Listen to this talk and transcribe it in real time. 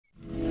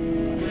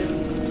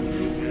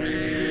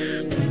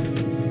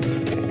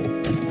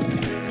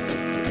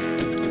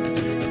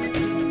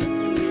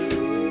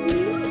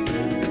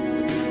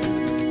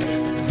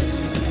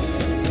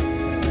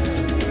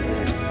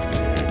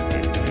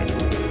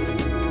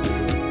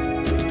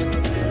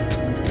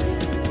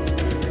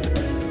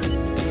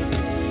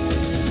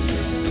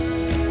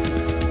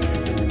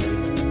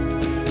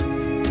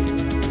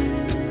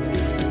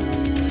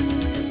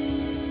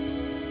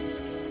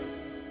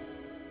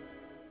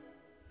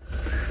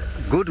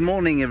Good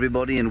morning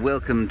everybody, and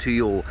welcome to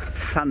your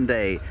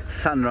Sunday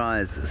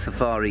sunrise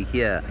safari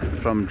here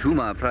from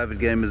Djuma Private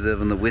Game Reserve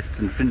on the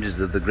western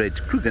fringes of the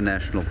Great Kruger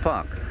National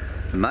Park.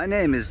 My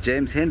name is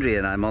James Henry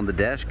and I'm on the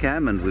dash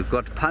cam, and we've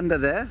got Panda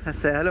there. I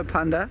say hello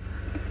Panda.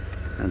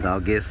 And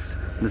our guest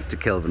Mr.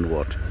 Kelvin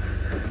Watt.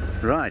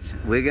 Right,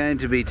 we're going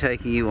to be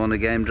taking you on a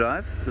game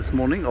drive this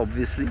morning,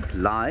 obviously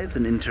live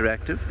and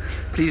interactive.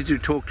 Please do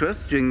talk to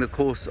us during the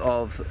course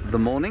of the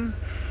morning.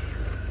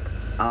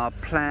 Our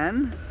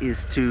plan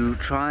is to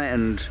try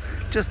and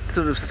just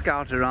sort of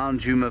scout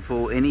around Djuma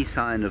for any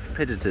sign of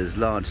predators,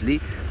 largely,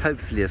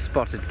 hopefully a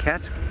spotted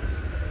cat,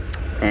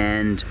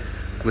 and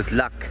with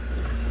luck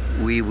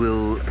we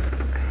will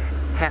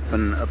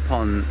happen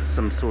upon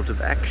some sort of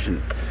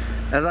action.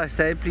 As I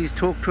say, please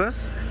talk to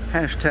us,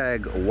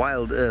 hashtag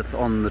WildEarth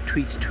on the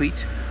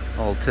tweet.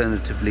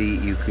 Alternatively,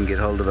 you can get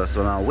hold of us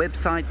on our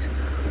website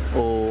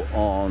or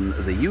on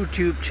the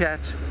YouTube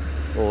chat,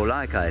 or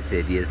like I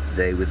said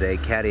yesterday, with a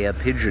carrier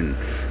pigeon.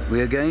 We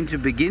are going to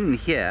begin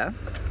here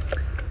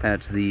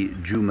at the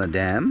Djuma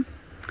Dam,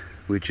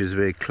 which is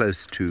very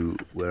close to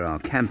where our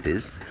camp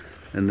is.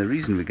 And the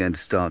reason we're going to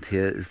start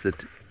here is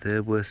that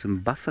there were some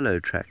buffalo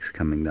tracks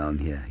coming down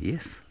here.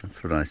 Yes,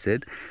 that's what I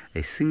said.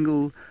 A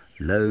single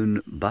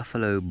lone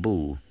buffalo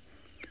bull,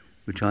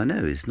 which I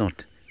know is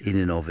not in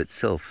and of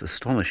itself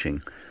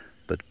astonishing,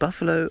 but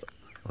buffalo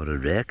are a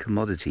rare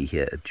commodity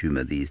here at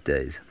Djuma these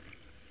days.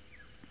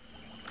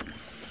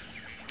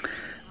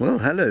 Well,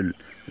 hello,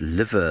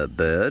 liver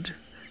bird.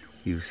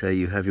 You say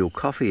you have your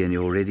coffee and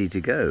you're ready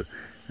to go.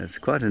 That's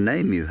quite a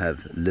name you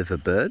have, liver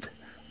bird.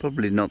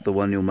 Probably not the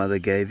one your mother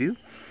gave you,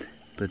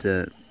 but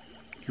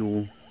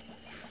your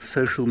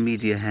social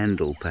media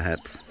handle,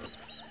 perhaps.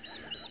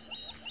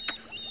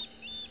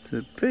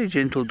 So, very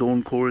gentle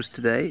dawn chorus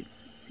today.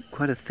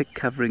 Quite a thick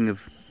covering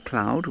of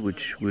cloud,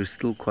 which we're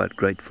still quite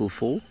grateful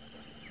for.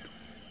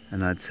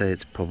 And I'd say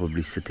it's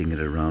probably sitting at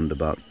around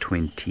about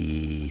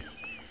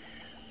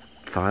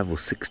 25 or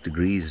 6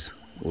 degrees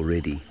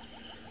already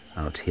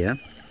out here,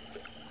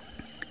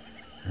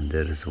 and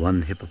there is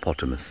one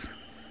hippopotamus.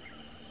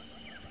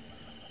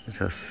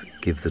 Let us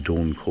give the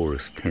dawn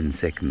chorus 10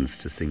 seconds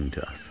to sing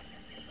to us.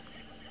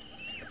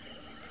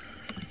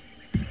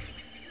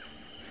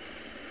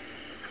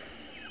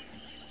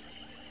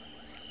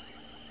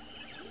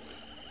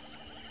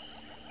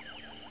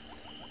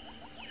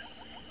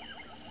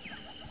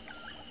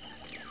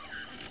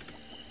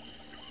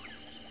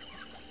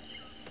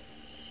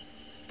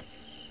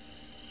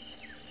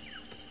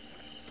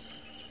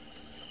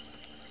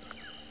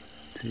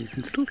 So you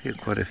can still hear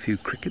quite a few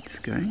crickets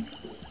going.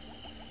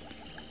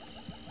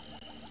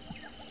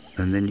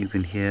 And then you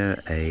can hear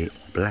a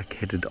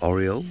black-headed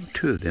oriole,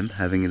 two of them,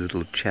 having a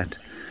little chat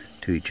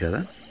to each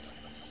other.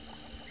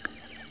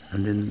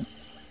 And then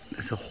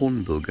there's a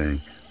hornbill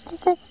going.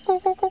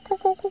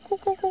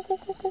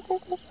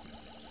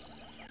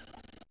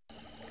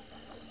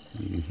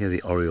 You can hear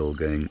the oriole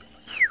going.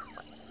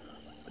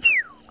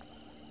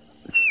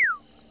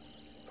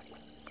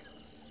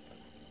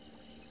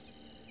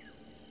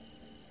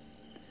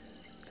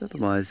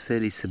 Otherwise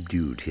fairly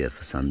subdued here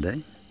for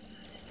Sunday.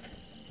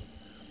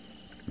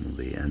 All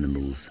the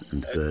animals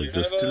and birds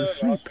are still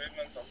asleep.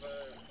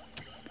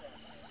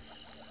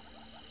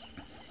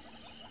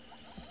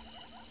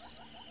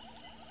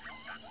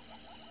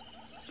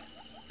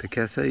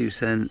 Picasso, you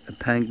saying a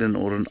pangolin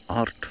or an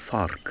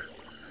aardvark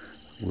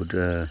would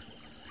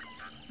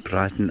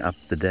brighten up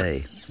the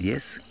day?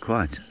 Yes,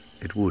 quite,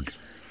 it would.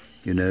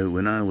 You know,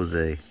 when I was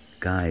a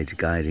guide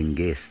guiding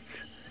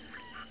guests,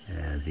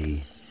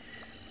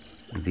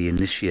 the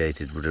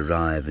initiated would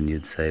arrive and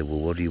you'd say, well,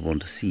 what do you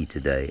want to see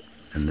today?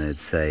 And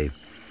they'd say,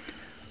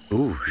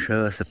 oh,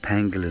 show us a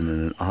pangolin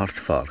and an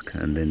aardvark,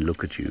 and then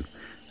look at you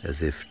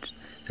as if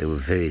they were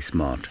very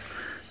smart,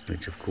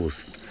 which of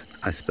course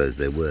I suppose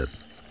they were,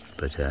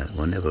 but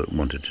one never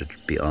wanted to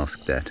be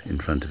asked that in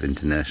front of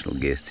international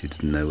guests who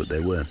didn't know what they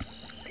were.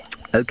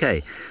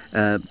 Okay,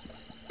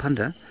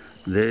 Panda,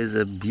 there's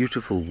a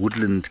beautiful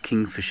woodland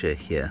kingfisher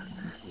here.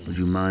 Would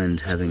you mind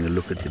having a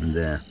look at him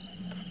there?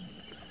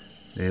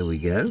 There we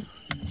go.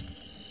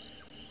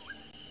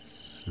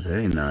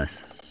 Very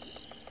nice.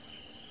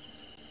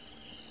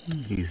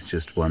 He's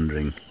just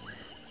wondering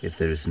if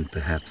there isn't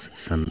perhaps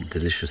some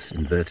delicious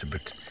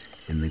invertebrate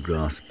in the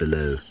grass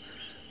below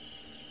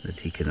that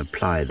he can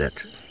apply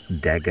that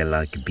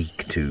dagger-like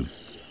beak to.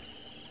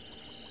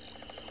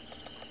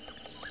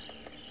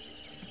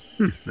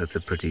 That's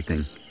a pretty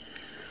thing.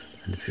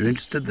 And if you're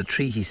interested, the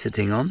tree he's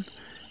sitting on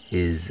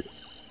is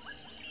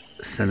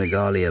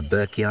Senegalia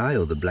burkii,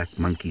 or the black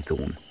monkey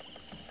thorn.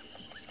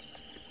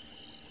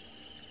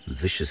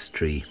 Vicious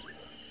tree,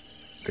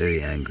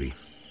 very angry.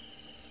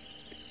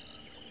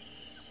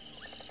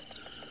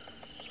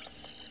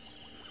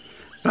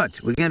 Right,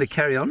 we're going to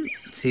carry on,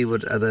 see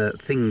what other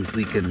things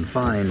we can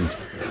find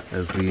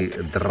as we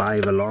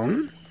drive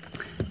along.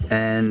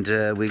 And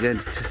we're going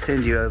to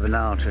send you over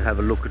now to have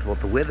a look at what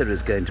the weather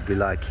is going to be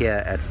like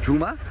here at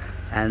Djuma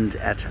and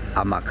at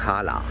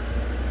Amakhala.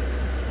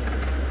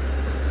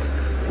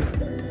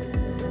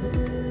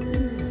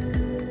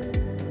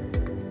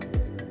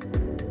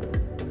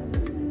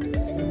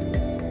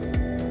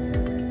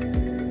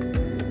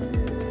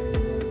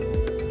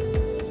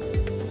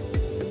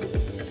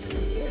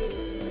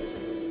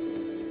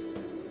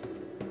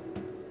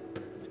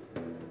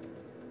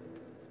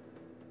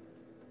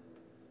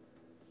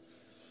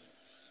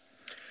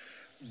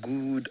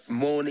 Good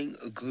morning,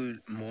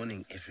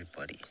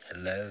 everybody.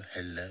 Hello.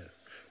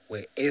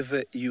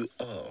 Wherever you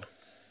are,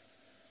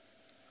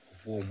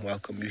 warm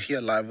welcome. You're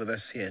here live with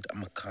us here at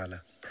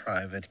Amakala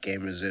Private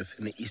Game Reserve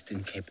in the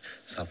Eastern Cape,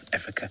 South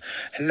Africa.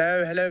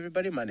 Hello,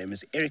 everybody. My name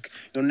is Eric,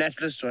 your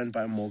naturalist, joined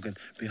by Morgan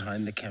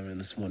behind the camera.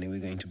 And this morning, we're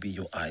going to be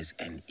your eyes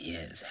and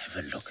ears. Have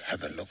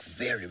a look.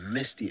 Very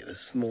misty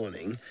this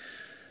morning,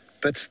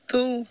 but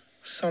still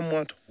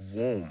somewhat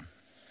warm.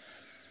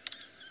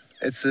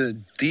 It's a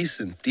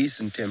decent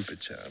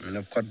temperature. I mean,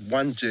 I've got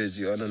one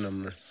jersey on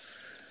and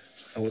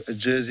a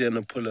jersey and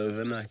a pullover,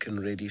 and I can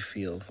already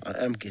feel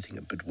I am getting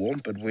a bit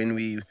warm. But when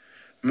we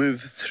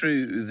move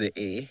through the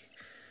air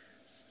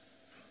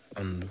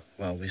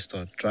while we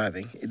start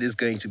driving, it is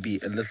going to be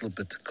a little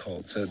bit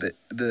cold. So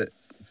the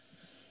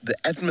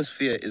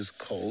atmosphere is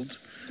cold,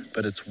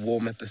 but it's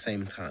warm at the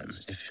same time.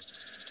 If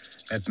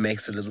that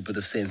makes a little bit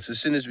of sense. As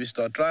soon as we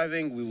start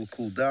driving, we will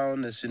cool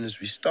down. As soon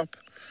as we stop,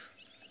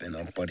 then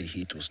our body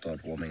heat will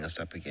start warming us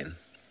up again.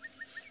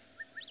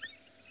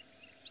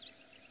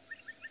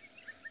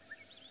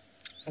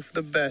 Off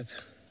the bat,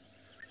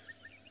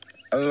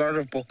 a lot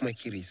of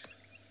bokmakiris.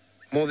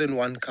 More than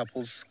one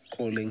couple's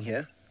calling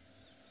here.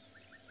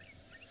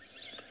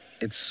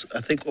 It's,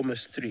 I think,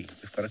 almost 3.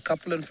 We've got a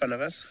couple in front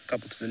of us, a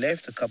couple to the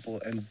left, a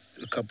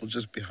couple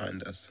just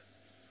behind us.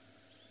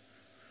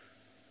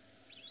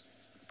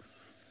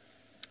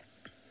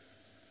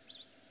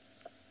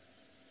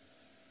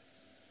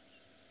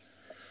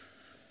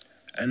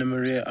 Anna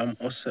Maria, I'm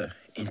also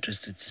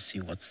interested to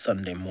see what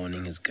Sunday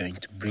morning is going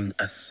to bring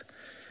us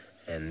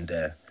and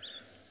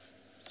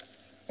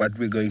what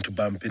we're going to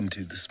bump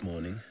into this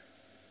morning.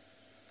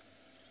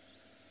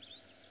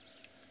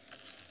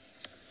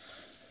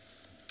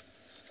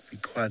 Be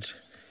quite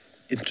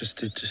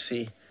interested to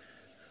see.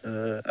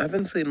 I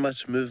haven't seen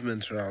much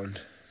movement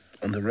around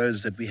on the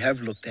roads that we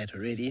have looked at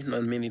already.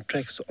 Not many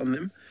tracks on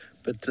them,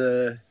 but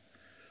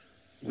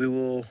we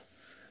will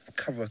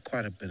cover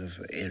quite a bit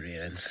of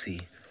area and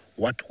see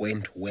what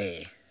went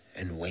where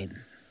and when.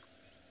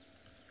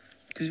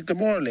 Because you can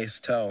more or less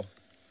tell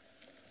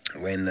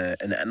when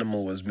an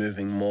animal was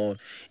moving more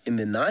in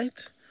the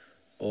night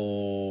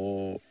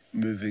or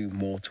moving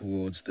more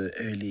towards the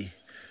early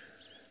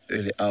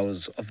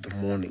hours of the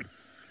morning.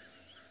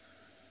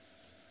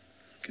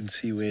 You can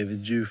see where the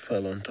dew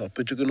fell on top.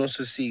 But you can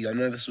also see, I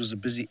know this was a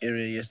busy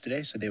area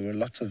yesterday, so there were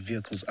lots of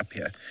vehicles up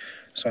here.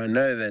 So I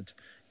know that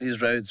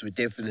these roads were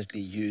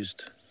definitely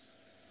used,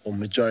 or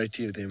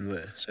majority of them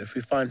were. So if we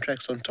find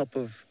tracks on top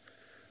of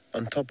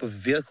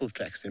vehicle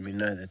tracks, then we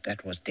know that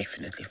that was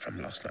definitely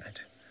from last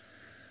night.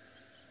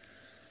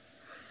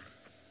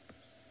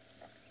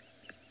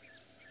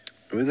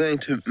 We're going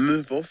to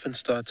move off and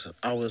start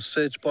our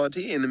search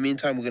party. In the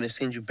meantime, we're going to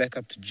send you back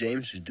up to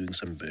James, who's doing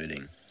some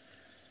birding.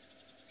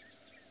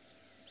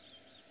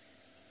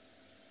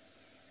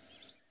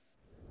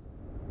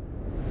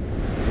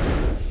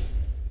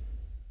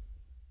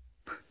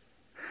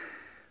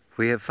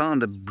 We have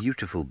found a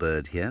beautiful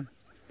bird here.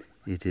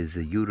 It is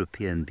a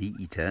European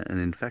bee-eater, and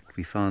in fact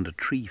we found a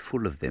tree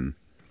full of them.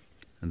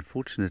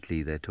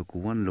 Unfortunately, they took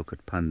one look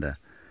at Panda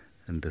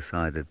and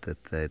decided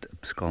that they'd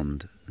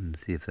abscond and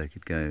see if they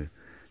could go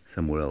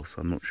somewhere else.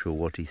 I'm not sure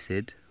what he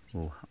said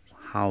or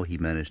how he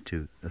managed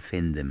to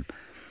offend them,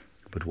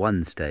 but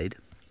one stayed.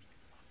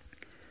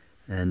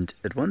 And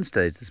at one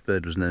stage this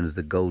bird was known as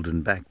the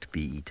golden-backed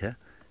bee-eater,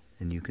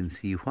 and you can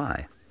see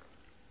why.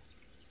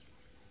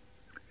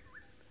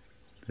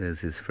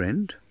 There's his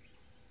friend.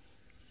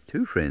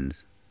 2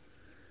 friends.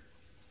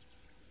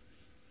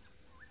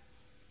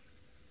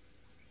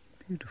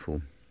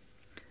 Beautiful.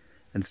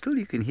 And still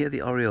you can hear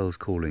the orioles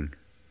calling.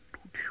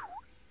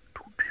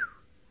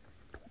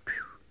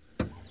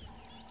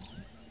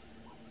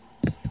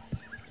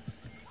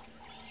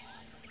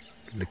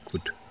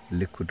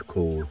 Liquid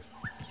call.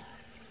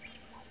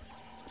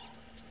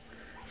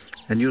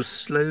 And you'll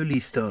slowly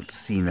start to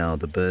see now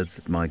the birds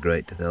that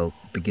migrate, they'll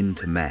begin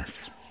to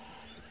mass.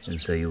 And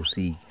so you'll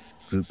see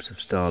groups of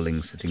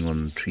starlings sitting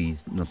on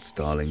trees, not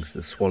starlings,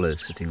 the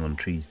swallows sitting on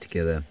trees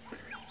together,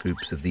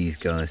 groups of these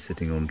guys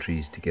sitting on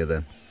trees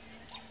together.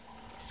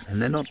 And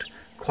they're not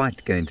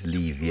quite going to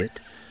leave yet,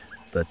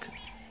 but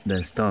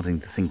they're starting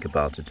to think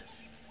about it.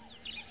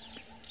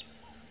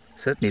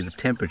 Certainly the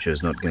temperature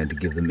is not going to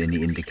give them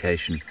any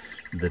indication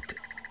that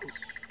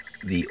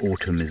the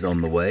autumn is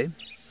on the way,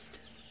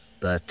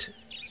 but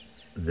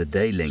the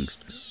day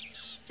length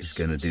is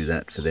going to do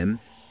that for them,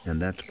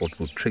 and that's what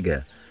will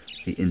trigger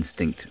the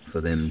instinct for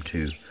them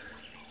to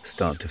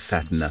start to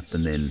fatten up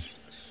and then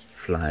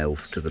fly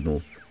off to the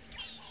north.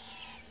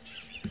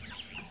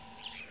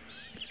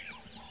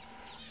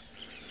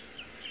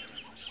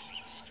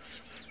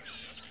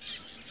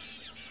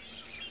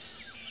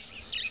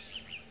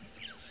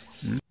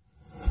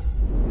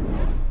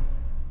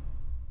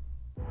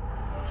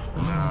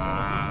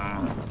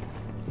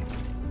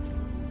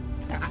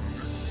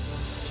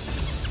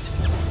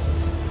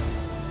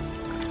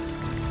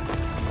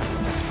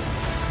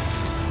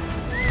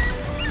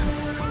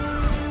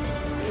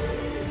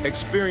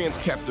 Experience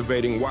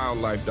captivating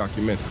wildlife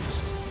documentaries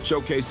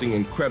showcasing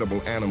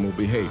incredible animal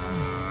behavior,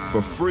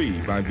 for free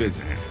by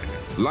visiting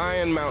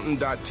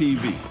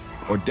lionmountain.tv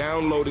or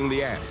downloading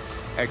the app,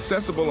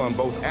 accessible on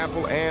both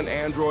Apple and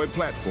Android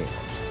platforms.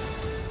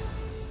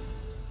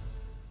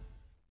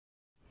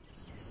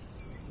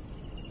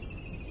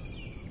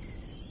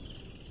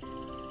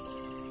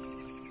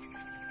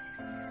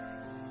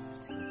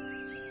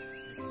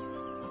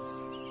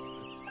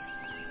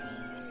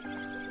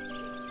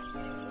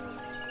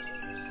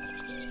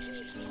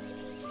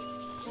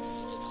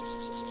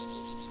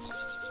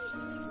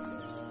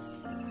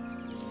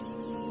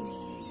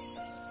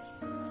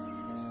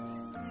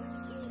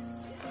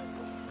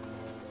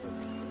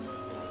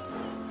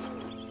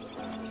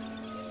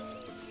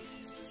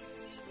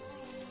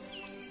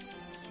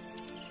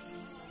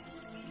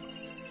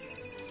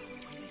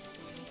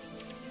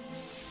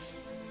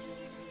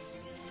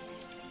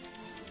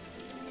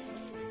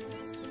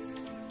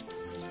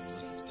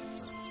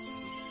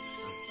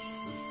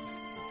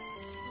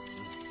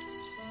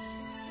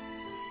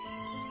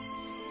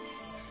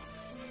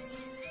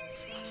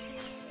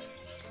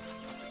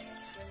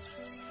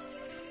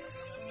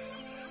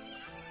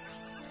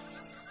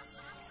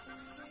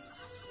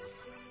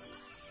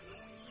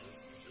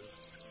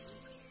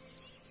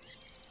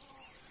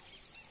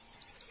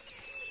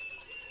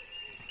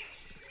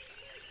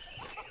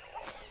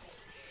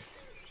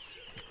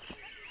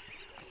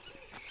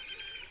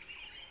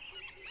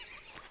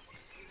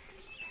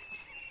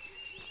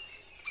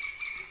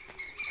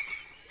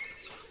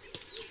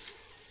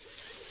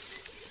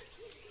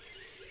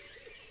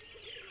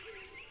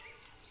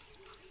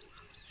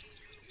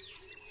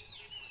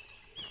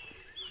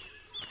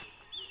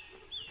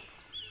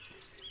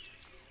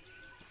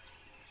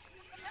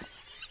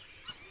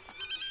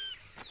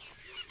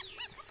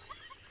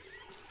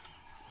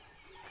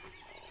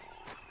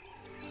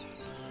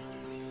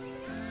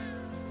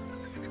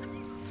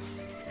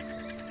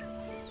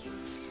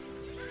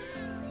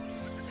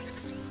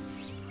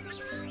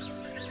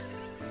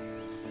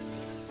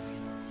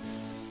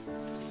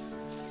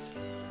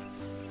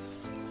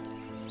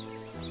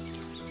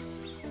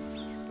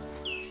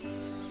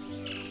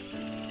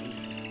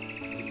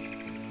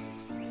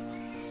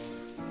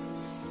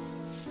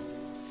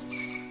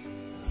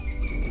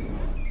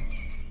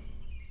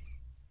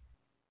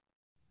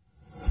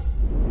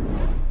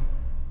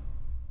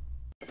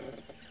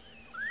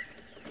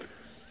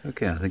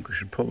 Okay, I think we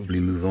should probably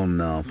move on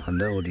now.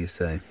 Panda, what do you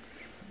say?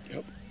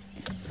 Yep.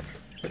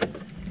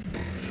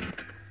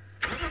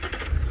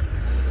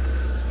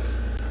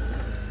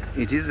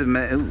 It is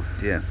oh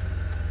dear,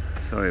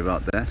 sorry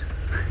about that.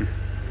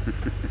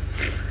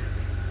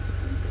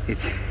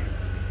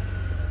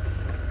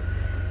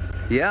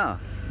 Yeah,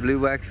 Blue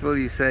Waxville,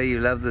 you say you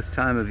love this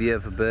time of year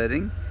for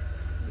birding.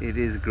 It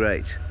is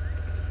great.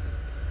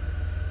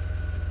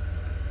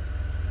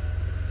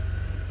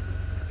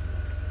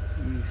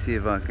 Let me see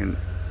if I can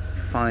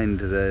find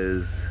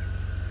those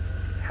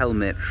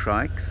helmet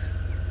shrikes.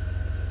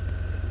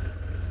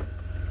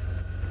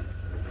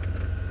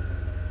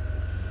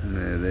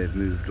 No, they've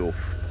moved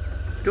off.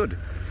 Good.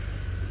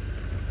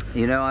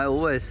 You know, I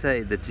always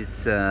say that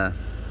it's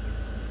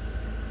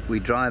we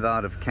drive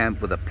out of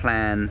camp with a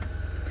plan,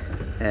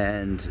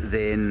 and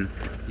then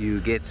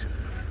you get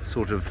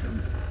sort of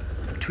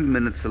 2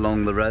 minutes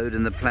along the road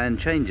and the plan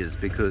changes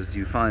because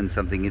you find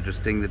something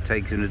interesting that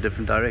takes you in a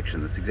different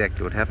direction. That's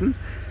exactly what happened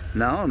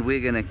now, and we're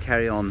going to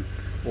carry on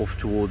off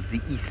towards the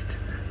east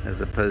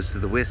as opposed to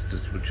the west,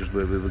 which is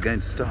where we were going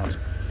to start.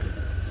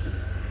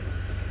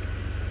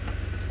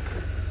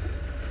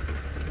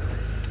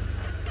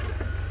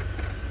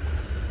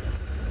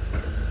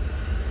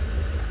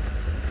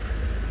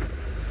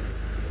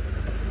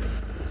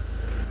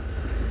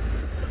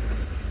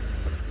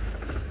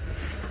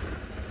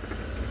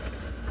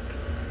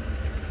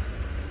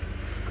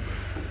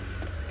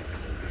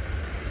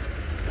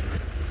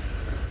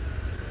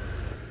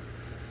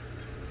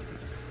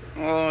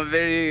 Well, a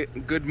very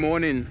good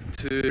morning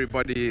to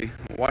everybody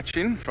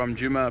watching from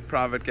Djuma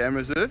Private Game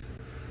Reserve.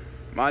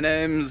 My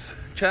name's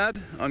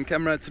Chad. On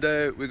camera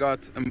today we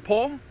got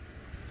Mpho,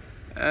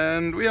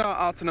 and we are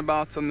out and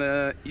about on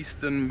the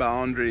eastern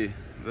boundary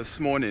this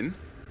morning,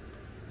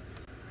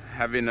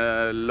 having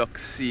a look,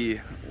 see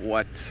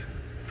what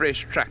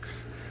fresh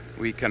tracks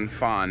we can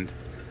find.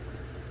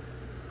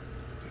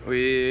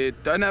 We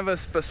don't have a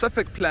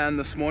specific plan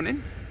this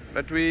morning,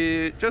 but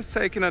we're just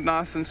taking it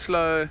nice and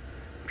slow,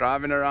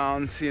 driving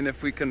around, seeing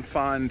if we can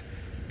find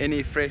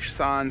any fresh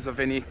signs of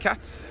any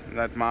cats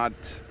that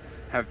might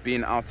have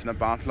been out and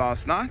about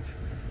last night,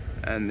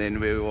 and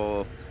then we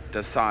will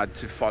decide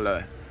to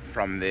follow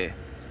from there.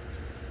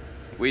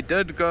 We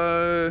did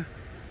go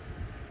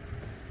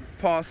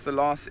past the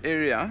last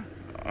area,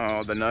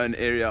 or the known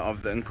area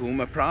of the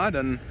Nkuhuma Pride,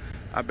 and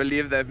I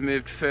believe they've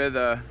moved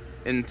further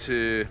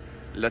into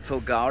Little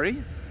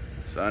Gowrie,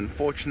 so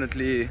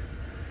unfortunately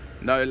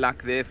no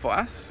luck there for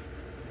us,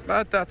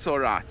 but that's all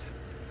right.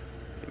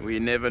 We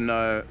never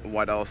know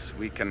what else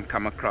we can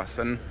come across.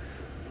 And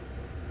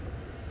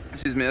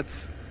excuse me,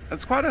 it's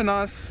quite a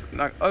nice,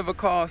 like,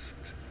 overcast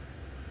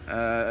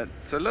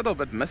It's a little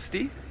bit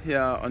misty here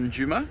on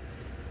Djuma.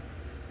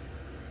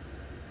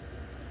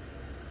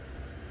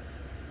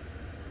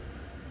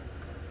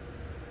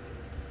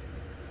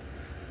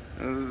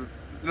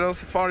 Little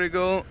safari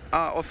girl,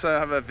 I also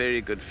have a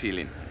very good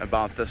feeling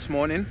about this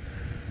morning.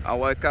 I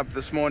woke up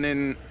this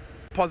morning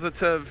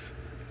positive,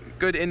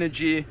 good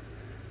energy.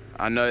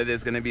 I know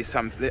there's going to be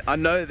something, I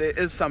know there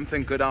is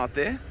something good out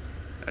there.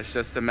 It's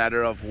just a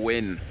matter of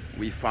when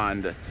we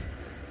find it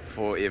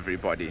for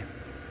everybody.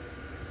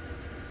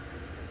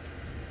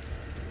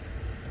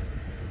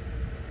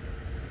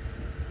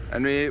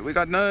 And we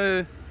got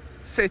no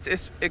set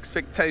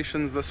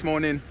expectations this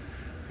morning.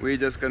 We're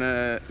just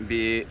gonna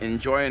be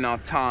enjoying our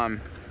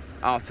time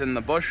out in the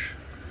bush.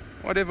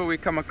 Whatever we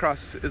come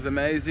across is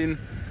amazing,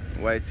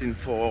 waiting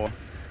for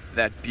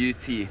that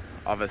beauty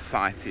of a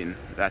sighting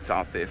that's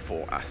out there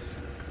for us.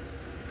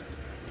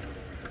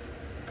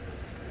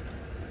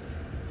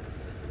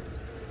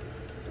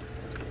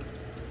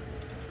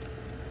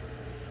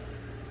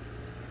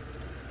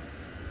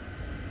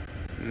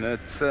 And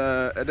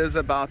it is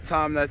about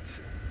time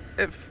that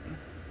if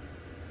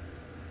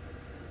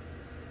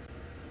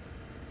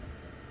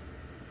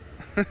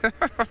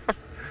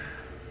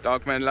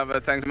Darkman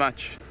Lover, thanks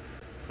much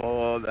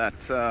for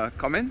that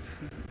comment.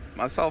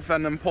 Myself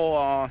and Paul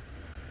are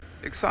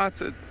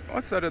excited.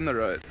 What's that in the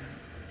road?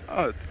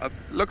 Oh, it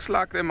looks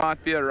like there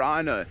might be a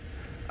rhino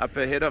up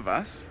ahead of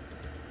us.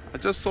 I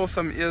just saw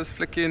some ears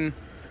flicking.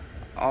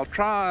 I'll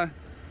try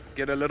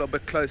get a little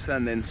bit closer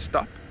and then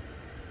stop.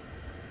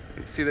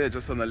 You see there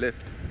just on the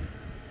left.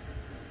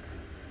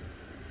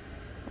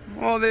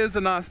 Well, there's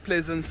a nice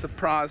pleasant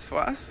surprise for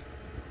us.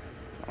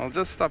 I'll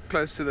just stop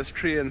close to this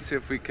tree and see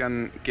if we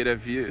can get a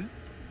view.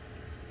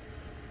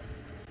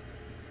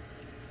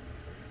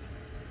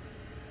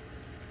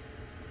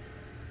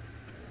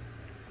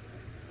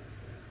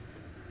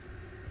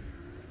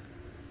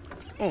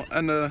 Oh,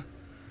 and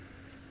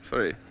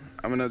sorry,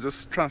 I'm gonna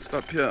just try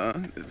stop here.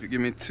 If you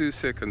give me 2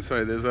 seconds.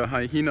 Sorry, there's a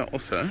hyena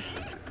also.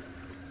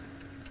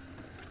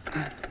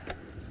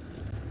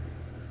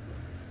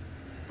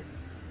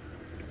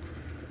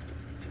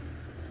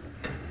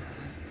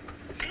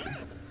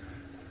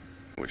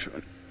 Which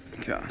one?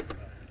 Okay.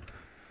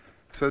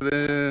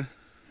 So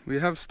we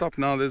have stopped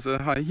now. There's a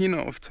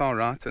hyena off to our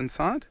right hand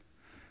side.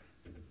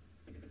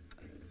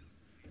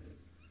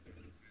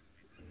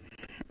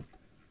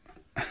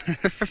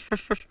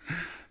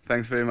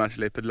 Thanks very much,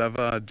 Leopard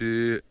Lover. I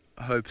do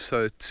hope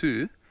so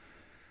too.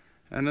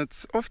 And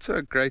it's off to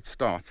a great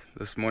start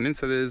this morning.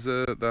 So there's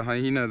the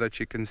hyena that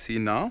you can see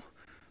now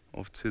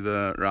off to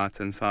the right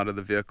hand side of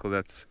the vehicle.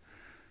 That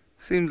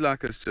seems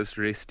like it's just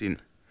resting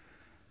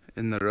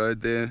in the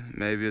road there.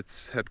 Maybe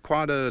it's had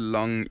quite a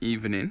long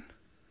evening,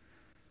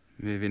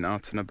 moving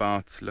out and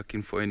about,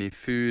 looking for any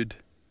food.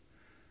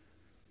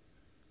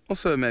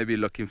 Also maybe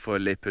looking for a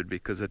leopard,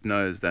 because it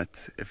knows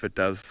that if it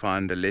does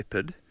find a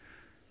leopard,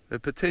 the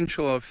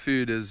potential of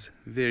food is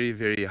very,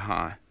 very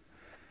high.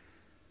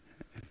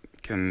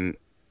 It can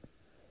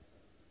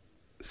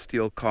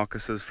steal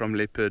carcasses from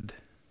leopard.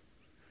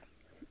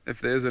 If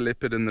there's a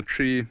leopard in the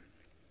tree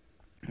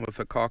with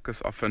a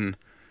carcass, often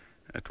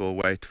it will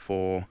wait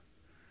for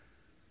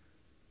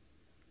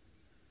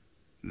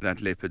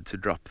that leopard to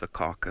drop the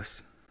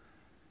carcass.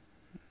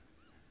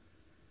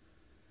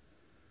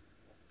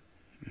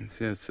 And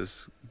see, it's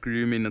just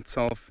grooming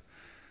itself.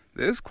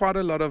 There's quite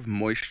a lot of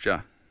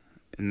moisture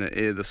in the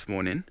air this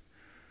morning.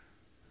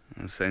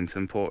 I was saying to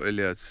St. Paul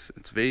earlier, it's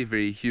very,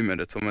 very humid.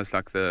 It's almost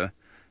like the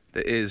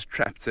air is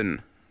trapped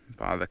in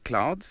by the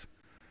clouds.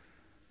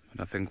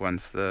 But I think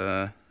once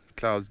the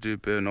clouds do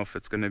burn off,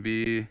 it's going to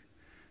be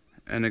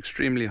an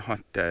extremely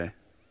hot day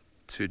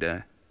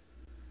today.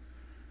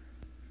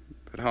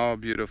 But how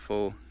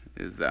beautiful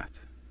is that?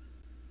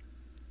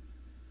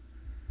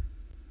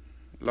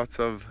 Lots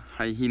of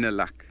hyena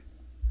luck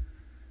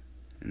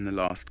in the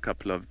last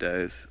couple of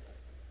days.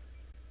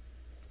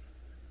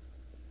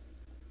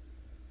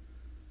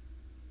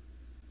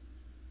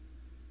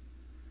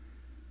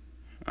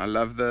 I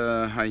love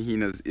the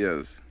hyena's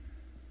ears.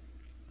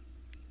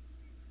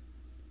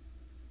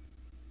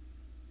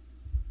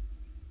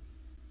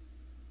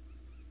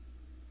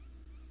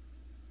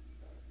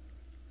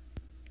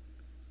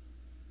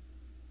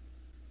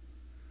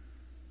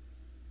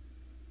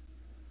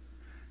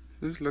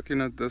 Just looking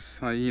at this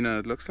hyena,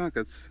 it looks like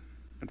it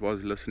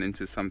was listening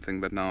to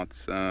something, but now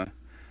it's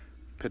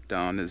put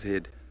down his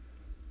head.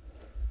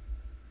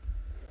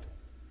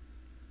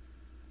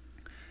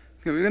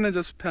 Okay, we're going to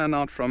just pan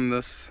out from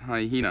this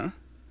hyena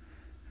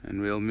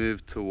and we'll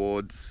move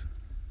towards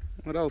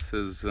what else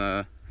is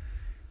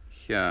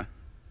here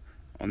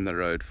on the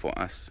road for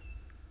us.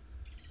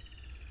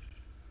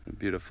 A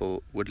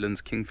beautiful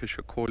woodlands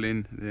kingfisher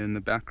calling there in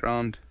the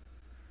background.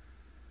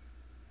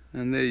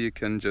 And there you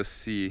can just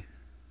see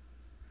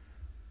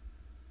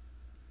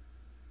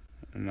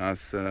a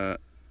nice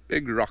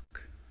big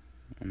rock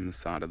on the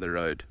side of the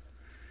road.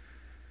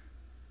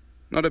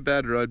 Not a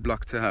bad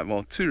roadblock to have,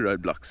 well, 2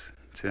 roadblocks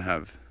to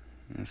have.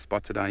 A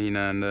spotted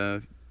hyena and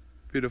a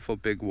beautiful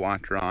big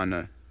white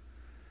rhino.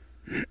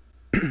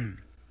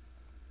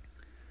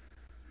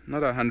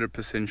 Not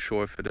 100%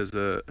 sure if it is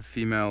a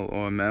female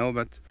or a male,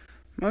 but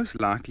most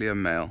likely a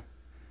male.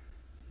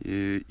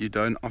 You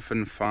don't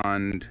often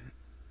find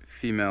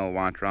female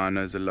white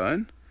rhinos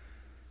alone.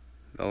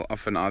 They'll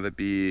often either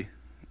be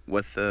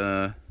with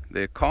their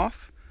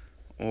calf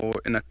or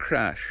in a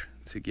crash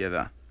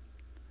together.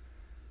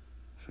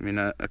 So, I mean,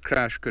 a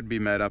crash could be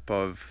made up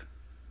of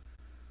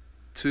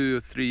 2,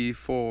 3,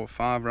 4,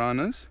 5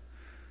 rhinos.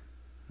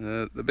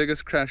 The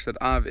biggest crash that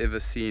I've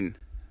ever seen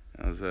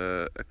was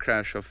a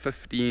crash of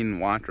 15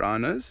 white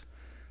rhinos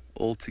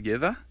all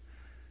together,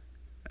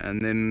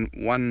 and then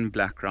one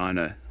black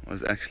rhino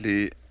was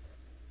actually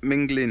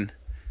mingling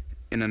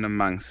in and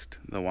amongst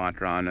the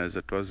white rhinos.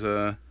 It was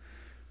a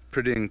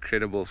pretty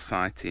incredible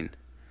sighting.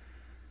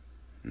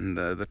 And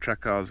the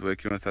trucker I was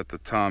working with at the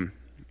time,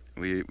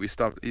 we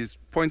stopped. He's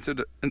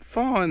pointed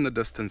far in the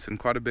distance in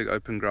quite a big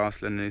open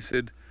grassland, and he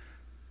said,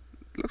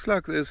 "Looks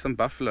like there's some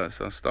buffalo."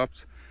 So I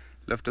stopped,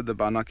 lifted the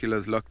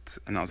binoculars, looked,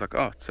 and I was like,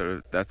 "Oh,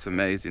 so that's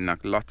amazing!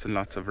 Like lots and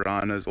lots of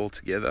rhinos all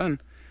together."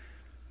 And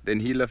then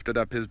he lifted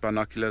up his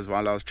binoculars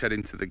while I was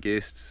chatting to the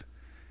guests.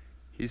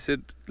 He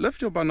said,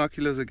 "Lift your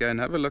binoculars again.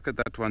 Have a look at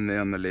that one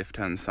there on the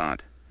left-hand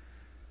side."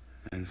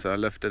 And so I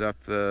lifted up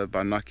the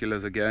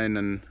binoculars again,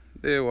 and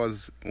there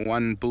was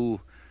one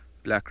bull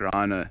black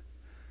rhino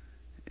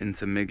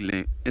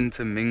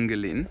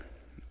intermingling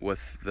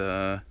with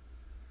the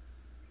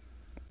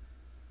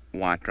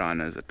white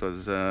rhinos. It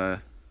was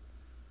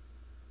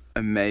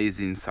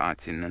amazing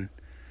sighting, and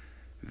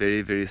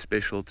very, very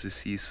special to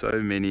see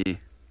so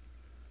many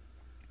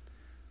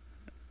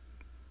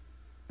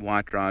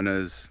white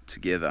rhinos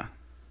together.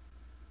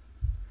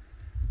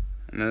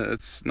 And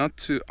it's not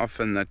too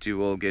often that you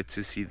will get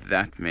to see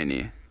that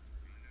many.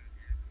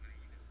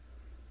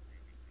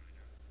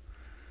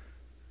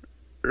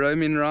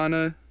 Roaming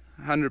rhino,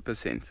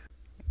 100%.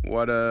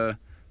 What a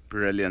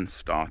brilliant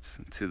start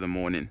to the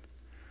morning.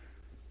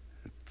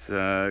 It's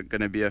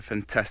going to be a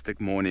fantastic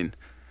morning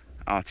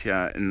out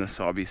here in the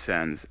Sabi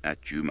Sands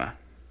at Djuma.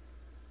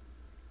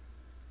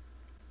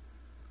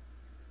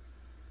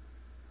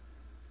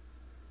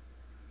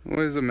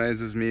 Always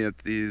amazes me at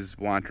these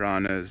white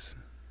rhinos,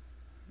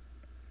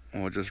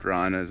 or just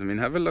rhinos. I mean,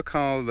 have a look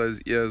how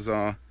those ears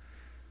are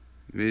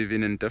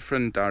moving in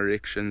different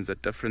directions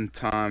at different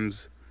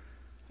times,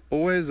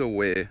 always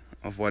aware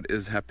of what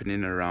is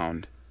happening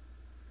around.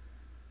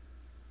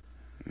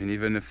 I mean,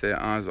 even if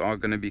their eyes are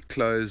going to be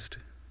closed,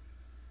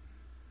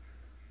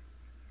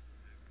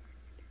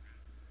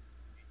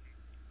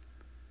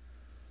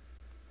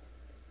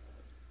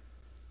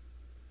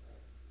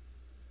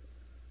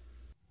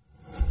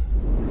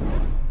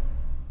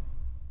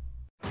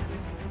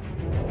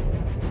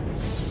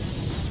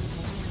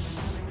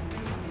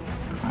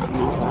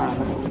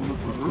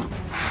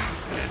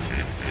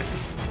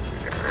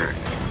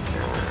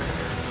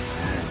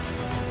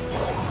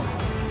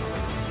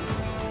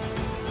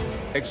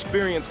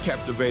 Experience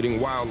captivating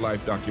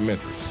wildlife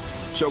documentaries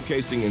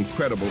showcasing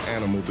incredible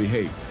animal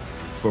behavior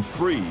for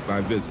free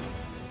by visiting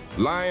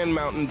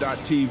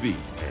lionmountain.tv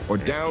or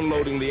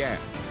downloading the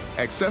app,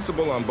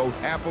 accessible on both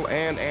Apple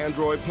and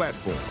Android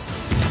platforms.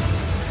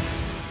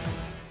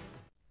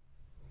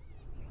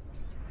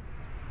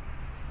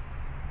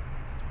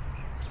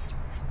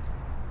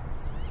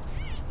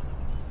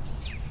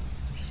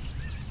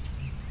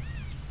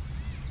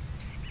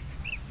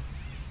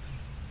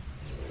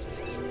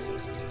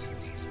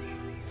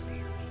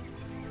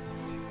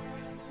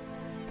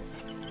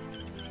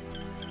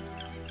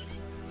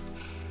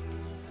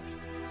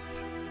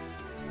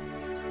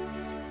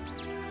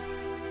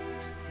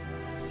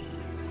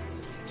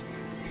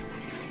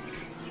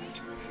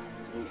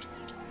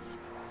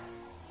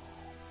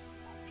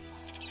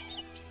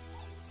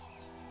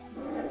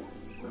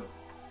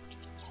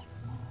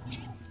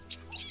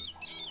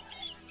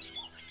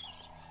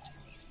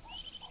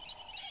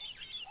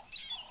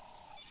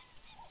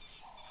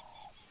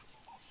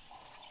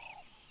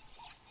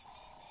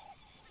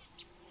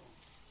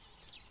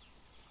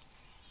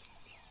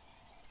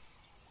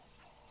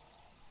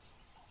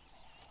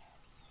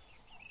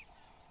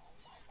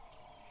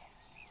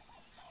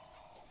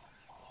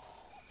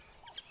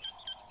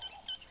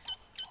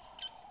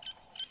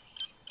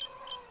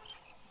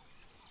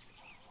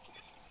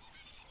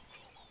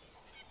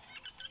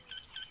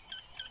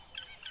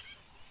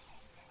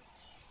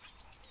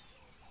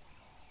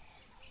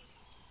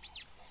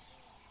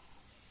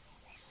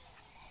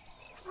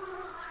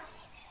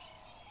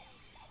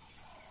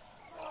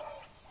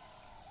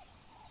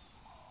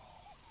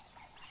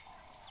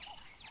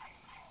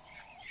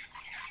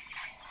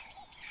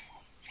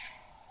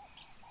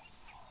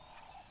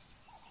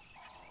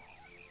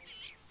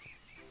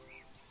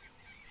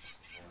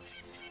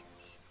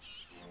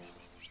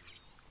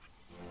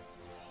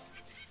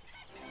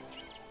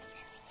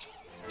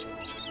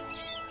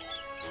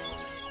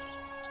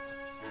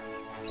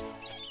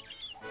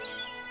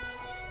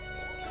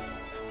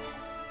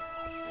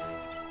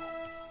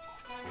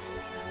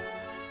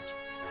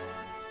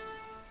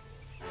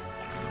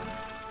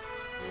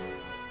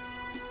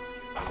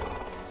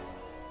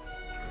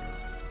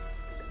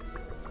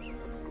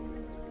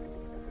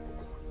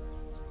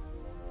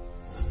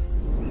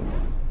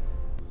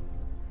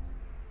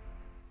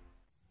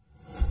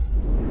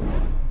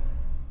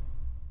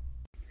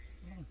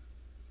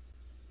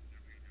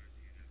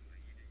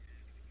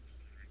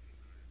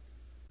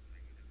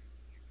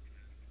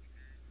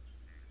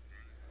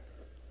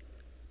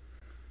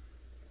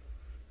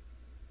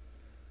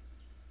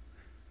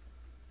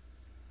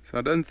 So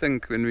I don't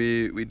think when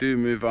we do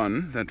move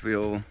on that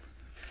we'll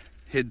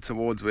head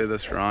towards where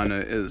this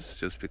rhino is,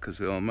 just because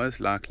we'll most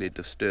likely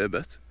disturb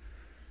it.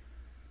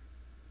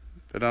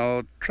 But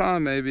I'll try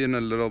maybe in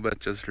a little bit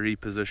just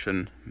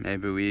reposition.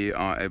 Maybe we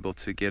are able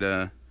to get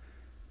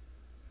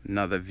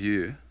another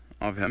view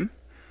of him.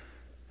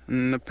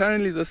 And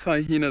apparently this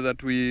hyena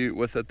that we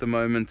with at the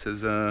moment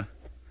is a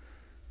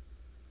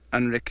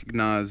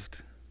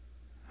unrecognized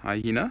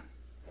hyena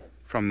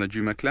from the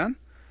Djuma clan.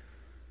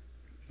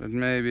 But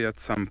maybe at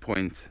some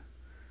point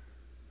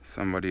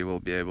somebody will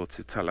be able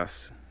to tell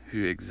us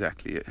who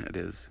exactly it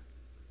is.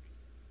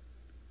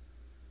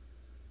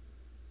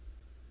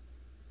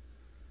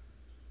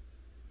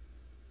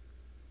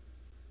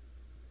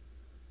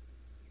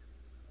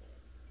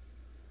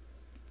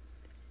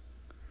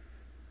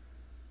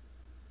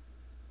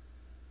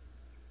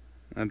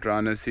 That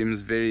rhino seems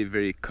very,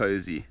 very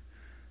cozy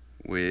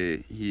where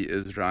he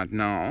is right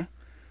now,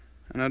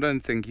 and I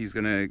don't think he's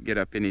going to get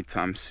up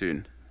anytime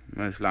soon.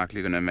 Most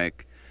likely going to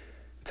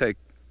take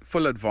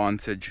full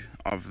advantage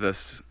of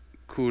this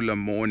cooler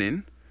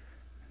morning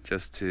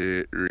just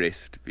to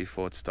rest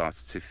before it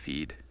starts to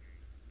feed.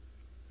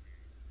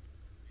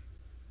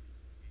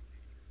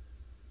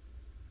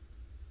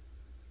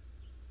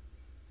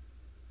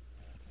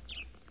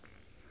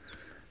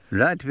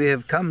 Right, we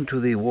have come to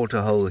the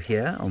waterhole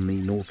here on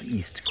the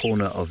northeast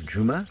corner of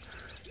Djuma,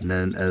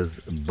 known as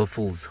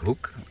Buffel's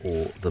Hook,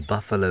 or the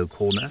Buffalo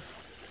Corner.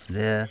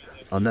 There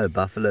are no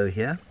buffalo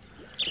here,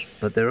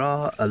 but there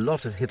are a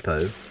lot of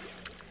hippo,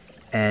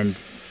 and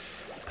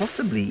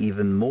possibly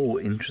even more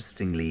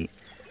interestingly,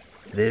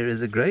 there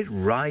is a great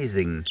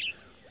rising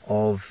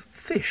of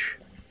fish.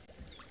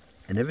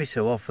 And every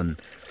so often,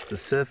 the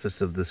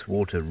surface of this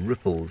water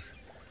ripples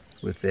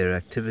with their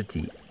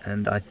activity,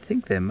 and I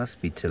think there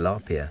must be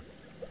tilapia.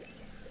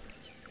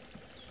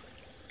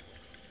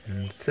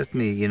 And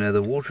certainly, you know,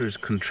 the water is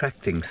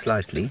contracting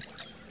slightly.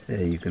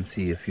 There you can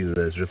see a few of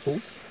those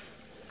ripples.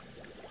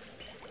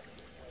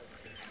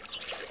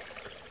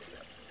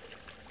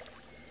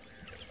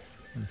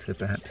 And so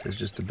perhaps there's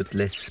just a bit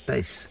less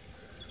space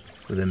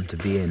for them to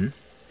be in.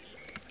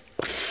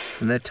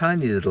 And they're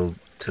tiny little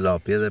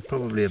tilapia. They're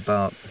probably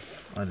about,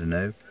 I don't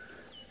know,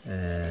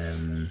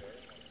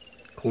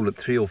 call it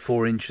 3 or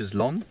 4 inches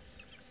long,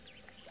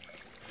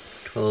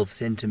 12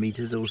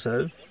 centimeters or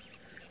so.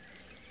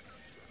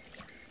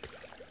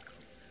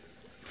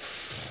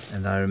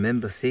 And I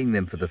remember seeing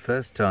them for the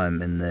first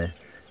time in the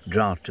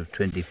drought of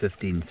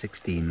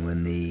 2015-16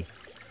 when the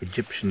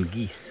Egyptian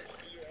geese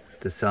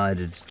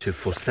decided to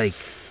forsake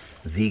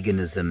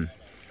veganism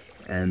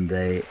and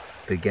they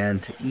began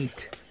to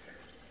eat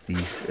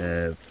these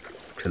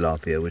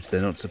tilapia, which they're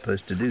not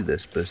supposed to do. They're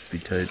supposed to be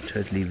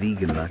totally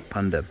vegan, like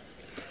panda.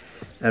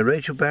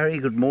 Rachel Barry,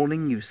 good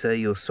morning. You say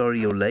you're sorry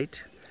you're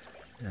late.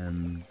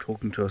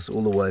 Talking to us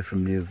all the way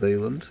from New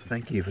Zealand.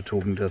 Thank you for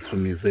talking to us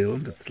from New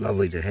Zealand. It's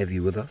lovely to have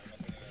you with us.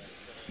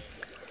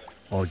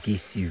 I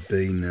guess you've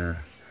been,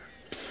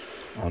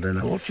 I don't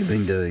know what you've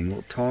been doing.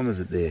 What time is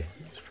it there?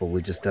 It's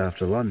probably just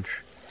after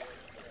lunch.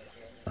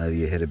 Maybe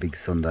you had a big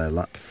Sunday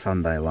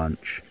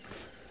lunch.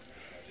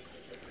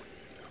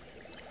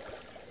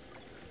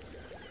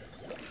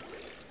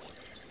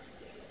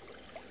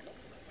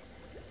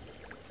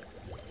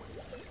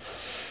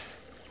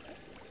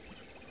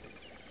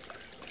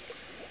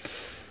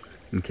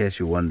 In case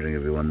you're wondering,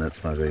 everyone,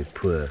 that's my very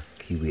poor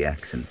Kiwi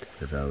accent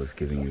that I was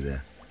giving you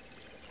there.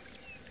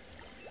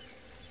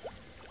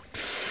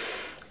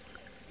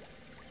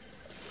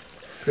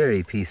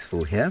 Very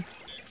peaceful here.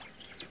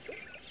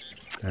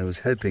 I was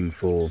hoping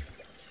for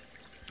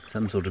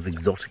some sort of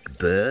exotic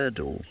bird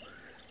or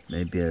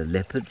maybe a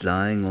leopard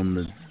lying on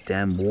the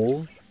dam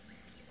wall,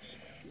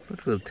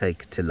 but we'll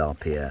take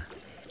tilapia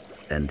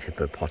and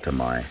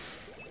hippopotami.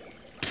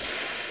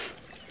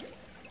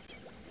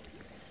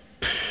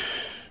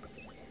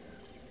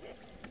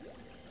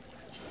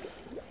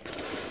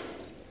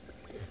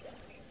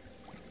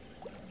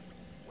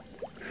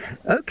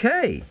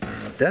 Okay,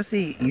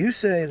 Dusty, you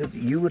say that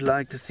you would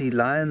like to see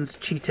lions,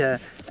 cheetah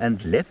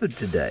and leopard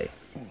today.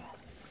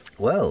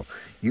 Well,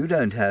 you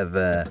don't have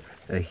a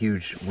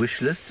huge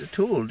wish list at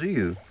all, do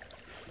you?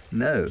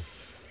 No.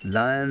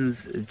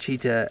 Lions,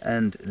 cheetah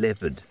and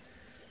leopard.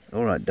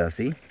 All right,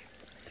 Dusty.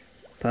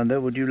 Panda,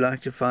 would you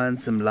like to find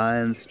some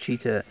lions,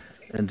 cheetah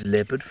and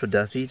leopard for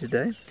Dusty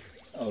today?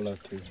 I would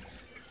love to.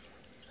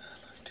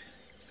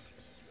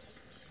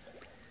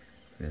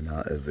 They're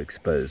now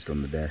overexposed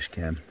on the dash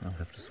cam. I'll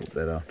have to sort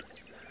that out.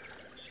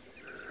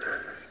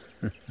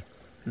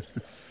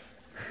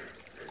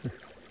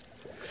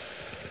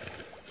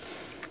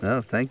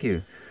 Oh, thank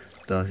you,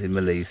 Darcy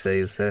Miller. You say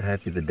you're so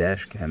happy the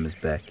dash cam is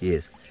back.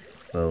 Yes.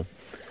 Well,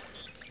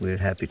 we're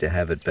happy to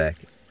have it back.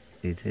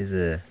 It's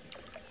a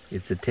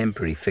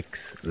temporary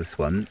fix, this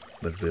one,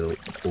 but we'll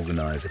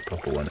organise a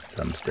proper one at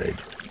some stage.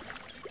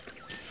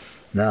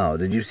 Now,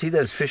 did you see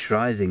those fish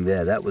rising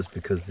there? That was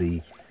because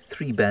the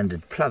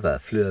three-banded plover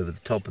flew over the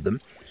top of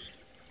them.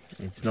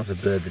 It's not a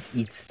bird that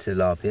eats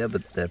tilapia,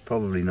 but they're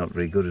probably not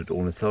very good at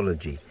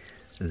ornithology,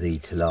 the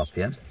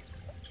tilapia.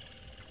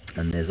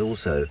 And there's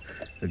also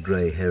a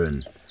grey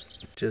heron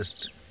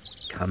just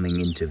coming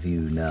into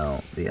view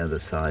now, the other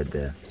side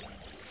there.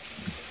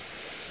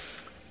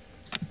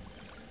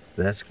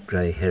 That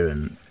grey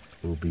heron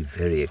will be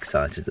very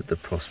excited at the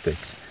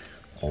prospect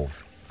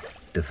of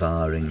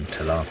devouring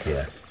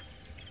tilapia.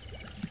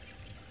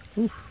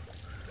 Oof.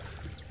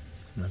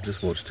 And I've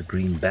just watched a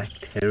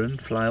green-backed heron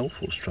fly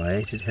off, or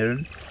striated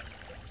heron.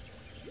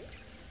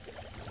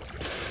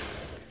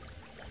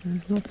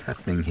 There's lots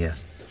happening here.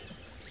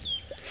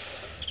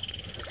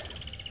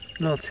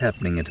 Lots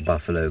happening at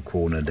Buffalo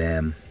Corner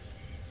Dam.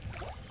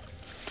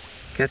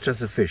 Catch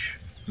us a fish,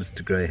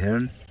 Mr. Grey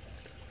Heron.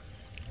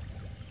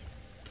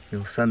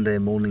 Your Sunday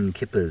morning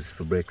kippers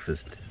for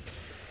breakfast.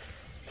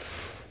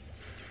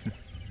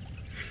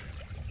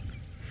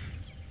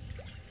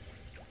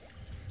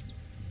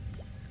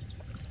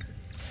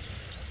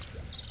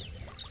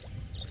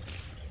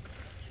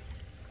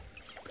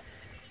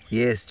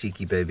 Yes,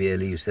 cheeky baby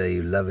Ellie, you say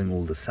you're loving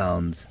all the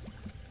sounds.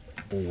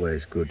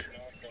 Always good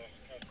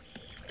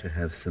to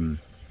have some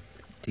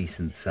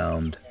decent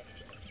sound.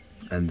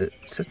 And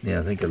certainly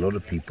I think a lot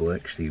of people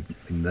actually,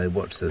 when they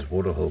watch those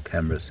waterhole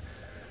cameras,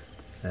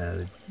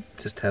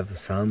 just have the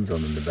sounds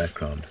on in the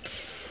background.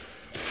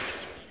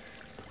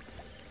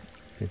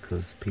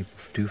 Because people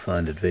do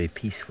find it very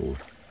peaceful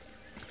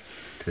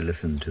to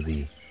listen to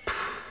the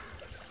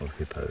poof of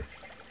hippo.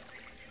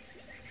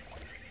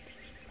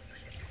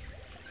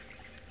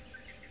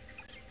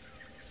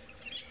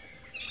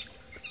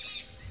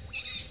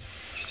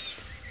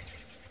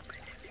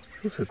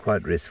 It's also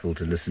quite restful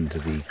to listen to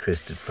the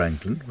crested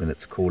francolin when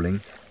it's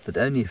calling, but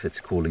only if it's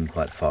calling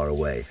quite far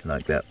away,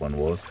 like that one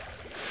was.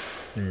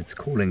 When it's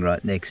calling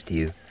right next to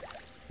you,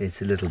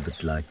 it's a little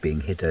bit like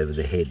being hit over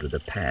the head with a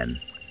pan.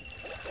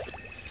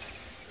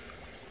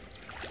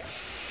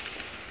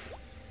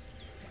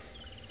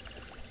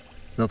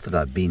 Not that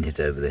I've been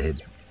hit over the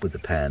head with a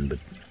pan, but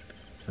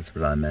that's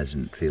what I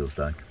imagine it feels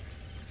like.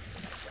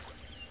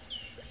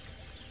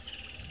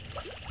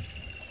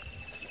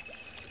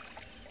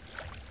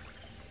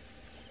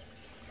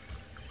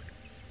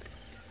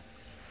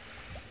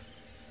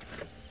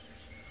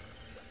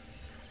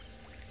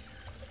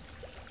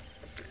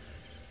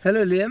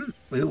 Hello Liam,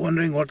 we were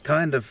wondering what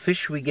kind of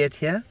fish we get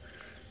here.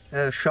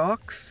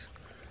 Sharks?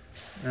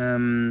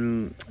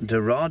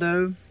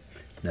 Dorado?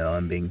 No,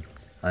 I'm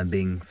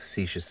being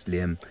facetious,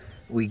 Liam.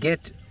 We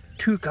get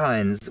two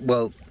kinds,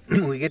 well,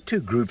 we get two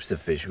groups of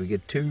fish. We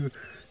get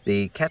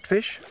the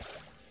catfish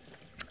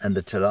and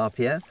the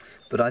tilapia,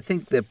 but I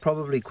think there are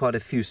probably quite a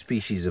few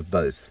species of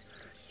both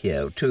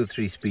here, 2 or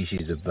 3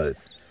 species of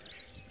both.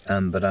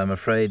 But I'm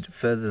afraid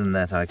further than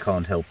that I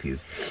can't help you.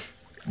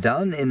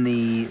 Down in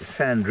the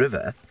Sand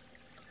River,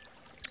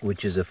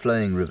 which is a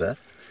flowing river,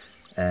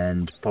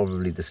 and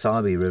probably the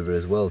Sabi River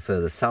as well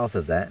further south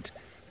of that,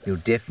 you'll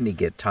definitely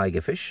get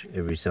tigerfish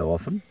every so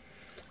often.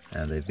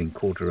 They've been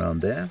caught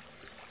around there.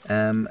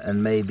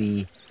 And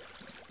maybe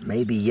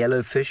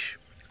yellowfish,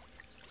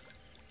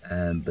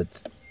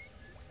 but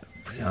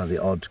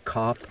the odd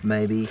carp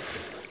maybe.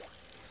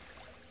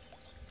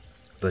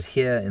 But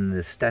here in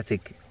the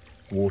static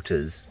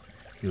waters,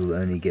 you'll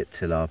only get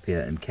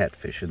tilapia and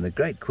catfish. And the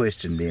great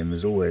question, Liam,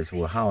 is always,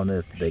 well, how on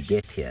earth did they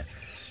get here?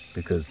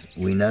 Because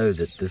we know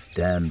that this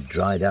dam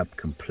dried up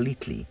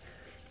completely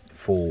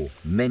for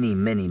many,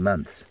 many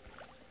months.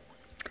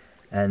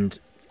 And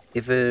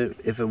if a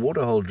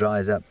waterhole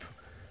dries up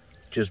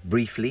just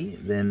briefly,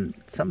 then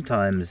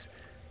sometimes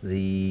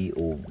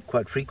or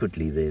quite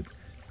frequently,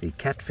 the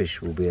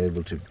catfish will be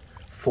able to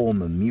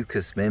form a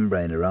mucous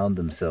membrane around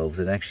themselves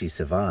and actually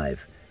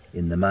survive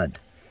in the mud.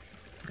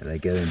 They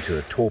go into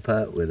a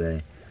torpor where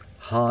they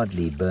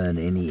hardly burn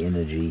any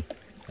energy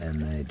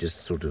and they just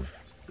sort of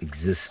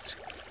exist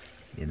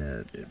in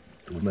a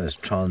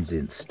almost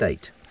transient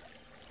state.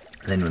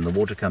 Then when the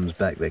water comes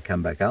back, they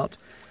come back out.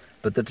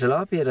 But the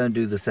tilapia don't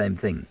do the same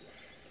thing.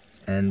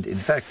 And in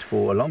fact,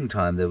 for a long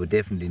time, there were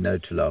definitely no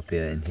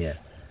tilapia in here.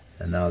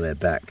 And now they're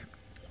back.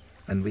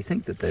 And we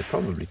think that they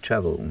probably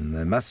travel, and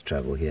they must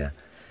travel here,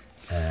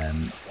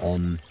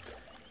 on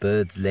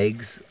birds'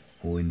 legs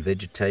or in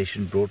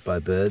vegetation brought by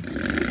birds,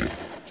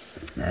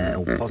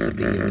 or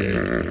possibly in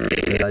their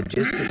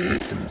digestive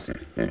systems.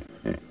 The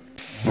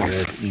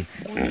bird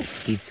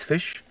eats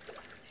fish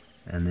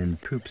and then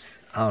poops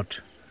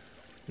out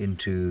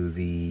into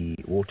the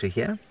water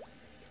here,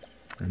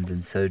 and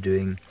in so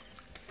doing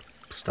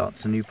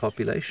starts a new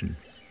population.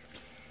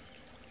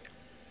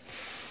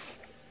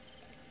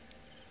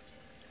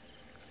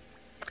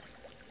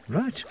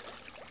 Right.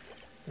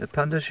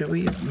 Panda, shall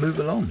we move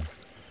along?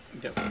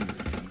 Yep.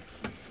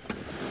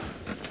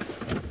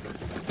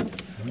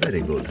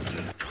 Very good.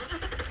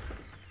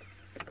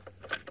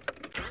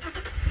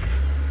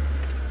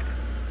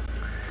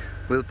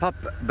 We'll pop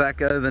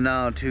back over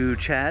now to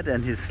Chad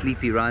and his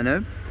sleepy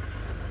rhino,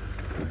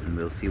 and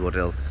we'll see what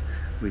else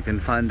we can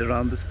find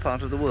around this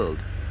part of the world.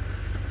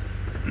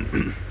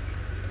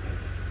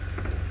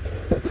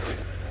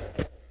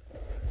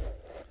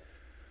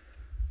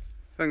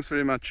 Thanks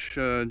very much,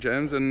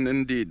 James, and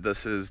indeed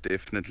this is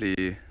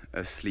definitely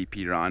a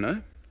sleepy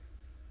rhino.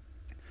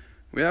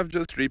 We have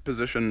just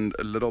repositioned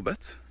a little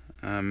bit,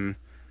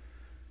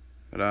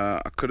 but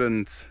I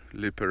couldn't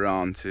loop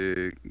around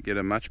to get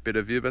a much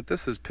better view, but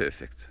this is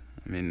perfect.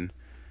 I mean,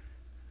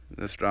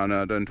 this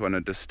rhino, I don't want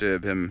to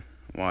disturb him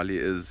while he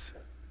is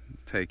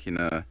taking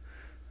a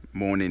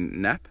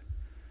morning nap.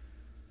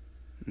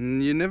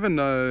 And you never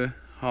know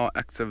how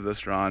active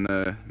this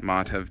rhino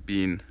might have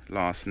been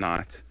last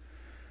night.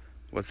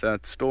 With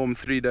that storm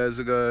 3 days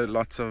ago,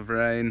 lots of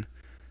rain,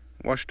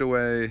 washed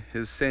away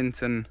his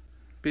scent, and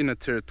being a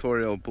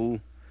territorial bull,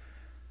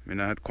 I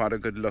mean, I had quite a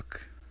good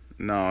look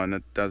now, and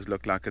it does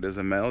look like it is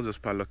a male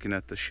just by looking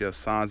at the sheer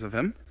size of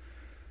him.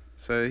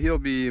 So he'll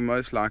be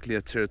most likely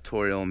a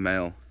territorial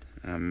male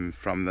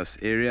from this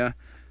area,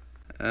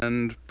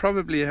 and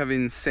probably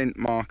having scent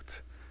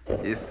marked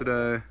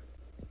yesterday,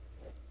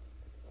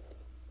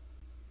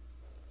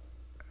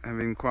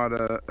 having quite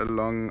a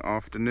long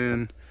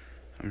afternoon.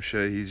 I'm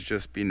sure he's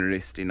just been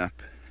resting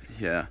up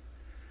here.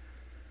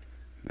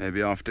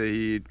 Maybe after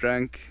he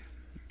drank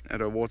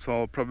at a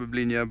waterhole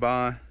probably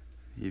nearby,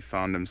 he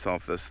found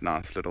himself this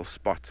nice little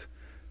spot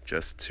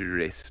just to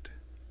rest.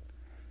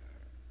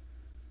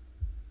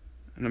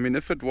 And I mean,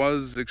 if it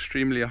was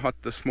extremely hot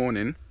this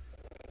morning,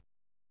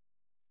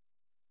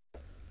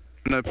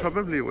 no,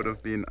 probably would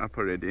have been up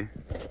already.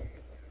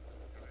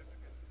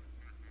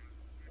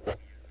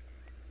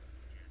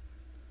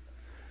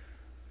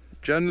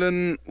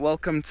 Janlin,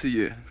 welcome to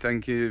you.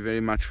 Thank you very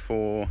much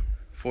for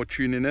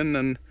tuning in,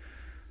 and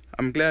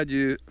I'm glad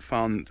you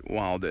found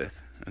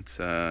WildEarth. It's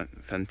a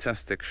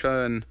fantastic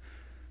show, and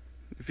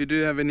if you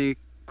do have any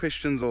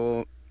questions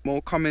or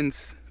more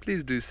comments,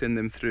 please do send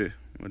them through.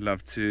 We'd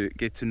love to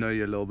get to know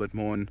you a little bit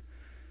more and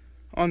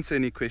answer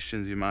any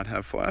questions you might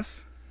have for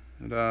us.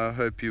 And I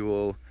hope you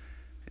will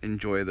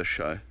enjoy the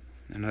show,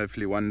 and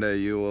hopefully one day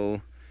you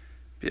will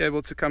be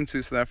able to come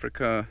to South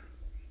Africa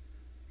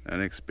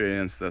and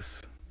experience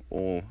this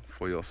all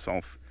for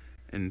yourself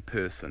in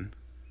person.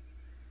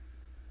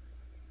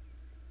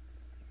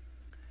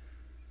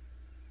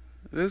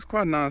 It is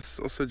quite nice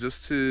also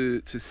just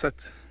to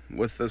sit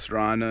with this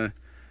rhino.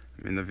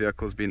 I mean, the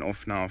vehicle's been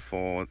off now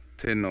for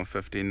 10 or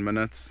 15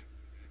 minutes,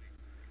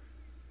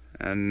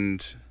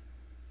 and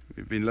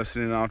we've been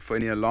listening out for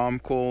any alarm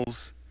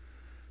calls.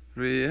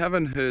 We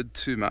haven't heard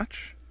too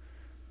much,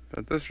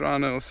 but this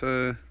rhino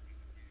also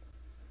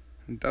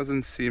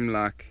doesn't seem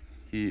like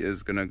he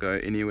is going to go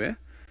anywhere.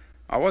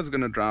 I was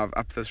going to drive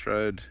up this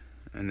road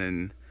and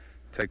then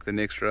take the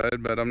next road,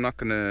 but I'm not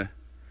going to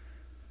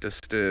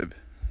disturb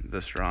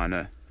this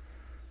rhino.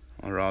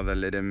 I'll rather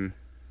let him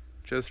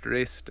just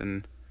rest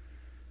and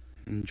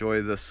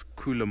enjoy this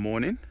cooler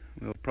morning.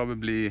 We'll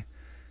probably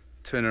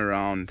turn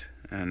around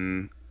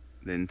and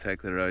then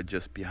take the road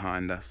just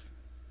behind us.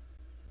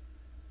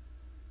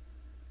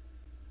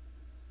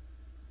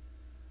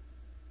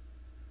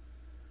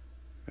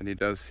 But he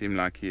does seem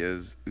like he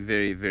is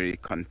very, very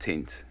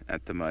content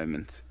at the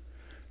moment,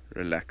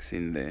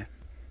 relaxing there.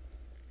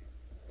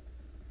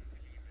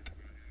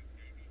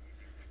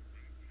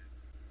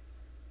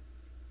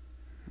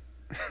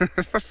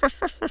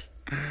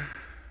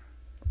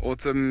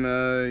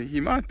 Autumn, he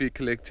might be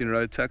collecting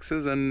road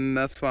taxes, and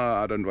that's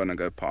why I don't want to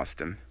go past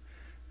him,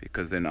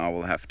 because then I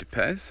will have to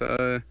pay.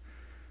 So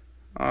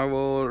I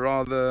will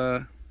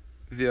rather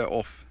veer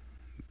off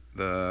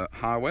the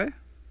highway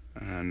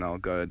and I'll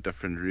go a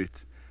different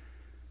route.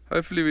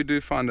 Hopefully we do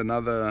find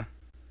another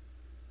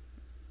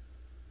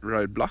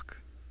roadblock,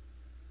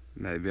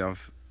 maybe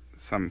of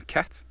some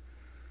cat.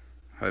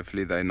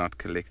 Hopefully they're not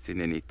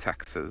collecting any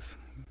taxes.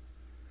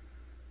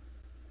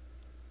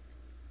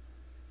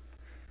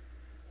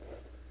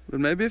 But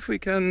maybe if we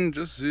can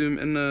just zoom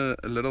in a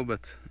little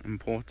bit and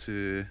pour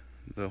to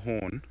the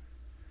horn.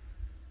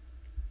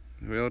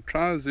 We'll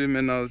try to zoom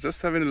in. I was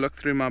just having a look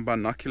through my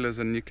binoculars,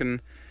 and you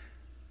can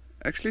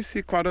actually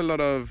see quite a lot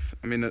of,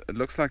 I mean, it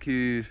looks like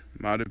he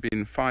might have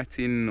been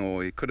fighting,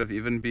 or he could have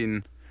even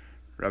been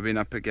rubbing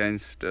up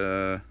against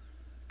a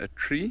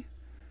tree.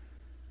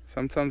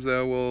 Sometimes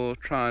they will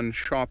try and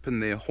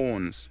sharpen their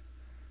horns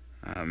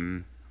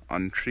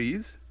on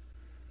trees.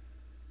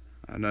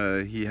 I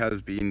know he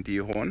has been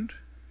dehorned,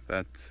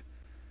 but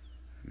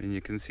I mean,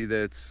 you can see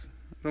that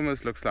it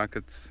almost looks like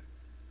it's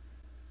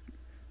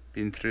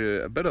been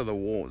through a bit of the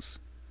wars.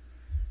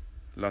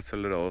 Lots of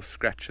little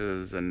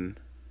scratches and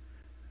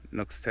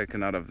nooks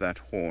taken out of that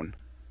horn.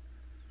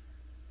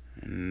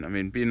 And I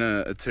mean, being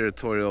a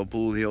territorial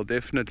bull, he'll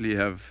definitely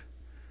have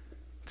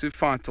to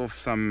fight off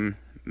some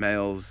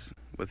males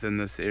within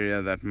this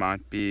area that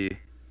might be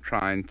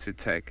trying to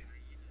take.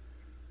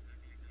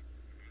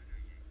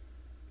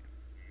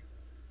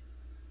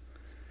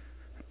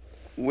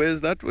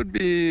 Whereas that would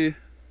be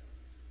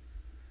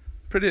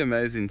pretty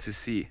amazing to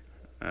see.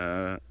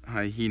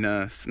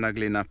 Hyena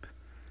snuggling up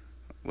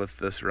with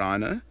this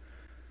rhino.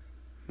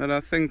 But I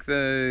think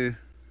they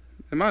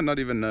might not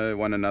even know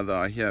one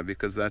another here,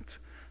 because that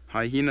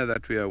hyena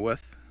that we are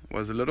with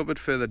was a little bit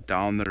further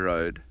down the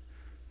road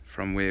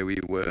from where we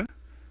were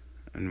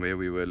and where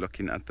we were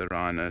looking at the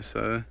rhino.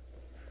 So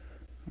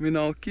I mean,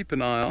 I'll keep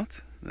an eye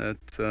out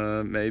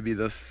that maybe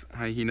this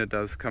hyena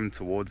does come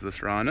towards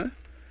this rhino.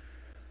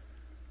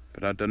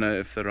 But I don't know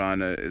if the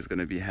rhino is going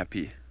to be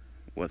happy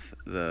with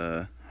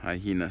the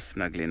hyena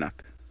snuggling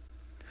up.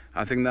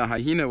 I think the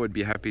hyena would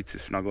be happy to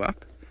snuggle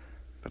up,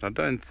 but I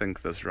don't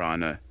think this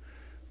rhino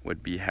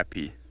would be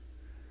happy,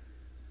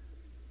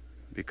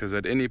 because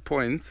at any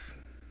point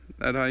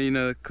that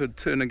hyena could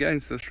turn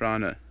against this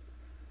rhino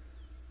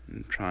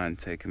and try and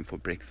take him for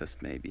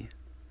breakfast maybe.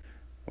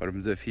 What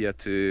happens if he had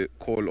to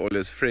call all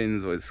his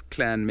friends or his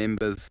clan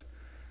members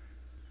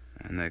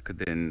and they could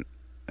then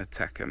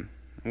attack him?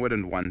 I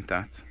wouldn't want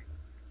that.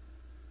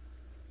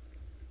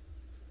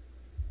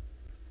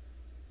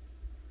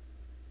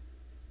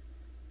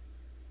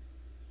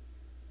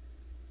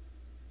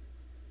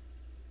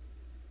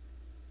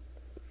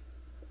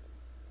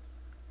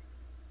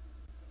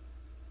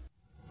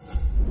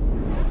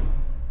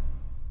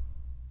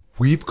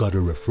 We've got a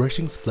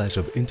refreshing splash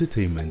of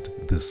entertainment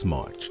this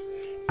March.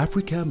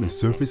 Africam is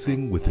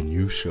surfacing with a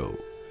new show.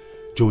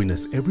 Join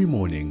us every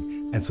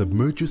morning and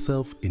submerge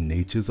yourself in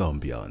nature's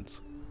ambience.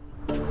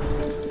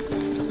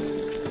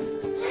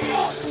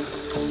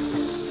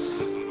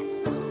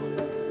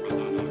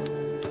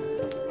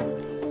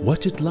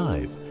 Watch it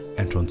live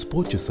and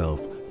transport yourself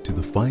to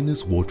the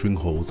finest watering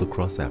holes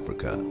across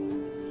Africa.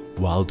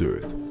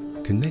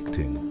 WildEarth,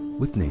 connecting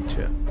with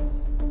nature.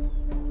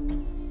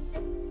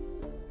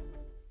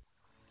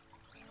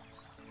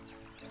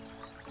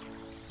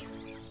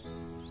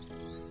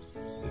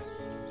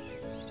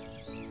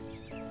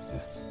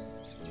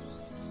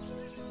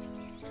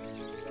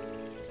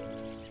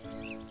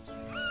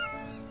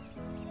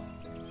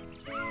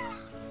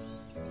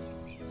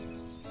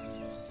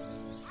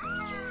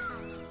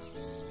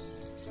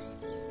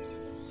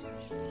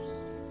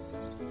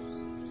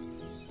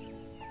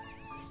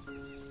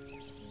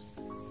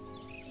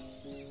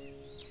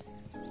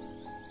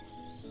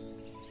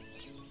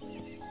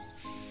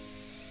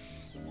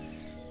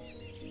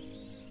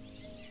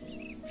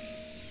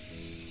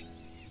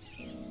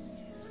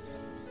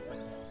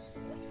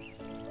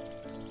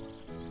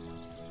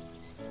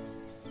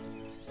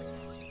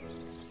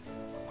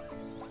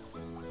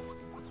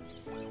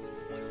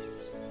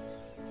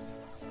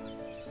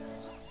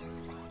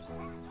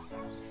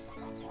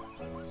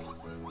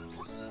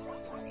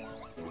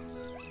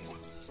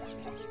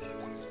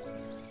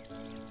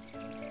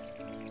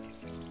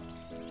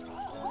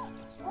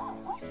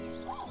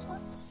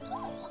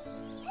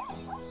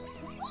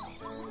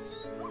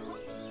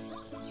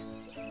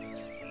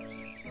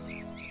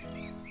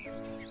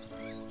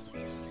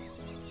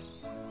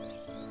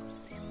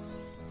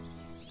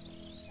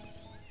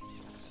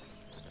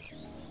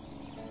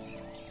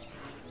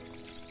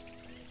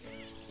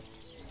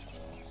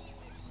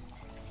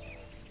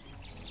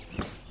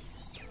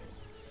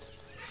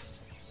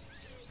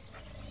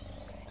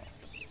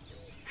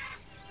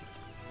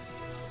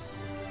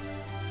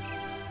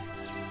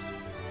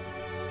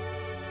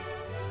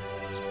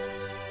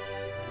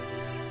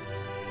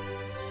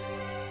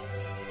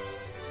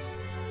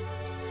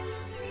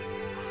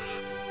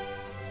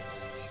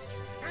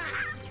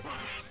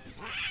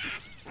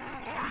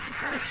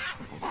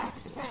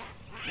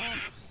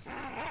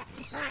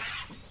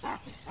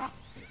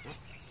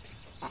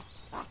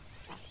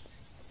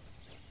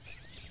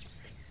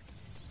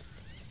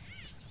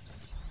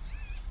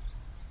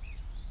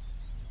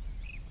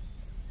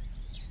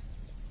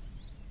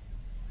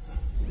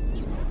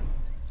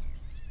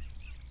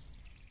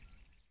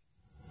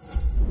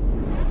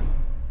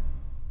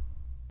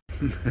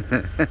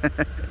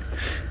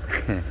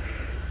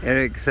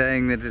 Eric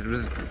saying that it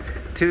was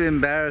too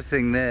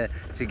embarrassing there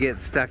to get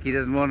stuck. He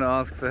doesn't want to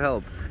ask for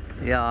help.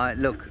 Yeah,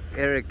 look,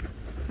 Eric,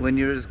 when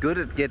you're as good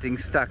at getting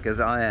stuck as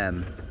I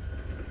am,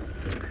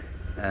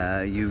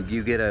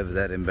 you get over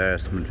that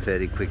embarrassment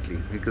fairly quickly,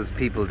 because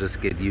people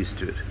just get used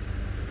to it.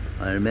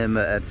 I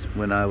remember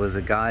when I was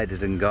a guide at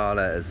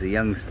Ngala as a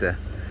youngster,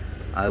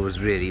 I was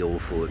really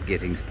awful at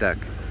getting stuck.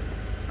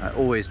 I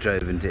always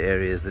drove into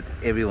areas that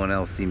everyone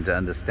else seemed to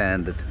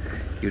understand that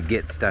you'd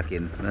get stuck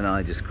in, and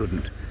I just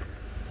couldn't.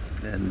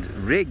 And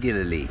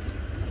regularly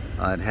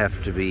I'd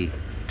have to be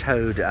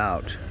towed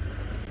out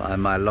by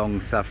my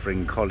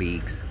long-suffering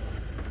colleagues.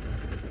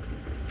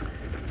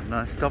 And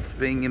I stopped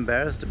being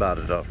embarrassed about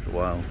it after a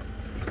while.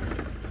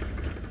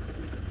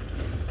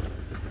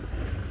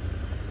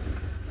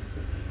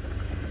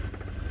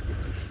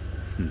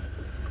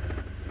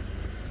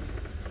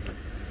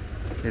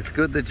 It's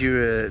good that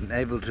you're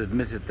able to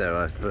admit it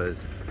though, I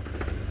suppose.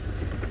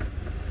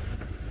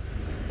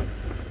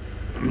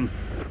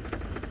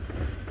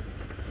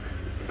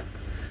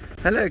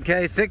 Hello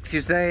K6,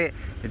 you say,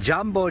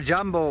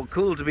 Jumbo,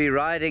 cool to be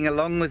riding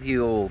along with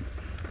you all.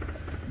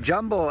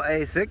 Jumbo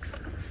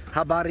A6,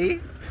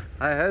 habari.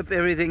 I hope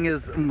everything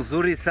is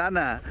mzuri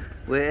sana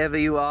wherever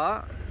you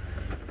are.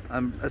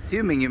 I'm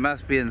assuming you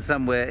must be in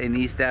somewhere in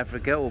East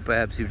Africa, or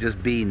perhaps you've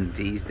just been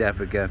to East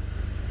Africa.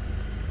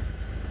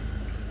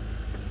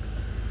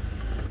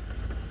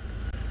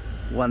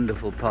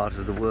 Wonderful part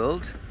of the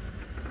world.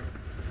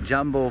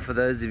 Jambo, for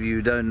those of you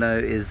who don't know,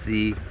 is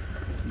the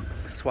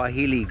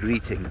Swahili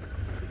greeting.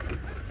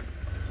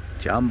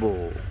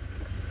 Jumbo.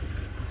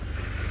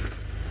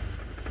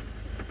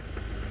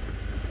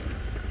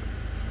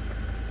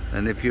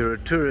 And if you're a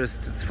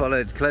tourist, it's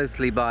followed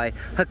closely by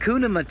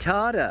Hakuna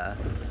Matata,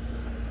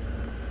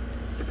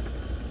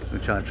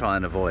 which I try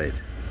and avoid.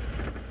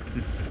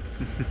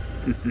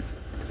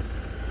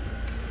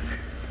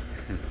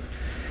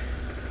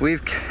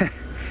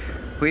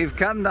 We've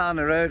come down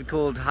a road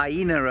called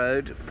Hyena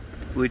Road,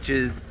 which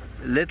is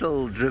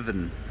little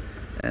driven,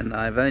 and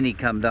I've only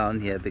come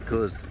down here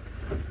because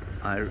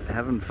I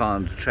haven't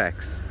found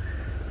tracks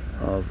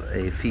of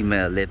a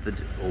female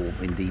leopard, or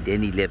indeed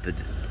any leopard,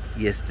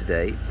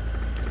 yesterday,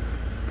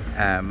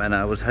 and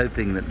I was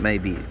hoping that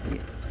maybe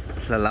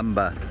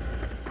Tlalamba,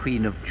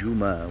 Queen of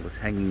Djuma, was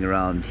hanging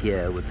around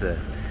here with a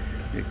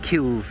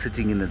kill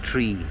sitting in a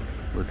tree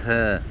with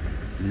her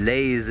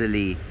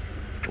lazily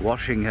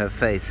washing her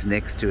face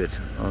next to it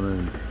on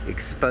an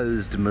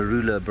exposed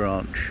marula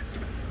branch.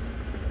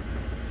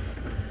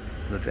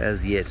 But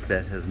as yet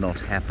that has not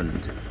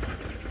happened.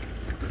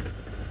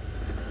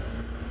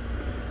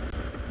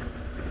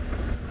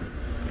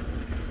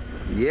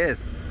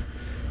 Yes,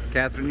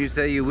 Catherine, you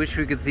say you wish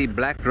we could see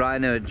black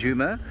rhino at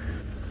Djuma.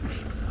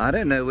 I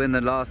don't know when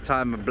the last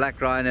time a black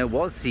rhino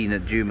was seen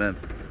at Djuma.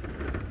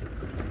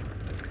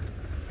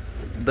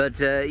 But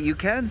you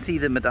can see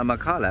them at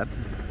Amakhala.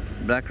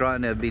 Black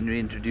rhino have been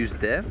reintroduced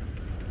there,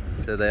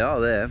 so they are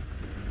there.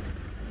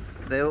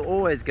 They are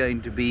always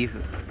going to be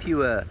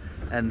fewer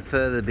and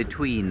further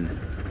between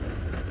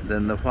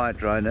than the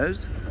white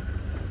rhinos.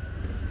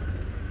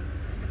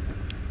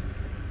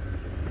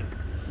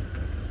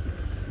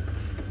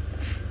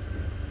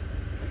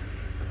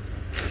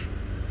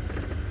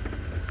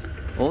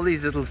 All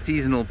these little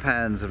seasonal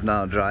pans have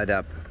now dried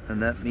up,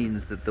 and that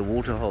means that the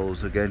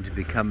waterholes are going to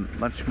become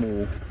much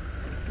more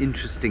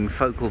interesting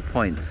focal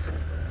points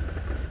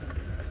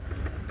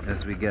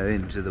as we go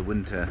into the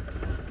winter.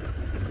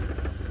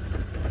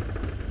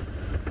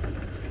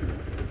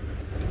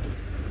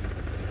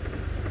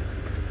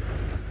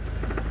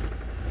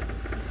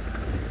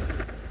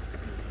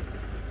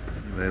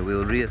 Anyway,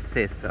 we'll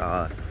reassess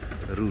our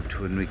route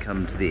when we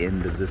come to the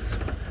end of this.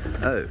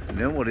 Oh, you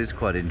know what is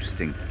quite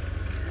interesting?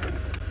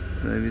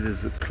 Maybe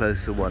there's a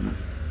closer one.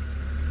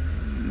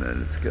 No,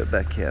 let's go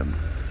back here.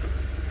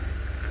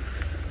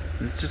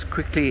 Let's just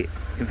quickly,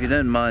 if you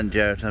don't mind,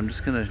 Jarrett, I'm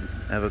just going to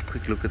have a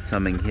quick look at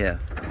something here,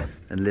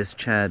 unless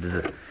Chad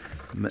has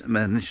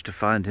managed to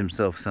find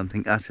himself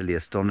something utterly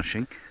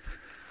astonishing.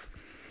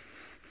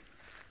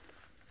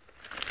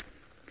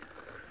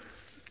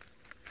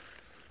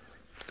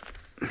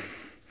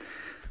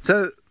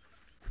 So,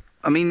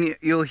 I mean,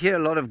 you'll hear a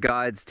lot of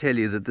guides tell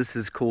you that this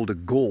is called a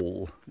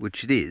gall,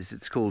 which it is.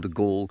 It's called a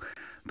gall,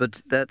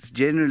 but that's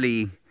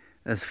generally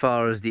as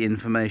far as the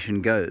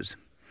information goes.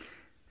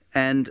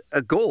 And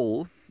a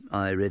gall,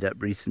 I read up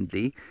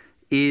recently,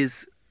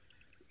 is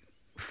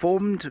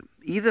formed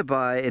either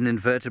by an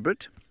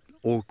invertebrate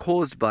or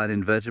caused by an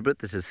invertebrate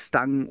that has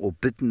stung or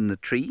bitten the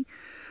tree,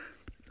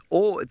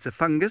 or it's a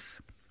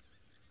fungus,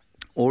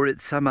 or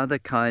it's some other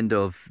kind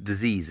of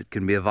disease. It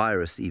can be a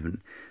virus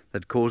even,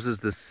 that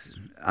causes this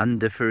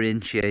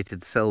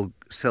undifferentiated cell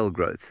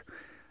growth.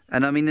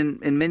 And I mean,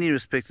 in many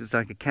respects, it's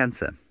like a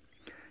cancer.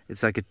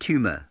 It's like a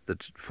tumor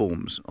that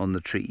forms on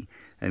the tree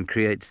and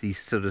creates these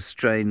sort of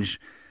strange,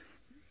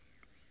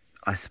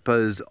 I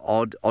suppose,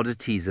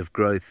 oddities of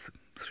growth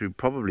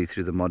probably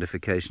through the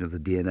modification of the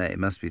DNA. It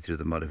must be through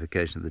the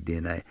modification of the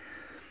DNA.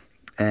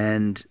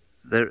 And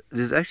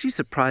there's actually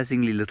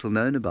surprisingly little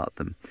known about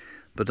them.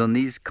 But on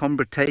these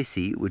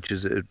Combretaceae,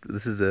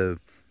 this is a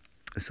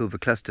silver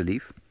cluster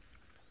leaf,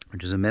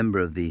 which is a member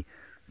of the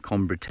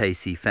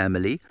Combretaceae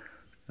family,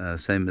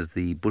 same as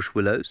the bush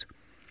willows.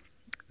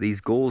 These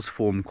galls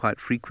form quite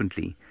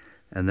frequently,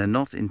 and they're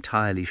not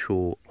entirely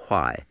sure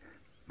why.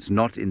 It's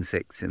not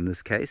insects in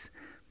this case,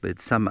 but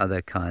it's some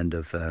other kind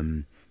of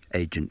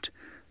agent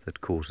that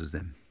causes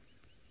them.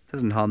 It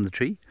doesn't harm the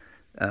tree,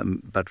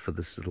 but for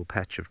this little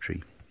patch of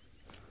tree.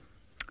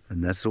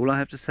 And that's all I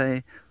have to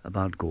say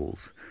about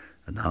galls.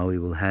 And now we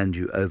will hand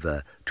you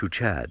over to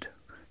Chad,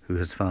 who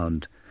has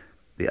found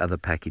the other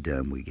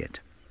pachyderm we get.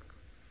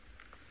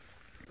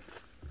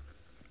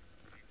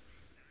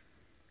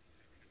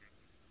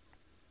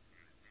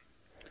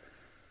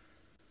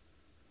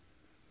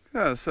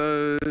 Yeah,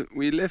 so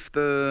we left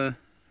the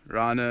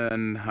rhino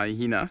and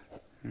hyena,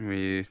 and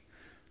we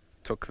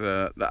took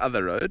the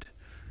other road,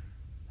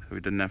 so we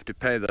didn't have to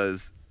pay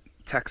those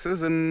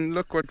taxes, and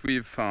look what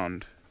we've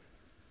found.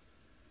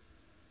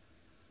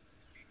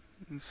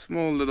 A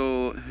small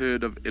little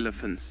herd of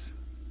elephants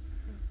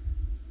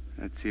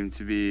that seem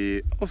to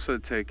be also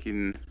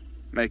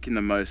making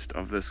the most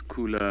of this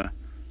cooler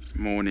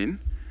morning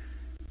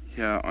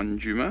here on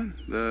Djuma.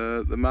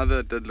 The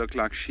mother did look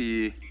like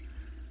she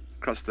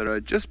crossed the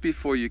road just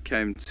before you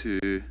came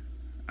to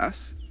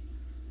us,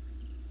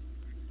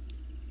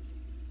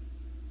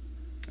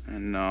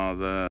 and now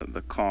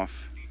the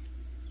calf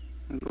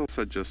has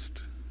also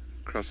just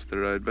crossed the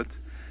road, but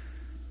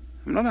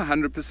I'm not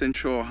 100%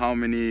 sure how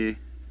many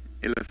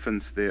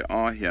elephants there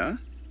are here.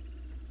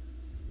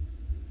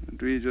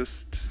 And we're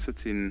just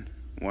sitting,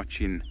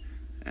 watching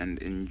and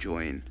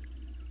enjoying.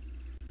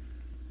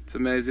 It's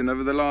amazing.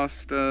 Over the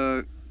last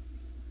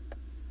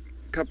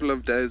couple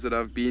of days that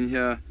I've been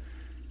here,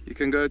 you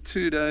can go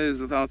 2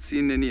 days without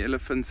seeing any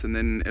elephants, and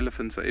then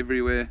elephants are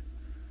everywhere,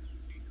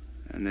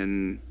 and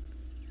then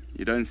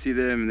you don't see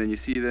them, and then you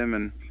see them,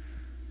 and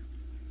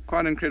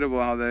quite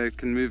incredible how they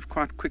can move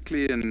quite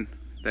quickly, and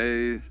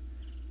they're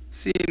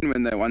seen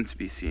when they want to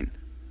be seen.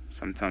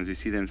 Sometimes you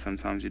see them,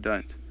 sometimes you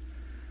don't.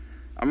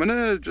 I'm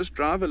gonna just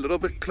drive a little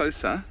bit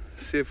closer,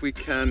 see if we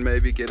can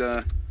maybe get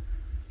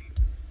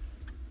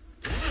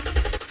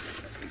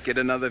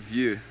another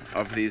view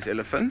of these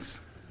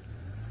elephants.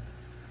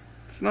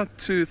 It's not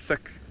too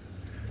thick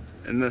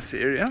in this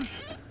area,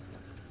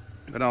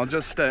 but I'll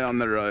just stay on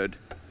the road.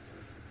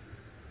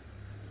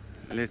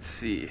 Let's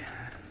see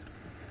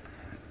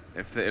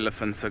if the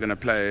elephants are going to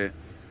play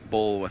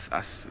ball with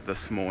us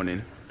this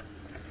morning.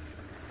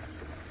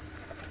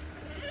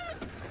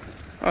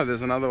 Oh,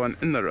 there's another one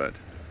in the road.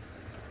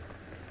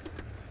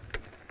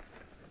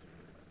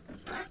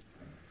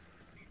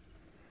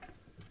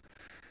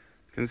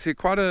 You can see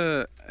quite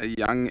a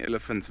young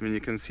elephant. I mean,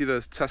 you can see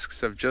those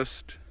tusks have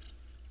just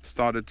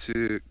started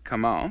to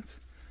come out.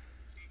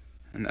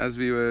 And as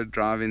we were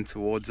driving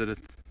towards it, it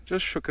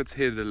just shook its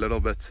head a little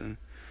bit. And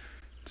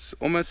it's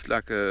almost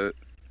like a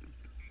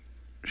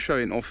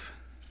showing off.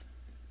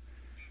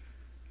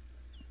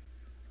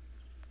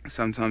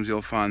 Sometimes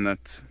you'll find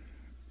that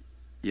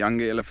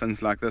younger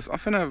elephants like this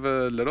often have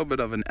a little bit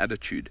of an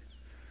attitude.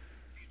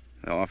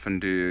 They'll often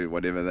do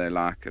whatever they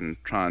like and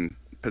try and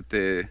put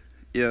their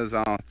ears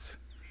out,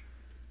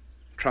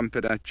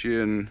 trumpet at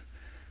you, and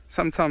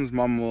sometimes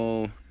mom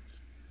will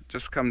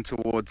just come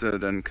towards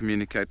it and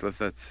communicate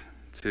with it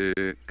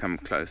to come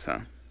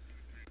closer.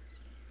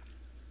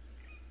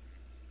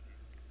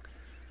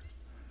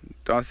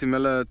 Darcy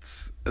Miller,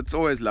 it's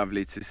always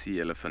lovely to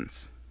see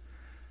elephants.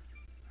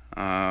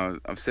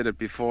 I've said it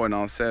before and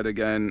I'll say it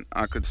again,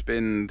 I could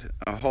spend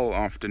a whole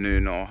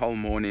afternoon or a whole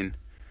morning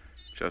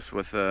just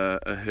with a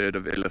herd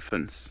of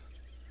elephants.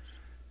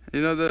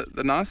 You know,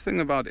 the nice thing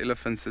about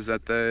elephants is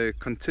that they're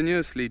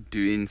continuously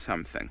doing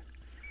something.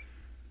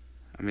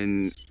 I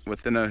mean,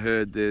 within a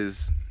herd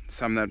there's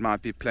some that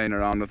might be playing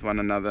around with one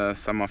another,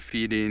 some are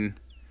feeding,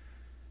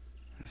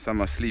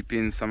 some are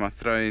sleeping, some are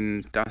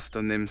throwing dust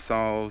on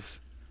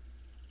themselves,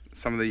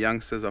 some of the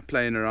youngsters are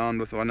playing around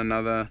with one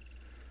another.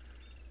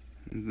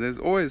 There's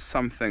always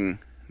something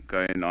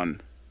going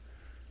on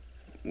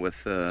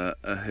with a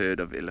herd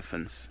of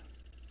elephants.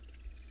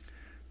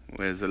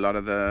 Whereas a lot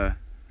of the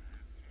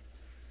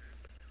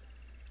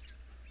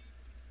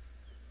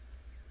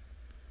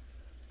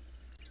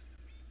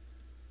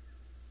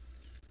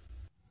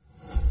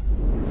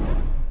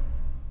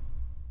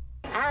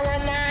Our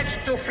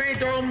march to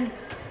freedom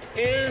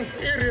is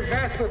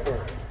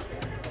irreversible.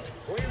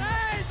 We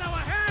raise our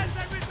hands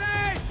and we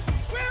say,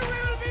 we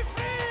will be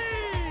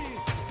free!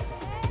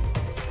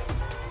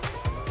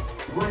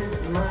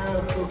 Great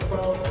mass of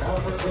South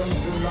Africans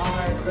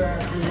denied their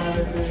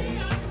humanity.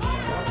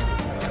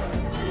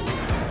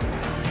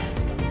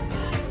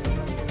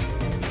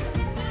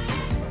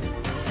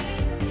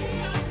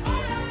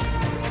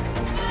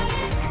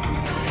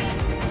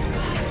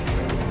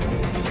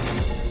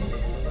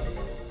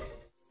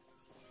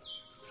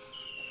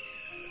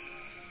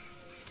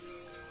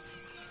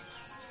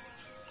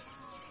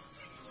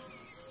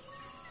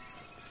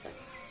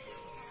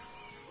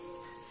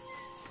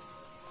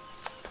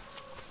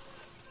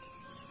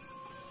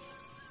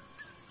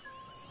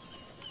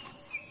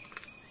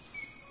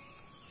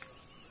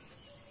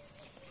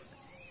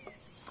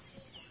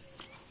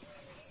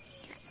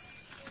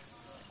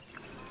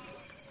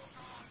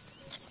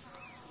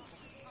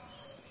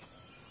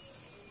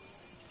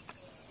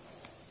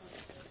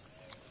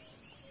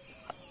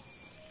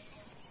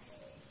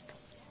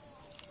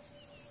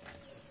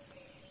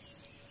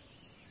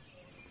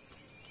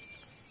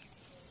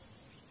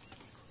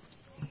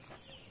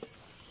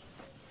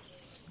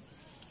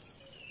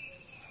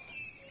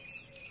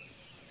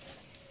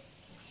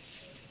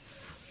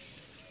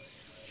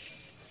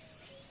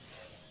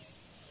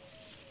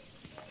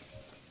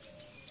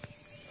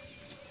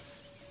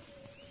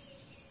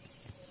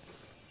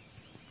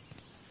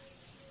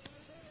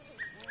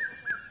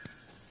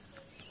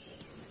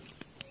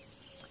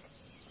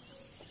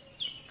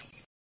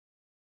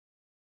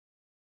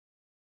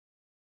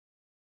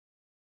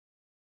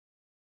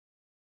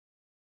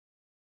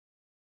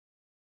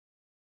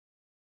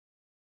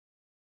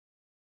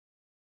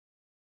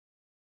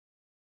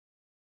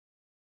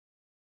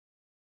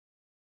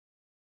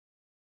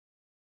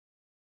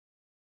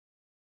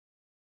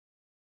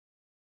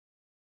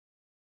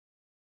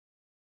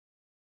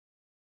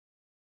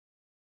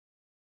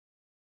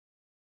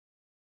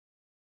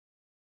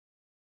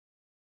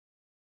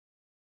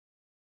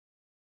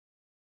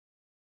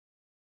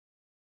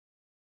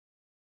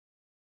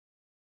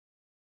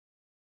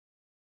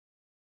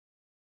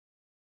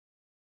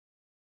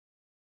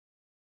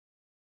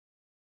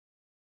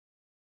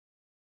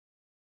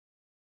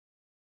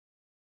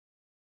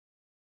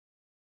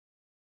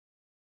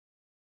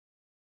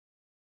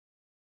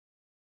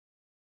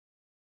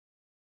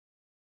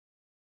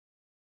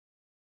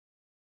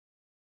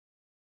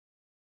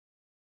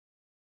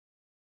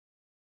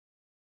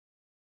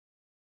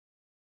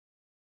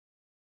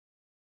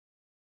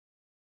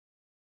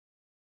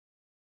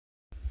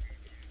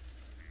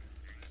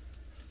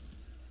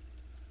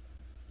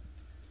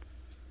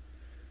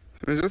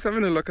 I mean, just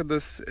having a look at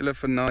this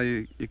elephant now,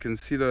 you can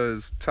see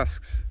those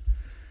tusks.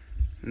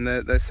 And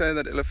they say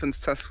that elephants'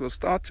 tusks will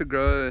start to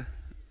grow,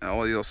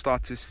 or you'll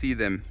start to see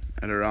them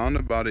at around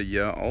about a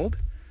year old,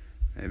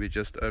 maybe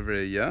just over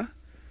a year.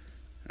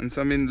 And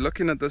so, I mean,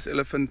 looking at this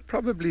elephant,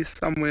 probably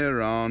somewhere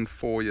around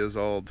 4 years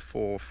old,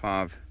 4 or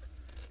 5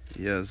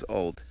 years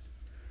old.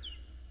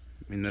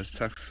 I mean, those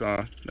tusks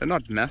they're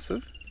not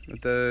massive,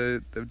 but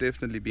they've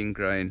definitely been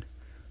growing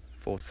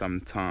for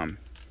some time.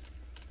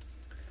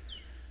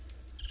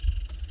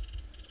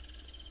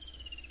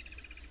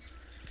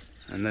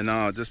 And then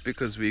now, just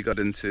because we got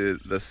into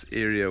this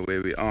area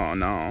where we are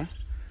now,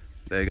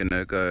 they're going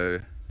to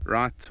go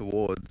right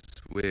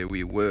towards where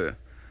we were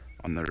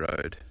on the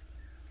road.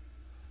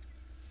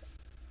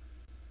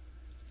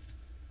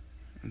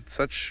 It's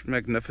such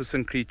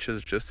magnificent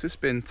creatures just to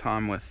spend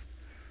time with,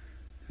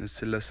 just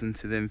to listen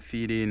to them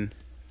feeding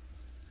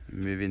and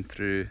moving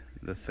through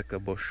the thicker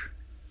bush.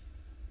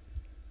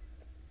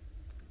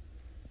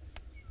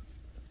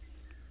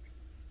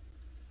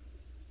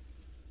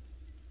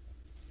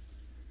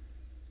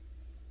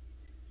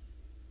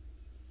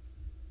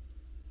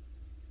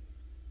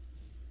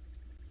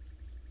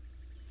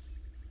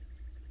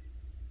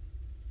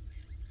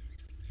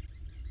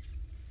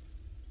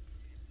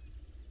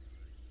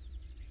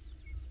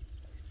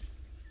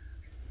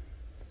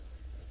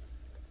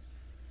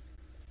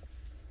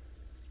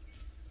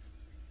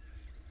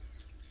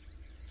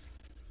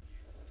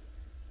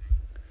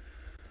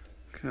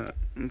 Okay,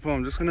 well,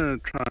 I'm just going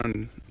to try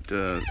and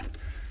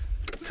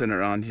turn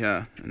around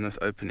here in this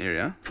open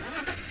area.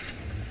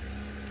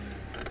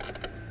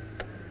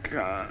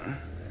 Okay.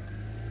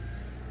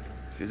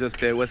 If you just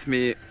bear with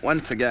me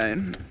once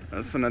again, I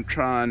just want to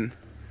try and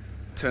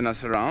turn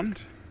us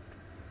around.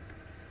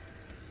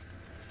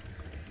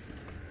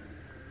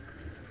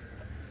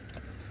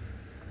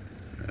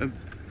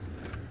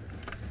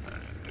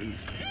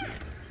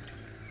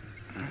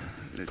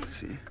 Let's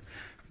see.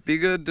 Be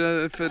good.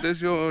 If it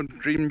is your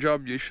dream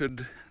job, you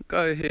should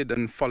go ahead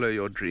and follow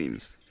your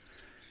dreams.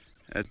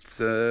 It's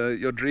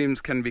your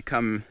dreams can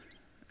become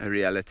a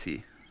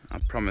reality. I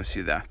promise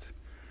you that.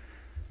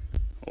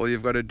 All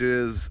you've got to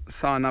do is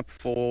sign up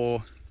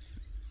for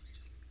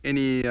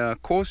any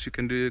course. You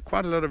can do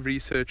quite a lot of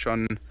research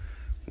on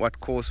what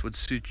course would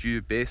suit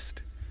you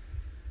best.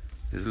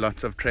 There's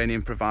lots of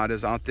training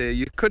providers out there.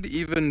 You could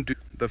even do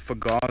the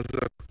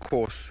Fugaza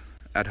course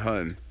at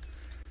home.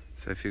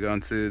 So if you go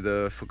onto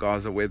the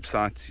Fugaza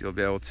website, you'll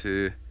be able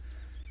to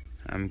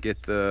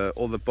get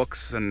all the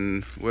books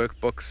and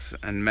workbooks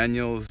and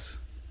manuals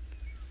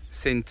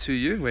sent to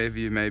you wherever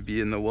you may be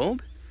in the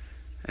world.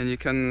 And you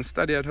can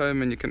study at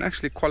home, and you can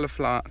actually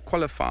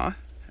qualify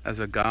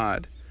as a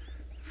guide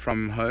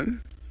from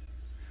home.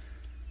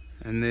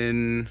 And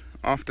then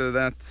after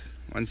that,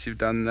 once you've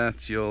done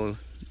that, you'll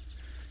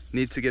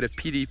need to get a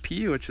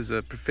PDP, which is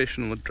a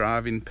professional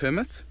driving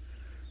permit,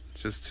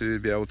 just to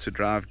be able to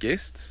drive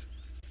guests.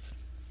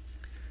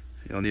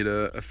 You'll need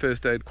a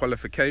first aid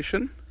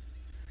qualification,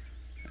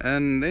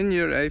 and then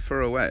you're A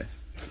for away.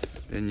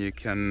 Then you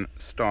can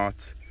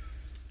start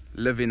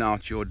living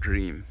out your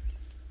dream.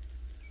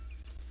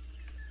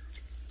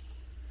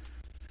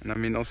 And I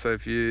mean, also,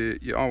 if you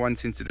are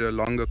wanting to do a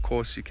longer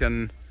course, you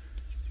can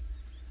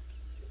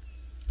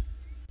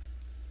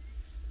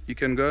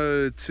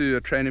go to a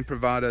training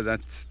provider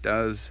that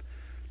does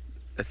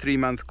a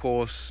 3-month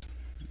course,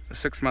 a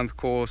 6-month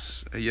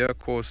course, a year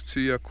course,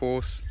 2-year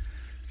course,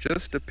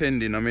 just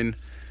depending. I mean,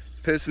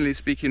 personally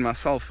speaking,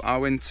 myself, I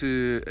went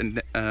to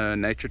a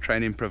nature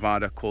training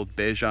provider called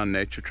Bejan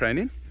Nature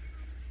Training,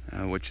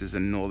 which is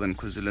in northern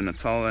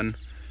KwaZulu-Natal, and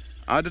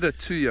I did a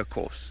 2-year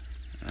course.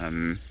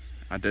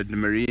 I did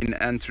marine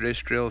and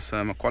terrestrial, so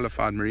I'm a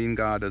qualified marine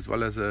guide as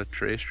well as a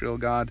terrestrial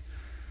guide.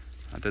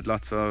 I did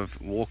lots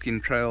of walking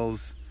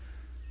trails.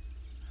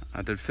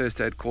 I did first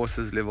aid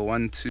courses, level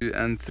 1, 2,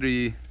 and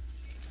 3.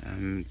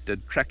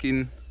 Did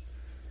tracking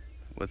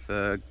with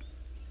an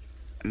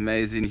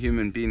amazing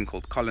human being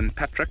called Colin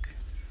Patrick.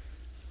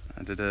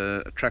 I did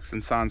a tracks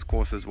and science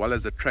course as well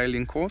as a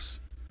trailing course.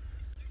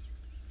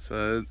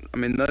 So, I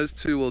mean, those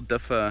two will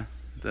differ.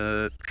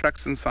 The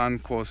tracks and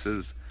science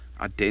courses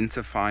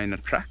identifying a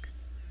track.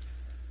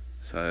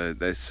 So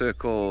they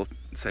circle,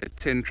 say,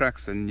 10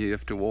 tracks, and you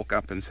have to walk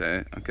up and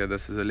say, okay,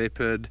 this is a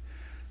leopard,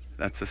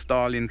 that's a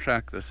starling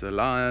track, this is a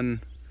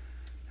lion.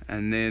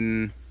 And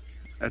then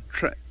a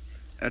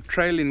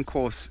trailing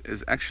course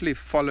is actually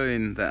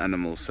following the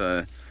animal.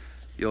 So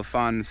you'll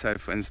find, say,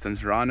 for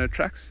instance, rhino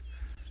tracks,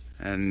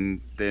 and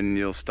then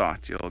you'll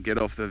get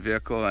off the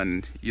vehicle,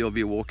 and you'll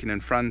be walking in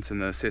front,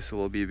 and the assessor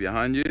will be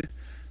behind you,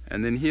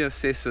 and then he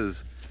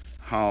assesses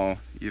how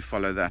you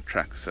follow that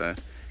track. So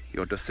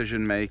your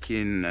decision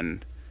making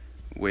and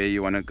where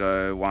you want to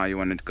go, why you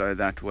want to go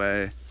that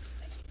way.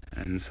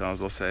 And so I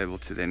was also able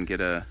to then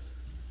get a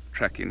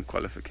tracking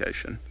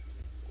qualification.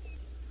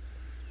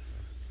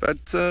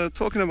 But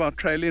talking about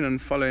trailing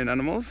and following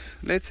animals,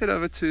 let's head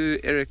over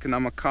to Eric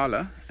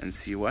Namakala and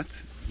see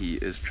what he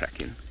is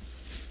tracking.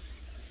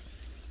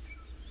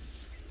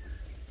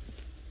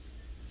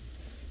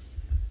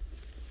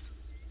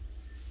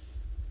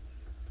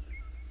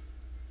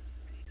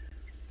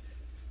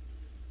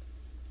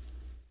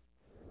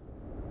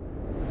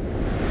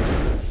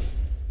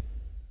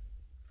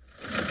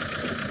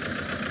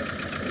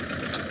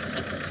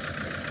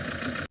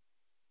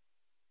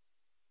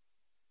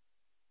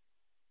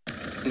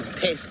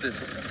 tested,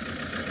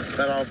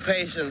 but our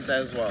patience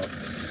as well.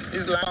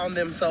 He's found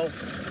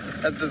themselves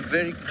at the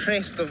very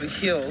crest of a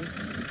hill,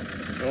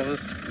 or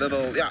this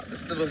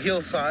little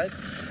hillside,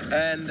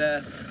 and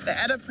they're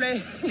at a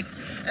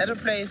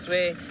place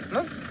where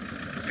not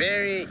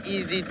very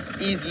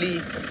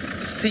easily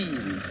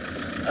seen.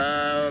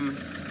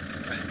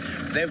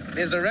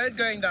 There's a road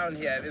going down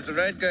here, there's a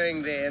road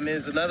going there, and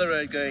there's another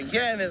road going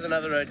here, and there's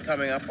another road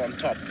coming up on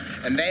top,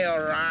 and they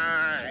are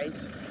right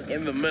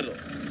in the middle.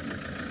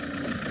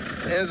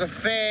 There's a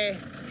fair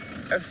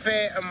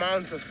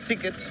amount of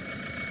thicket,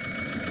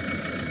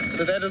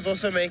 so that is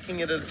also making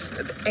it just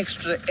an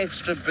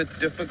extra bit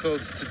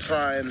difficult to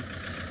try and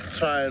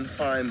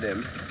find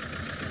them.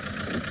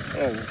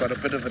 Oh, we've got a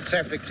bit of a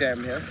traffic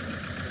jam here.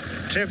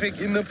 Traffic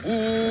in the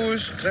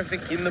bush,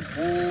 traffic in the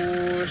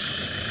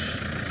bush.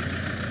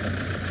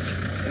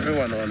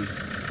 Everyone on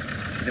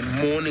the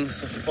morning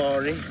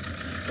safari.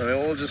 We're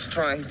all just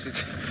trying to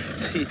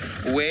see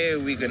where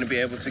we're going to be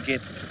able to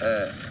get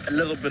a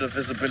little bit of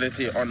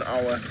visibility on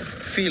our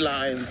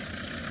felines.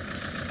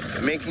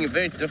 Making it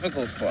very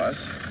difficult for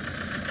us.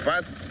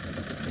 But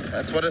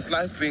that's what it's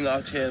like being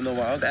out here in the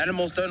wild.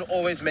 Animals don't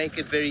always make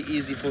it very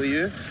easy for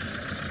you.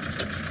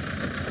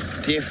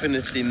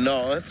 Definitely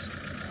not.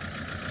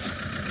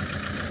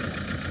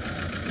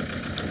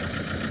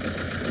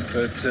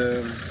 But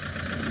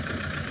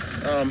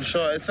I'm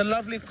sure it's a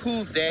lovely,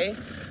 cool day.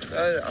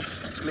 I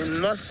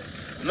mean, not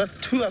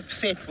too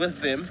upset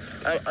with them.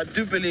 I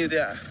do believe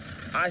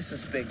I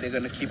suspect they're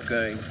going to keep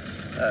going.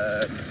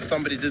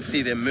 Somebody did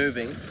see them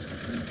moving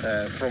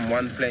from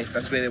one place.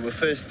 That's where they were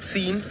first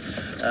seen.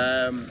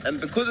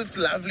 And because it's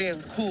lovely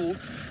and cool,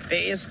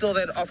 there is still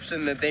that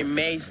option that they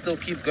may still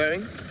keep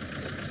going.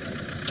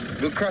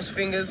 We'll cross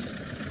fingers,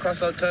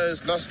 cross our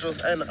toes, nostrils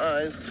and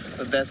eyes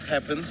that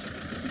happens.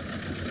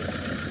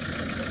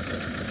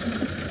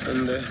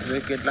 And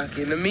they get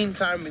lucky. In the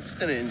meantime, we're just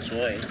going to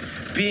enjoy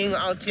being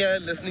out here,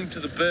 listening to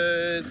the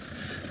birds,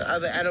 the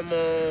other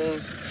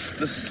animals,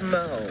 the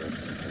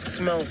smells. It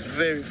smells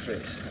very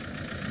fresh.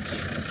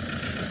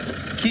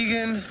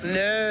 Keegan,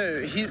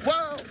 no.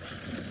 Well,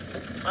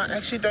 I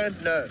actually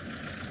don't know.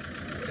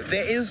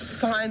 There is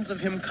signs of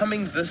him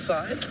coming this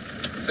side.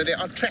 So there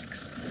are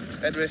tracks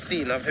that we're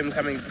seeing of him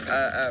coming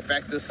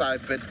back this side,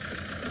 but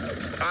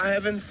I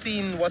haven't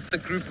seen what the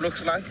group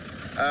looks like.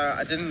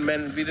 We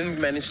didn't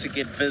manage to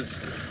get viz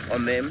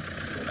on them,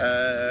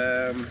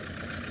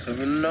 so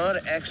we're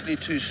not actually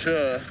too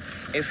sure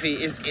if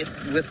he is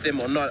with them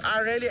or not.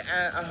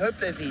 I hope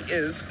that he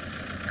is,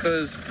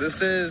 because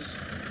this is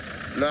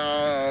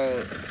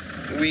now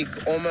week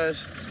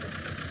almost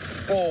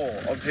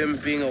 4 of him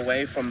being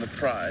away from the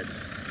Pride.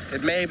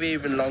 It may be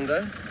even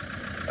longer,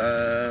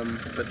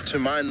 but to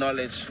my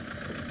knowledge,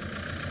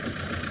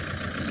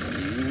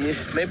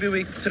 maybe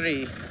week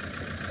 3.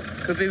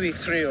 Could be week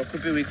 3 or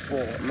could be week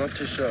 4, I'm not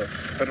too sure.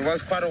 But it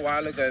was quite a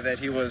while ago that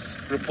he was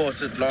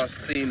reported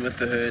last seen with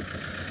the herd.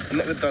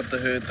 Not the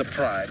herd, the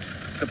Pride.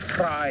 The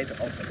Pride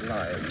of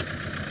lions.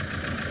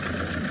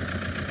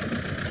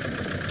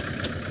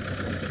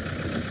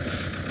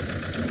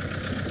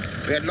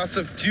 We had lots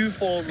of dew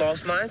fall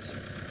last night.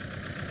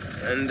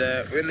 And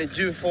when the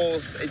dew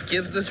falls, it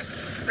gives this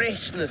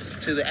freshness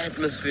to the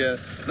atmosphere.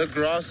 The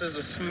grasses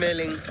are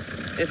smelling.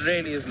 It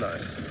really is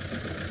nice.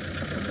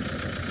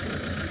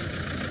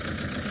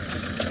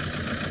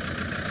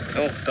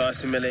 Oh,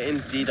 Darcy Miller,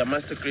 indeed, I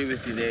must agree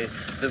with you there.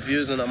 The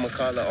views on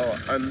Amakhala are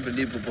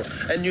unbelievable.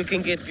 And you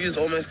can get views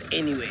almost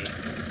anywhere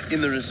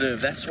in the reserve.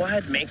 That's why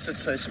it makes it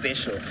so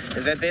special,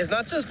 is that there's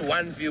not just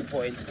one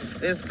viewpoint.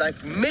 There's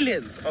like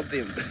millions of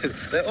them.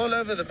 They're all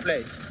over the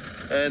place.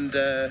 And,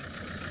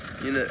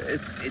 you know,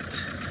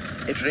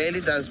 it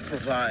really does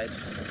provide.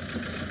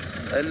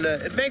 And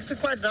it makes it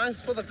quite nice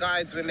for the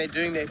guides when they're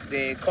doing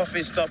their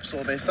coffee stops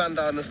or their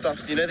sundowner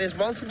stops. You know, there's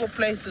multiple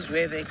places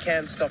where they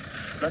can stop,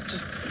 not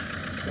just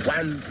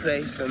one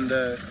place, and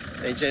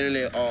they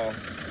generally are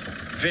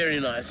very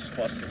nice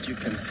spots that you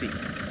can see.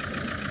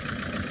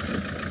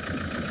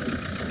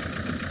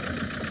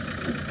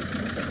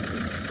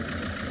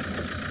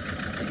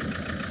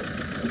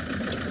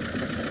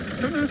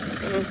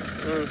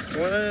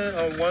 Well,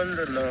 I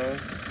wonder now.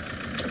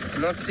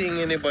 I'm not seeing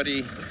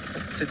anybody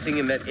sitting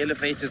in that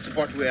elevated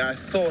spot where I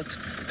thought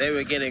they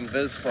were getting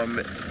viz from.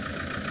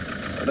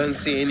 I don't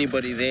see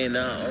anybody there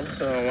now,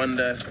 so I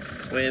wonder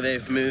where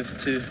they've moved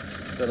to.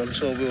 But I'm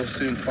sure we'll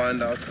soon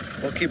find out.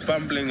 We'll keep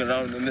bumbling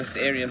around in this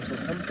area until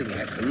something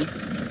happens,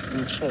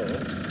 I'm sure.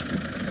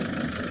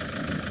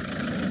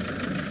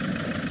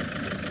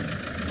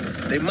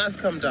 They must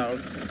come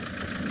down.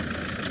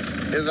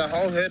 There's a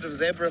whole herd of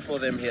zebra for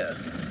them here.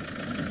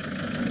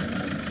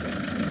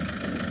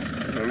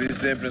 Well, these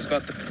zebras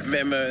got the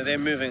memo, they're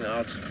moving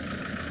out.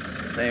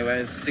 They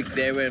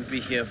won't be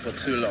here for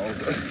too long.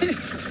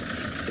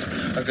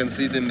 I can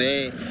see them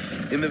there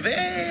in the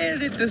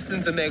very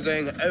distance, and they're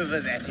going over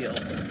that hill.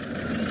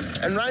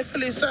 And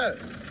rightfully so.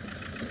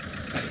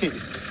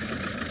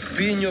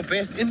 Be in your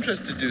best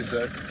interest to do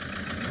so.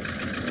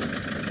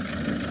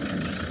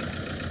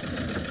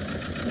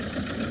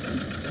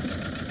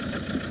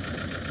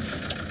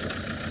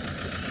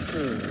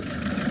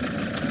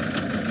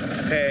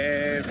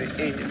 Very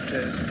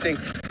interesting.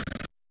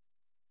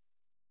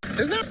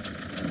 There's no...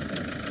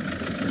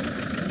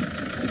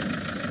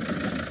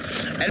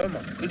 And oh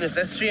my goodness,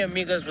 that Three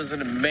Amigos was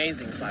an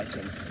amazing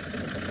sighting.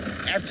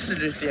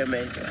 Absolutely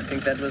amazing. I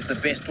think that was the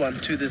best one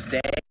to this day.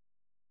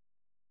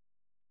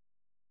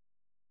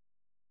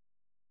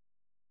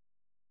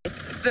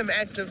 Them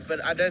active,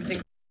 but I don't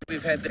think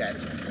we've had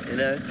that, you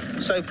know,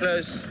 so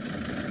close,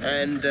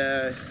 and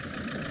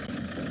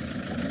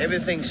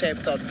everything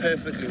shaped out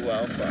perfectly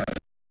well for us.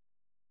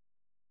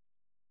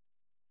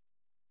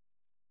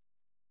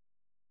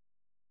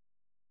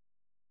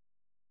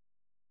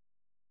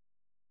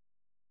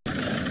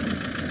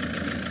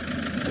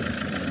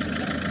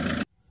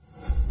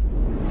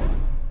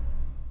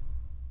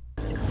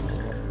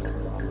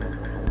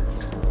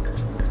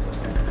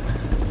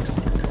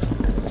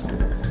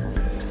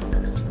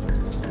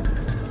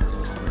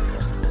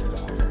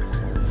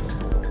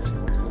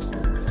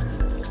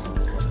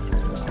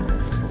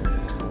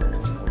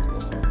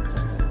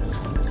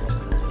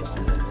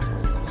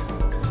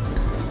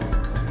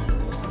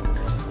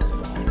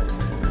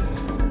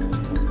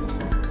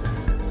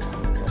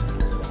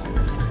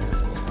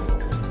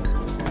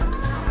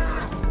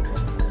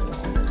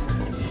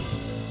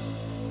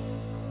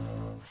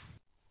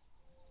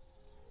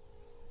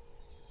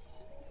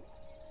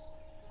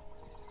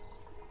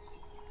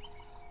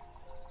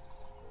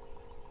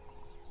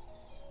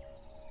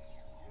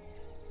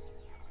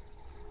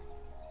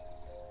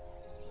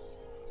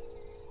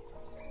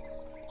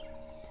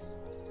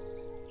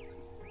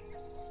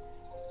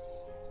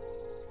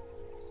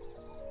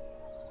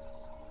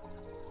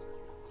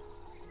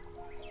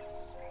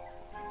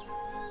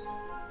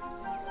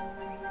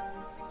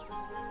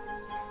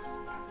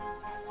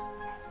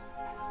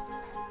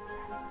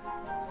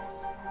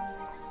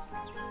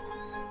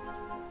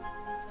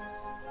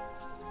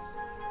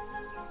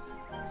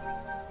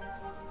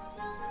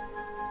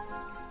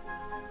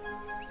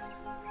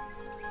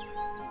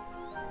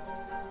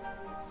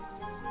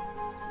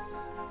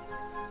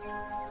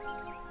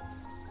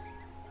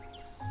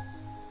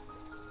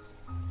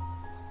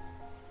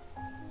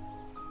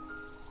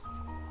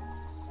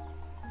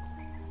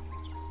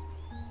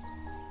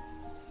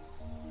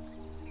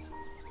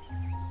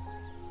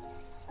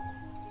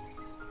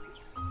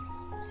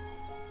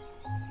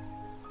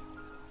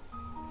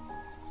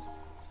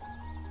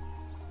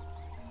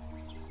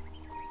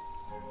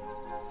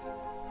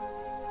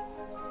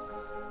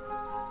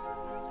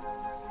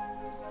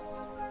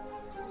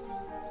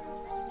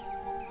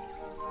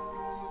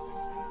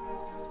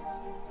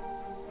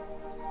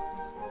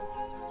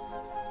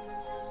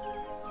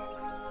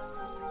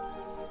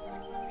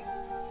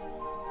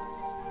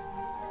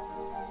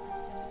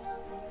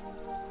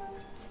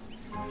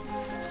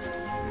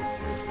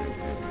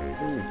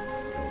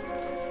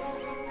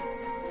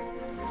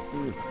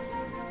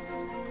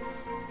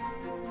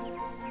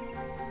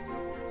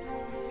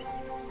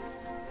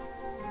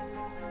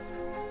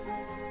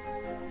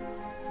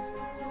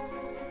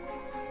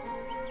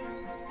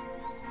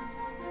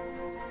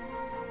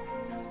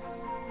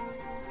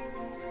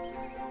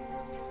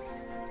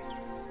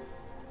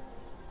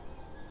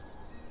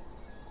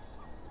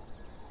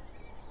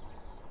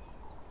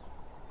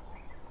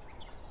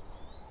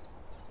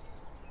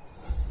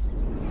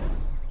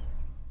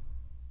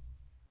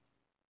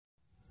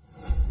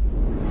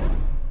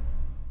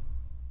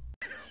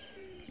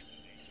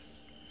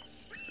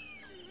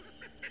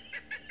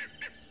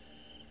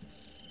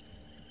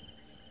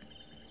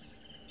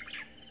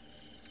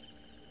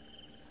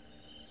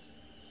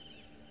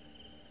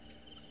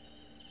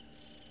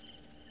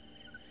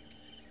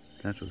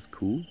 That was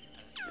cool.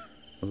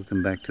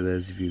 Welcome back to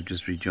those of you who've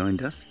just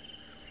rejoined us.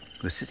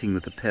 We're sitting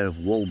with a pair of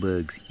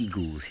Wahlberg's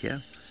eagles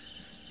here,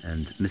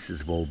 and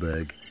Mrs.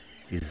 Wahlberg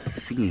is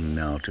singing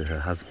now to her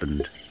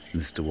husband,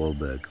 Mr.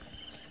 Wahlberg.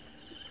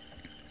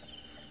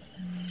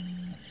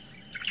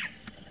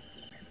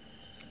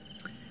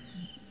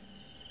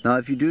 Now,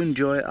 if you do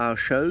enjoy our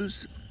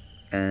shows,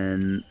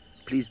 and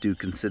please do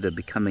consider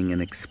becoming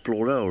an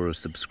explorer or a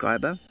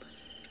subscriber.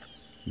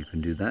 You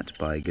can do that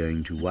by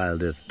going to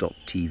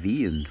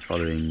WildEarth.tv and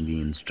following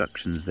the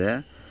instructions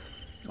there.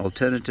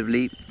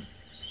 Alternatively,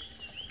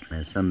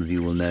 as some of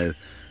you will know,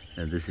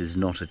 this is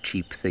not a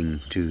cheap thing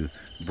to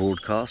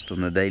broadcast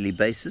on a daily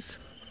basis.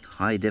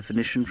 High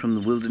definition from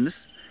the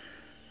wilderness.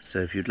 So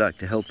if you'd like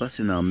to help us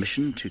in our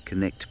mission to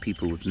connect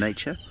people with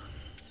nature,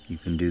 you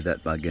can do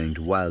that by going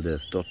to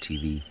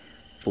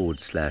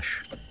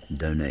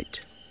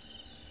WildEarth.tv/donate.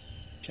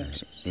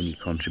 Any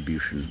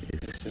contribution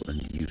is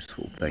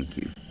useful. Thank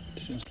you.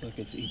 Seems like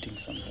it's eating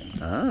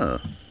something. Oh.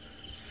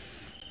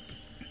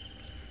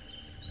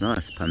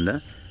 Nice,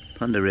 Panda.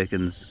 Panda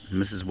reckons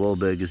Mrs.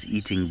 Wahlberg is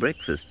eating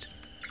breakfast.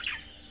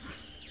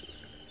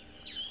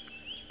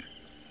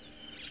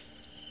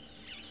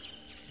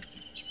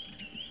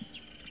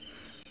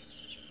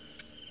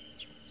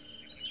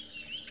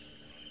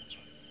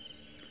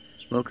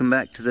 Welcome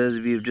back to those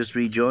of you who've just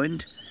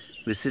rejoined.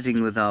 We're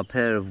sitting with our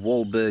pair of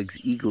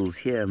Wahlberg's eagles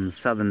here in the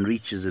southern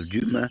reaches of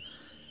Djuma.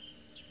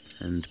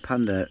 And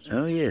Panda,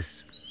 oh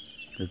yes,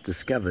 has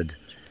discovered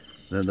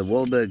The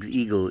Wahlberg's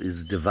eagle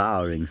is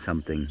devouring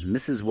something.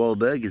 Mrs.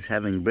 Wahlberg is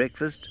having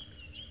breakfast.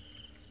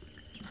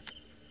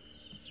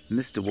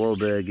 Mr.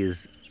 Wahlberg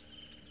is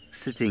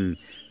sitting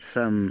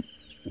some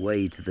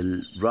way to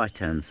the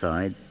right-hand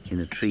side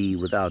in a tree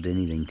without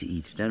anything to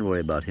eat. Don't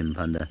worry about him,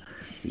 Panda.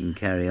 You can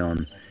carry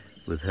on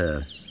with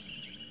her.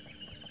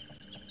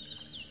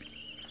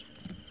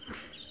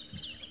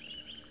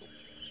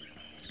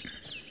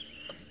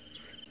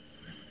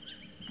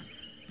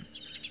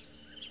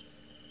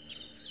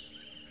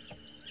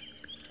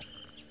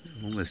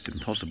 Almost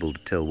impossible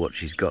to tell what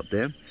she's got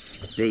there.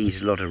 They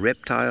eat a lot of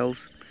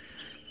reptiles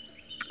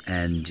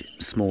and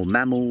small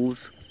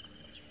mammals.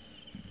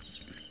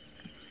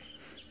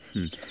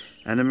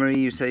 Anna-Marie,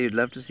 you say you'd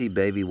love to see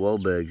baby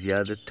Wahlbergs.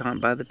 Yeah,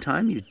 by the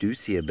time you do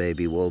see a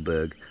baby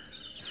Wahlberg,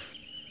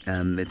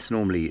 it's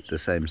normally the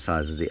same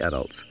size as the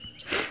adults.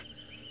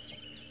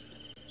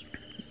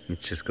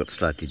 It's just got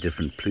slightly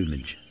different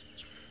plumage.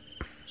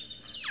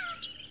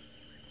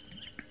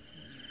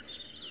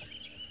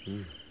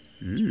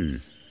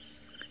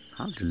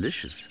 How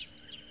delicious.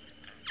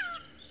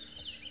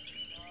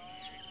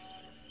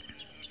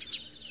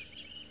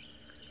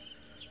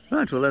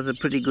 Right, well, that's a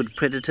pretty good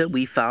predator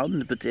we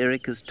found, but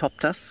Eric has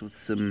topped us with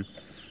some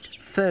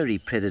furry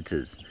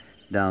predators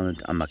down at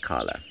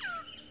Amakhala.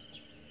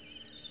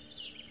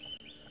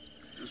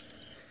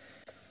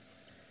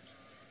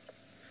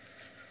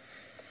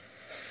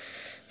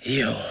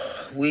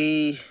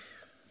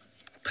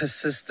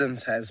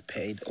 Persistence has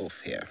paid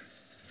off here.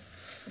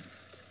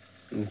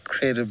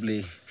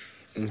 Incredibly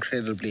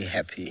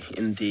happy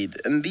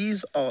indeed. And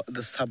these are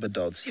the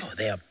sub-adults.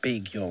 They are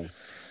big,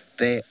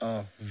 They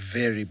are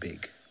very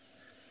big.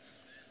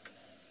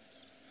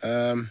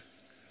 Are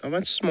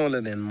much smaller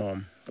than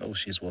Mom. Oh,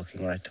 she's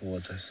walking right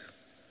towards us.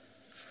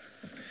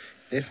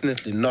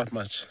 Definitely not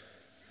much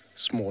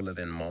smaller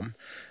than Mom.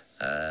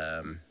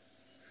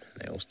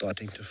 They're all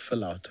starting to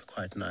fill out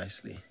quite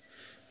nicely.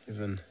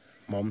 Even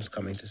Mom's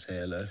coming to say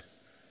hello.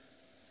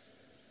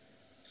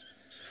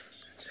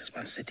 There's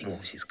one sitting. Oh,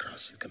 she's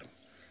crouched. She's gonna.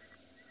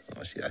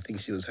 Oh, I think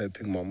she was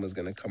hoping Mom was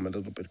gonna come a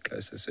little bit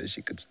closer so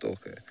she could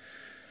stalk her.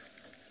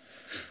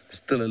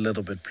 Still a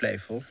little bit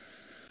playful.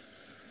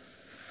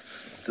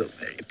 Still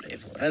very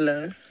playful.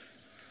 Hello.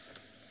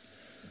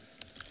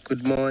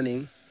 Good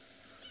morning.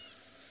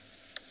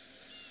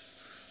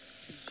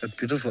 Got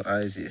beautiful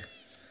eyes here.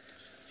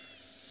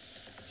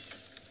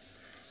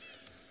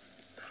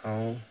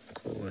 How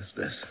cool is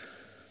this?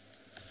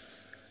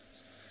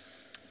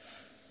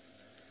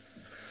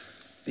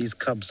 These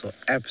cubs are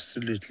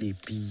absolutely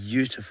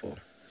beautiful.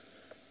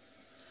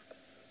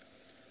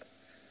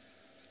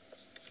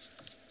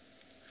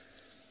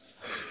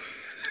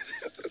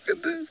 Look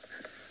at this.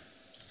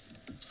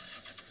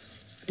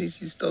 Is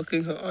she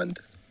stalking her aunt?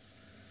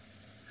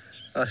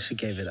 Oh, she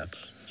gave it up.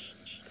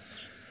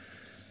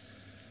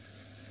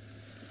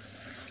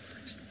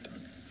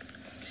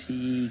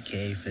 She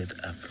gave it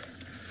up.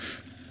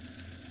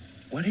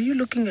 What are you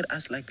looking at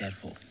us like that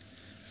for?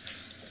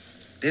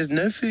 There's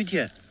no food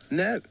here.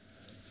 No.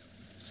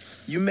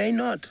 You may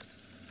not.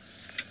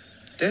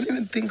 Don't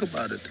even think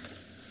about it.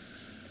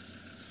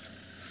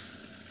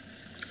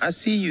 I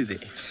see you there.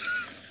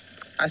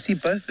 I see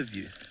both of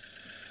you.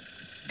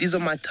 These are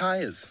my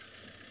tires.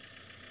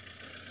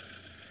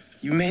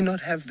 You may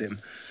not have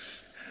them.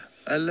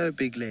 Hello,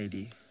 big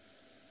lady.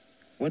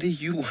 What do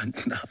you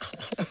want now?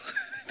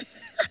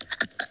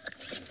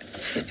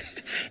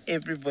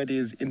 Everybody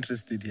is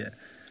interested here.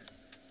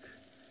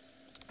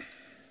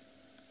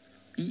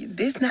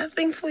 There's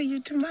nothing for you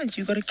too much.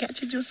 You got to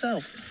catch it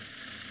yourself.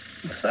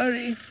 I'm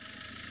sorry.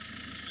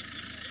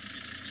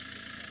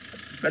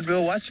 But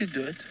we'll watch you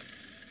do it.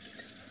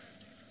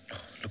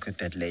 Oh, look at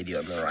that lady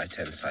on the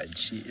right-hand side.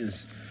 She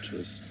is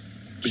just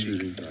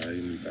shooting by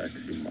in the back,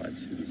 so you might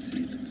see the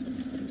seat at some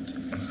point.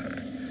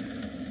 Okay.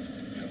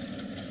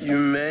 You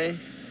may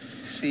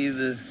see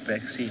the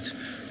back seat.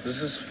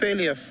 This is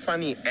fairly a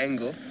funny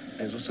angle.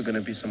 There's also going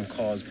to be some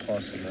cars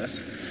passing us.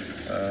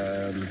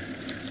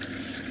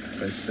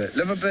 But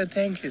Liverbird,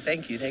 thank you.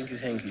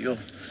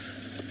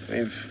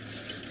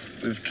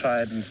 We've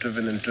tried and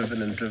driven.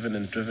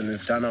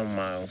 We've done our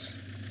miles.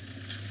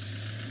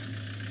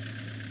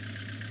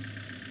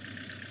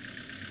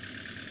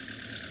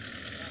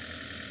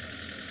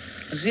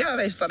 See how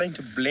they're starting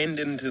to blend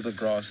into the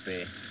grass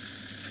there?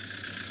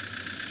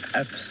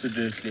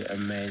 Absolutely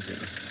amazing.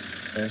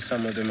 And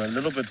some of them are a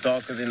little bit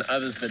darker than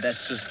others, but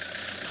that's just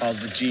how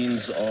the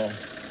genes are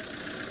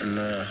and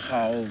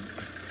how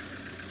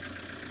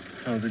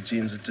the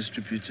genes are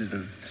distributed.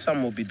 And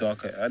some will be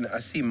darker. And I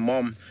see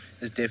Mom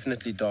is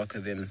definitely darker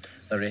than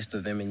the rest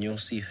of them, and you'll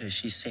see her.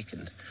 She's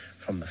second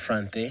from the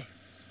front there.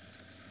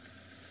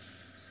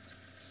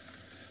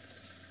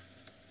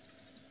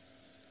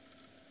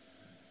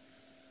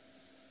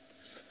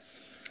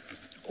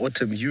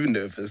 Autumn, you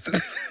nervous?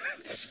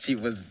 She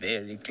was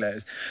very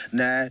close.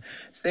 Nah,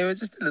 so they were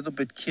just a little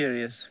bit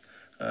curious.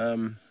 I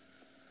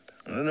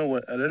don't know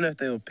if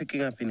they were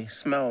picking up any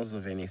smells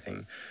of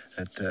anything.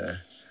 But they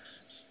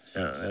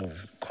were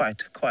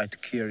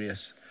quite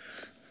curious.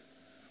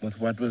 with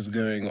what was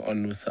going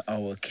on with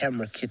our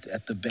camera kit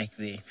at the back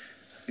there.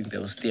 I think they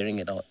were staring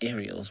at our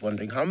aerials,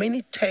 wondering how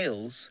many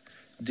tails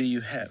do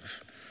you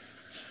have?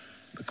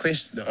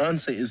 The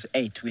answer is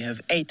 8. We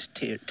have 8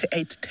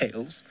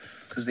 tails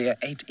because there are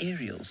 8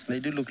 aerials. They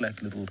do look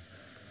like little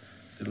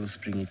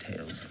springy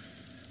tails.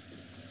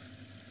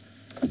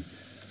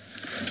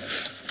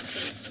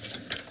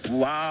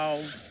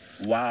 Wow,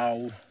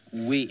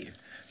 we.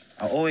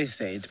 I always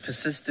say it,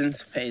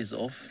 persistence pays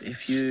off.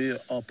 If you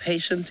are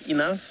patient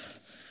enough,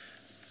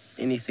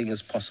 anything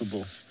is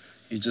possible.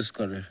 You just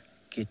gotta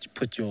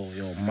put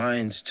your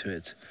mind to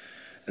it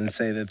and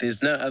say that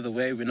there's no other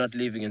way. We're not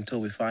leaving until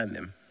we find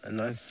them.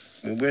 And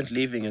we weren't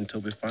leaving until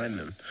we find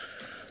them.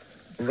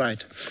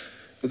 Right.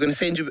 We're going to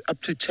send you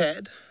up to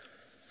Chad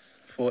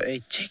for a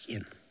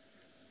check-in.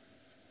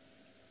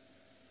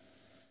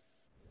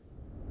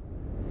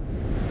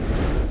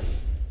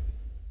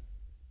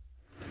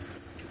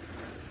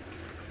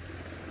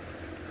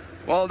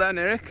 Well done,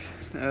 Eric.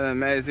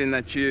 Amazing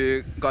that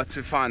you got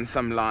to find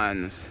some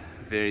lions.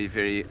 Very,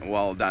 very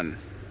well done.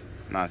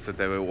 Nice that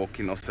they were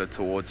walking also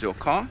towards your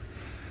car.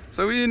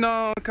 So we're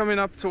now coming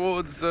up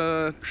towards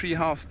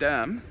Treehouse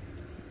Dam.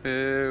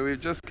 We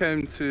just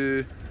came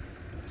to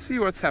see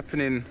what's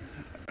happening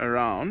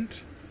around.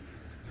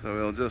 So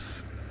we'll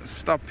just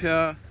stop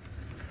here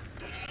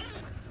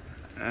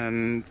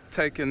and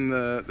take in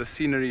the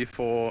scenery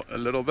for a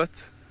little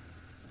bit.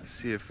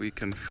 See if we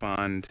can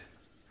find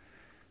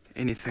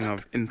anything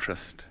of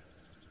interest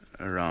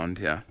around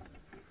here.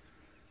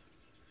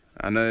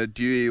 I know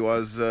Dewey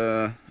was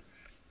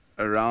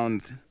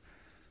around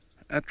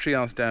at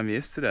Treehouse Dam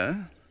yesterday,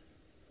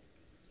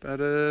 but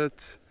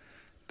it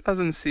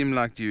doesn't seem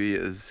like Dewey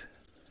is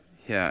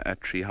here at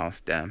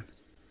Treehouse Dam.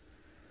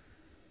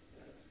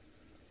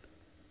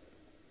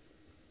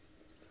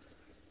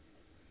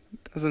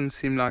 Doesn't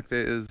seem like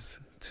there is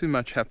too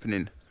much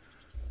happening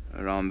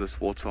around this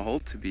waterhole,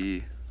 to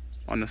be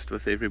honest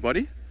with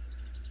everybody.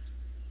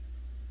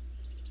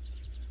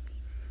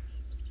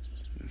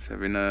 Just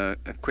having a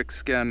quick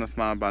scan with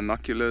my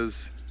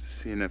binoculars,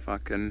 seeing if I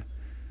can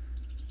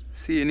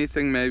see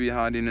anything maybe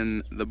hiding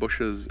in the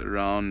bushes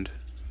around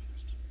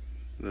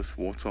this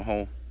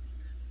waterhole.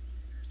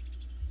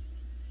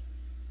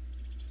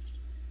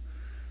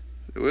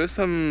 There were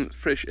some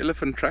fresh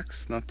elephant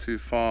tracks not too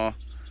far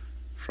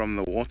from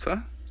the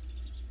water,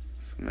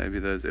 so maybe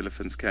those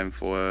elephants came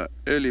for an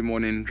early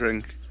morning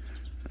drink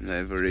and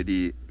they've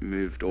already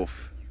moved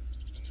off.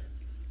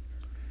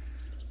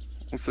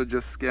 Also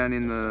just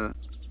scanning the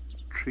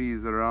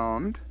trees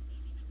around,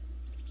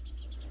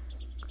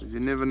 because you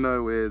never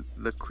know where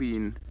the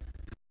queen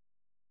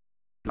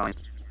lies.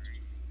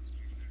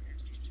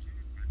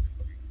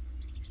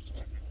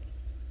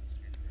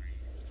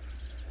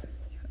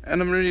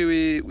 And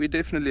we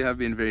definitely have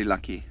been very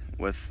lucky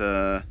with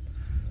a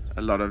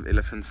lot of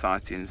elephant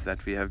sightings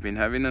that we have been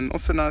having, and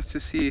also nice to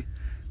see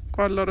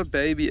quite a lot of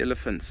baby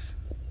elephants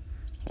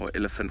or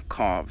elephant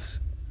calves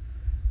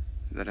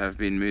that have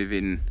been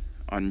moving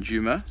on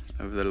Djuma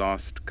over the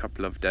last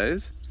couple of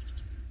days.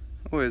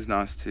 Always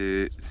nice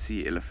to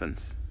see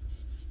elephants,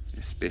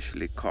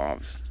 especially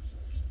calves.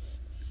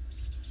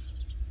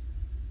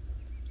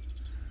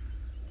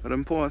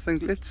 But Paul, I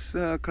think let's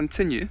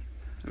continue.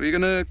 We're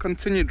going to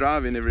continue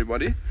driving,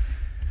 everybody.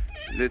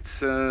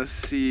 Let's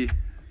see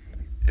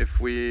if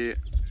we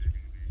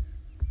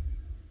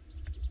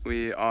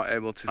are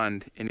able to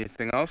find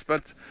anything else.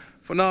 But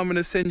for now, I'm going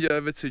to send you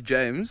over to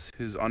James,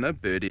 who's on a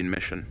birding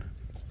mission.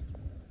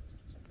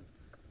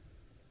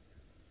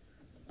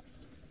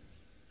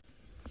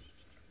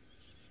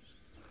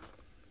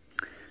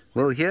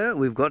 Well, here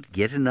we've got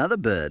yet another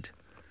bird,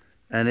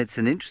 and it's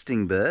an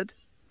interesting bird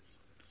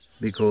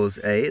because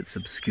A, it's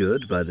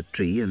obscured by the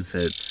tree, and so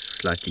it's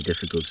slightly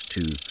difficult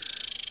to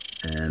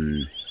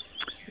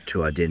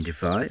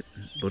identify,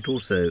 but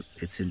also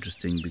it's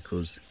interesting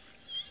because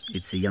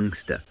it's a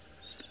youngster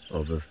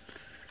of a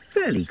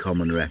fairly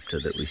common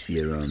raptor that we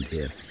see around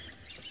here.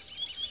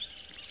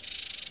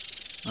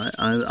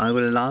 I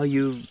will allow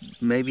you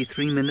maybe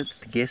 3 minutes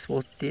to guess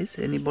what it is.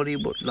 Anybody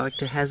would like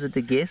to hazard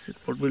a guess at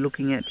what we're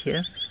looking at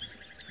here?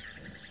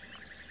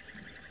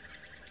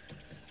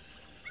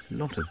 A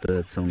lot of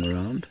birdsong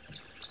around.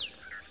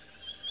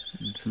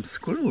 And some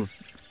squirrels.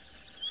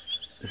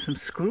 There's some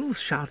squirrels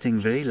shouting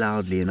very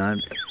loudly, and I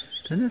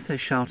don't know if they're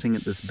shouting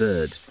at this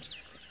bird.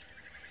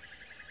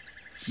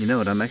 You know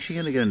what, I'm actually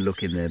going to go and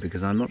look in there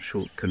because I'm not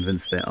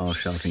convinced they are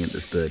shouting at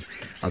this bird.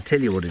 I'll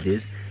tell you what it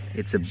is.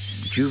 It's a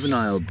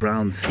juvenile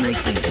brown snake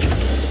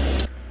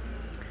eater.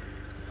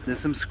 There's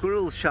some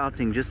squirrels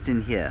shouting just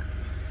in here.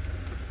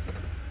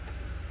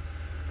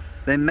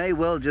 They may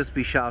well just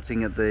be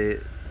shouting at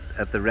the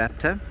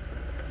raptor,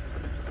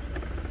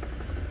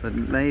 but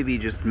maybe,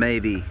 just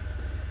maybe,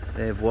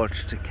 they've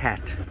watched a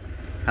cat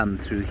come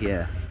through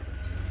here.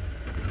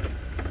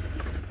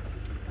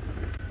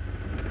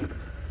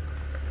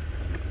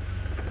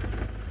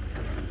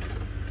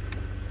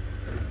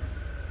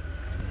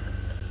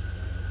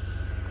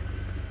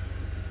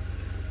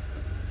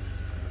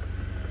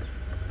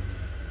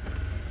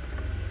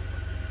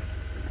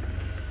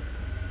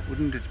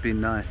 Wouldn't it be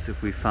nice if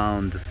we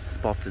found a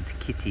spotted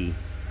kitty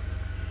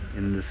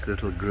in this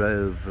little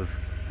grove of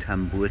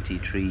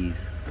tambuti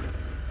trees?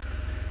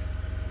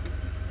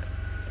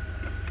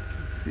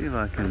 Let's see if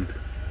I can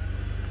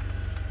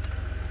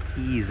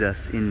ease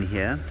us in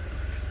here.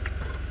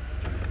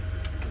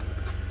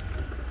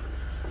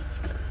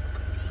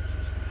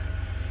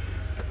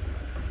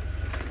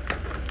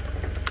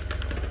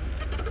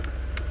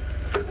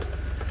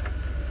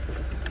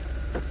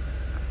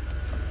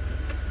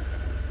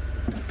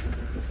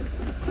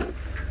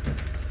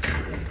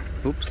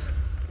 Oops.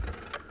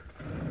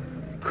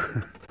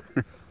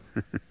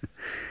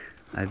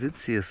 I did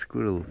see a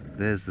squirrel.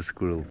 There's the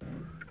squirrel.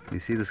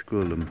 You see the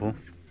squirrel, Limpo?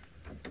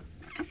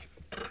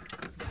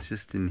 It's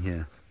just in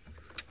here.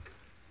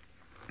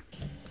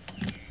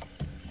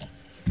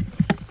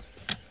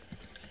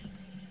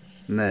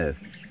 No.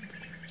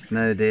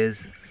 No,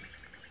 there's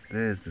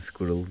the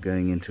squirrel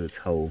going into its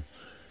hole.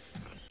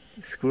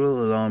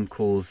 Squirrel alarm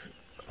calls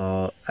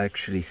are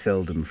actually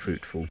seldom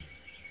fruitful.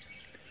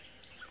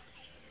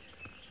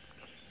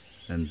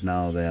 And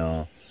now they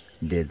are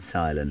dead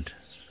silent.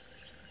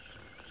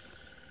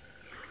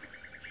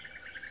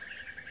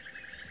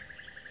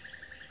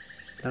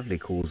 Lovely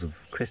calls of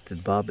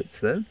crested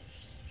barbets though.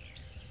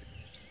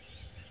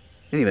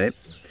 Anyway,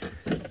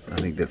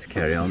 I think let's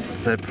carry on.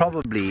 They're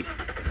probably,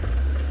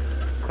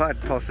 quite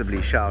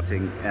possibly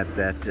shouting at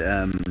that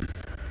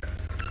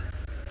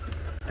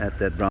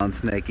brown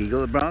snake eagle.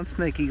 The brown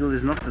snake eagle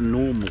is not a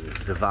normal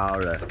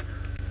devourer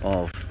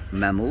of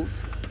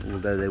mammals,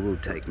 although they will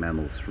take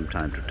mammals from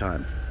time to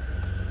time.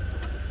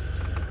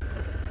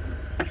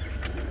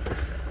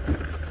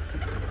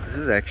 This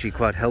is actually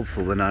quite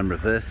helpful when I'm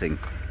reversing.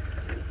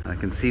 I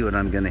can see what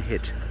I'm going to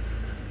hit.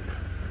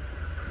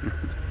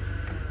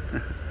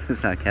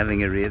 It's like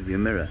having a rear view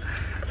mirror.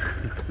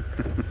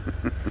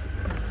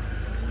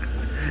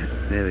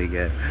 There we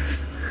go.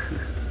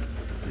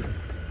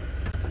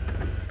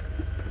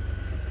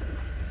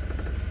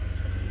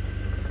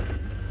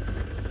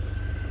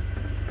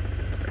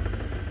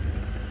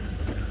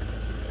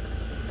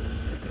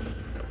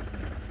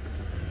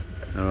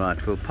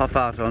 Alright, we'll pop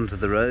out onto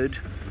the road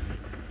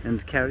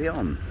and carry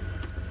on.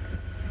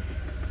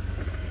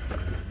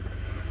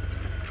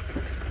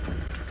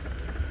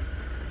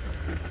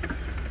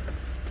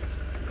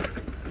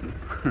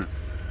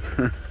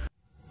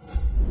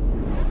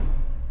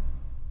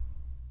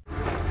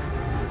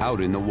 Out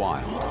in the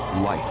wild,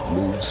 life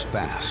moves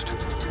fast.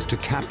 To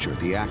capture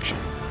the action,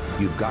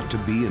 you've got to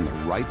be in the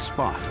right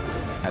spot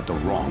at the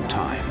wrong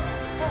time.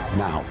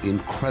 Now,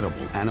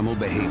 incredible animal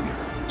behavior,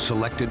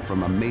 selected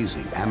from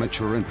amazing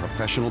amateur and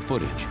professional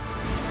footage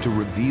to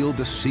reveal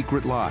the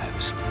secret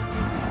lives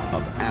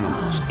of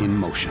animals in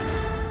motion.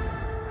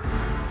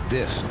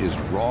 This is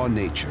raw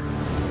nature,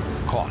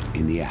 caught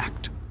in the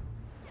act.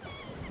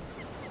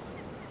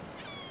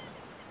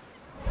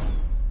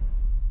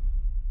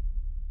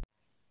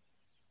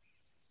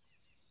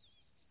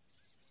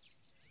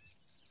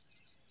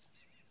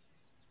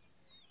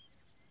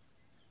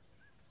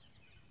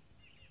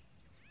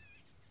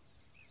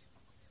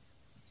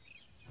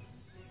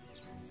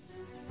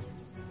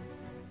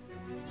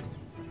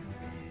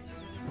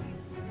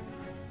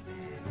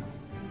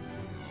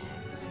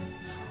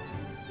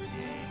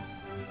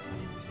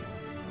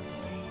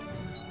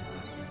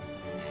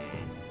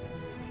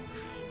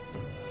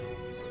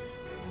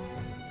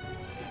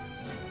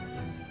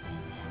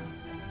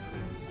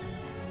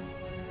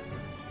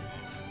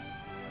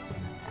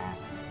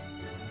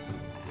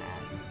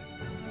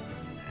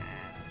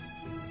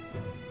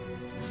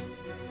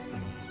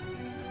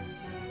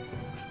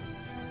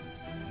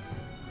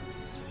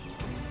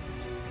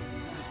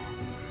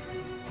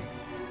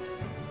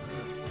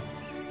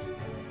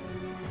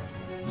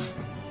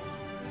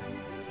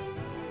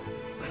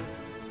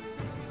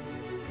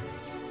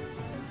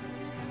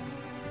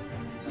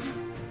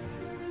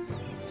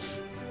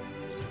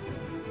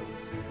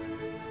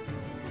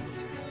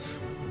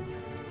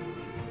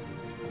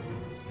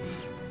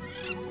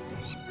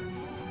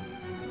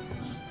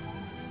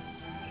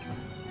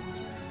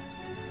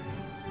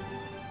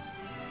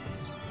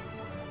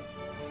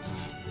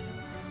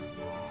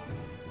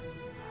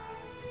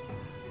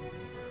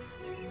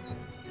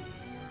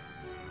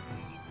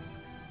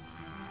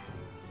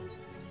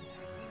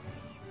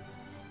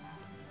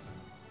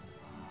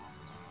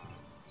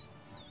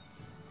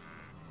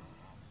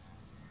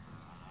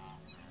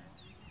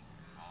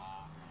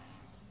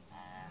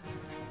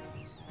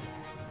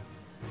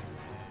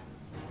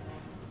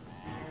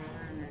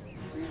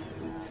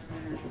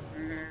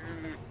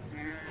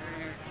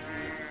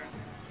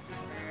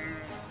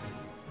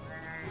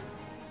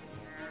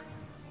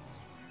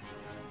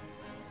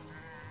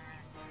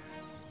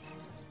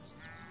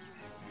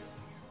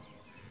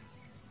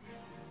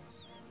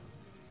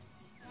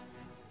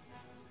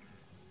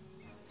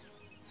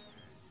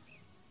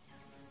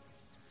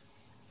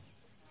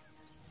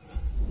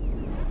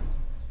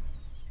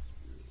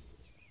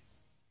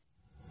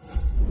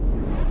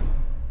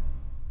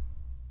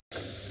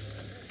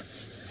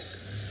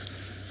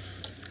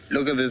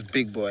 Look at this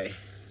big boy.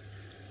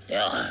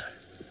 Yeah.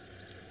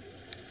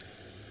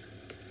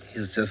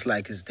 He's just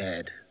like his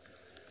dad.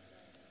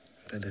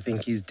 But I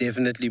think he's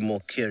definitely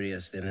more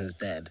curious than his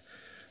dad.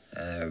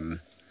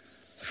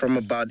 From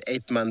about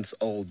 8 months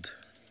old,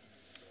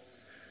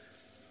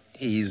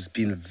 he's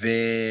been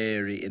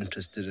very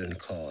interested in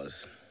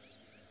cars.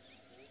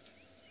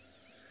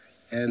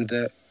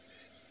 And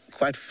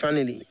quite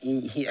funnily,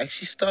 he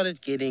actually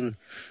started getting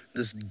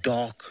this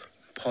dark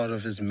part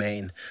of his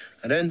mane.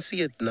 I don't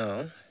see it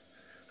now.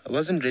 I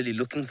wasn't really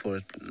looking for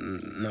it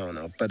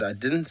now, but I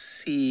didn't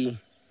see...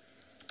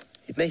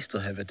 It may still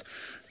have it.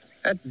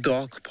 That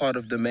dark part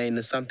of the mane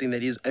is something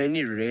that he's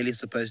only really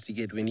supposed to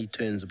get when he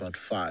turns about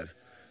 4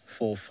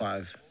 or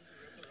 5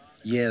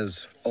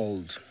 years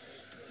old.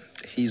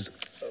 He's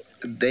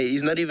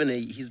not even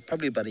he's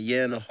probably about 1.5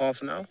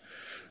 years now.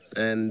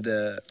 And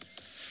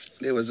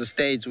there was a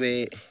stage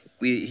where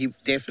he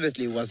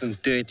definitely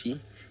wasn't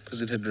dirty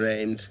because it had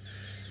rained.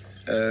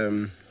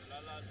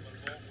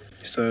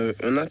 So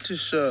I'm not too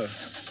sure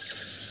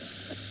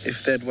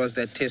if that was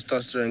that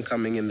testosterone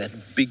coming in,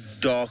 that big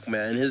dark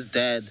man. His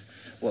dad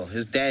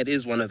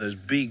is one of those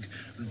big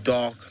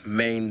dark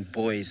mane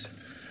boys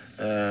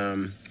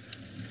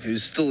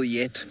who's still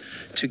yet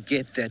to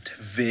get that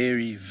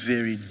very,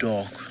 very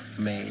dark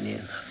mane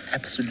in.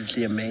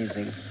 Absolutely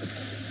amazing.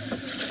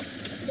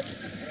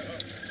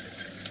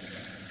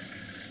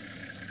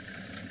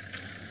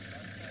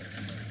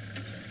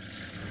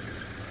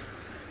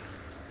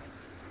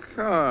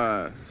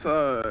 Okay,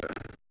 so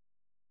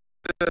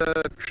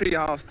the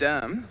Treehouse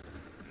Dam,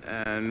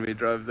 and we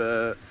drove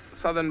the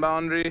southern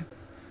boundary.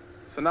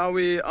 So now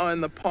we are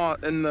in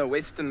the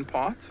western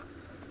part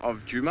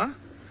of Djuma,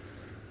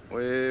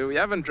 where we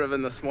haven't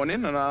driven this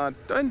morning, and I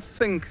don't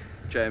think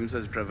James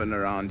has driven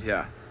around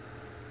here.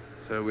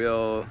 So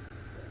we'll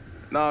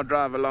now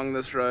drive along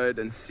this road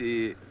and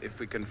see if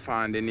we can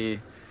find any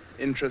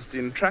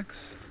interesting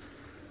tracks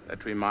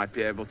that we might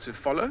be able to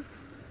follow.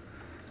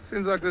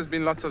 Seems like there's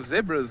been lots of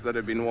zebras that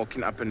have been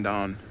walking up and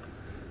down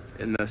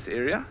in this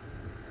area,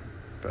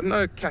 but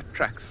no cat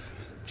tracks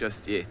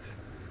just yet.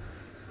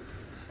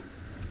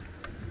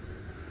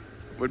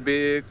 Would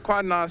be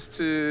quite nice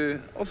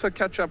to also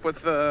catch up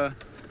with the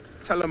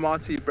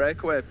Talamati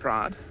Breakaway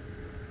Pride.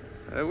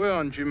 We're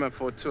on Djuma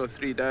for 2 or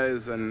 3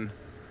 days, and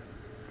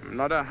I'm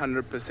not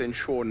 100%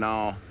 sure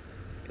now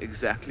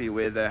exactly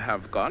where they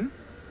have gone,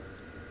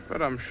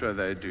 but I'm sure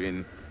they're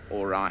doing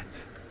all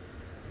right.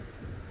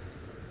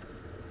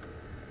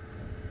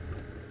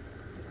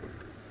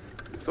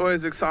 It's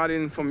always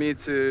exciting for me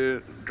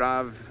to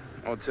drive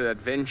or to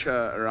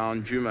adventure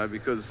around Djuma,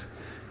 because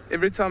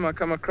every time I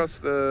come across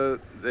the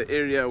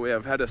area where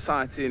I've had a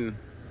sighting,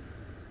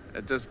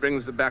 it just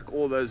brings back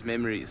all those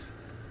memories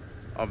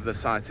of the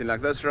sighting.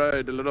 Like this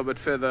road a little bit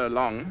further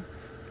along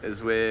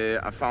is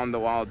where I found the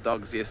wild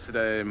dogs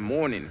yesterday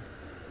morning,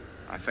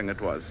 I think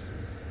it was.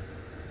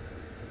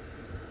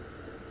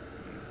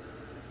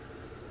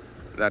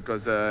 That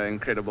was an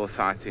incredible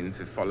sighting,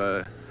 to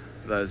follow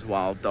those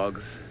wild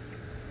dogs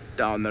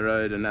down the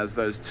road, and as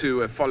those two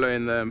were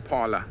following the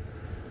impala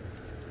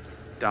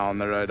down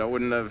the road, I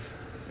wouldn't have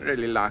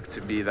really liked to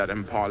be that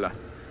impala.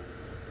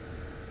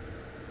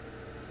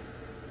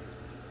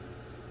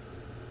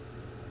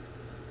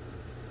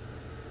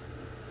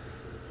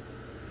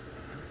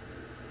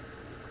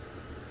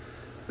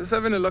 Just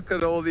having a look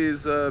at all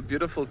these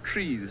beautiful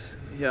trees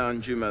here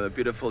in Djuma, the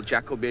beautiful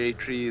jackalberry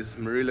trees,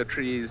 marula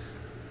trees,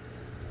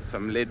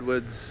 some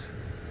leadwoods,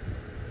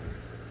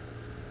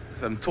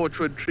 some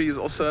torchwood trees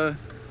also.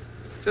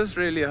 Just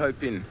really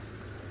hoping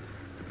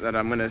that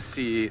I'm going to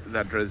see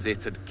that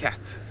rosetted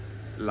cat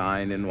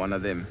lying in one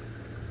of them.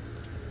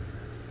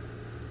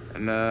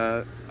 And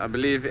I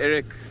believe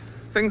Eric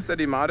thinks that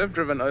he might have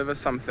driven over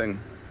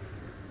something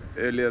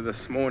earlier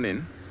this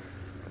morning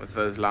with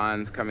those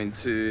lions coming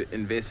to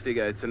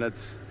investigate. And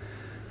it's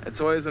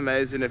always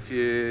amazing if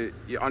you're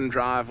on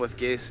drive with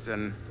guests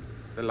and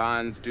the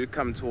lions do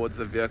come towards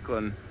the vehicle,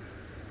 and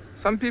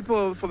some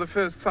people for the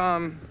first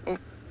time... Oh,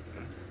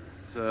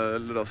 it's a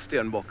little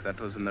steenbok that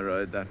was in the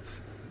road that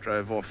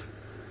drove off.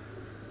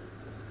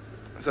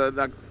 So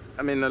like,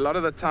 I mean, a lot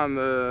of the time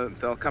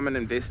they'll come and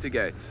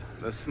investigate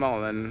the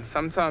smell, and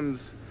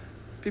sometimes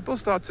people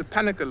start to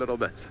panic a little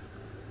bit.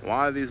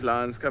 Why are these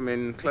lions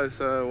coming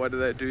closer? What are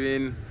they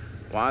doing?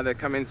 Why are they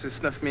coming to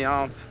sniff me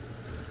out?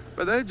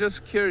 But they're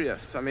just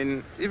curious. I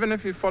mean, even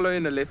if you're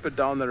following a leopard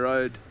down the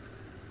road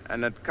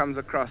and it comes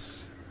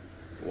across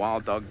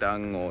wild dog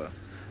dung or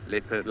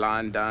leopard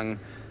lion dung,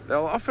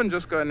 they'll often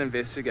just go and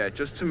investigate,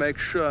 just to make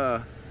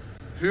sure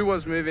who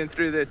was moving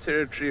through their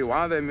territory,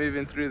 why they're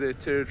moving through their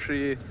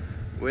territory,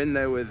 when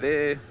they were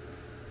there,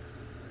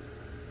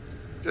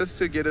 just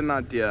to get an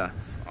idea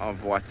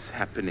of what's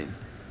happening.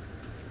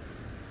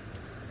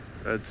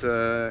 It's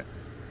an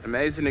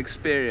amazing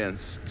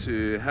experience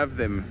to have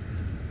them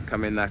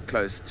come in that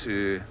close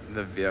to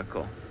the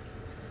vehicle.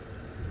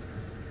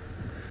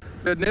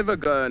 They'd never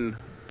go and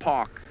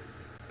park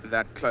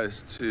that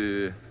close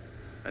to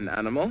an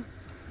animal.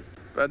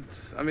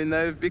 But, I mean,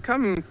 they've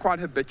become quite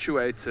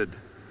habituated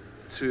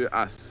to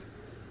us,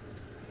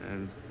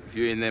 and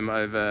viewing them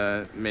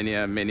over many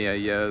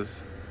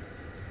years.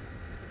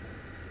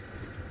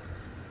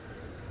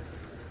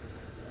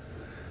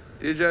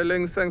 DJ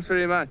Lings, thanks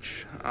very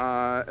much.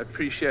 I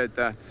appreciate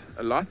that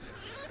a lot.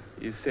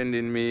 You're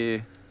sending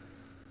me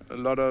a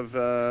lot of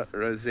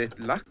rosette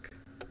luck.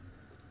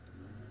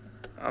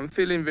 I'm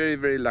feeling very,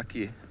 very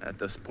lucky at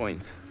this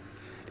point.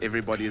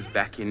 Everybody is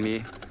backing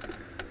me.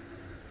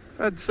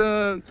 But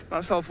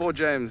myself or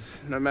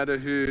James, no matter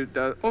who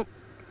does... Oh,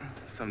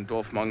 some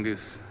dwarf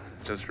mongoose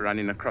just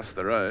running across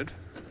the road.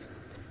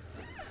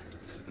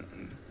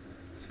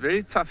 It's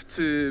very tough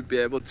to be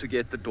able to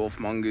get the dwarf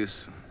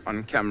mongoose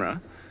on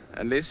camera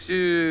unless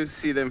you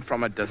see them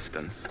from a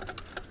distance.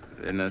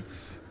 Then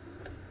it's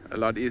a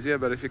lot easier,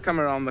 but if you come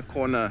around the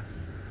corner,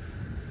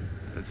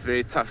 it's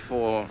very tough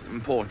for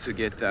Mpo to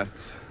get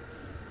that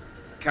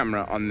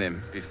camera on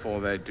them before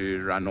they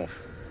do run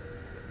off.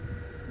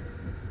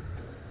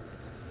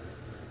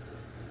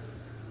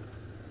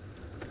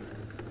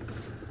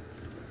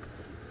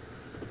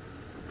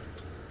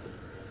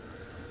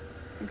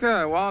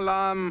 Okay, while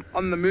I'm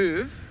on the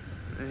move,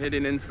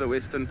 heading into the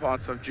western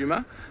parts of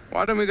Djuma,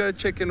 why don't we go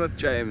check in with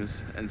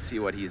James and see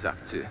what he's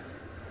up to?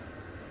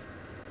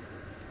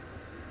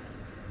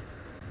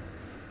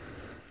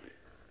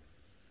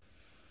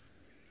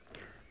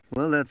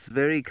 Well, that's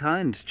very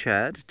kind,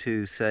 Chad,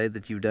 to say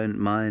that you don't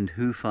mind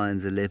who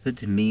finds a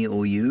leopard, me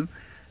or you.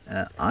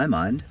 I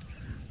mind.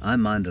 I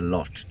mind a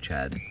lot,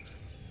 Chad.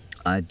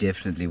 I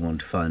definitely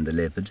want to find a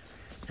leopard.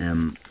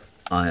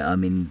 I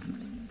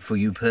mean, for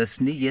you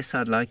personally, yes,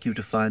 I'd like you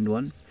to find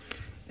one.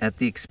 At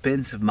the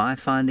expense of my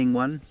finding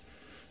one?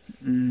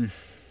 No,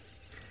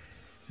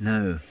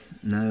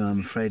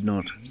 I'm afraid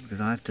not,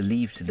 because I have to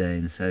leave today,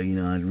 and so, you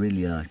know, I'd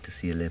really like to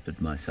see a leopard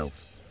myself.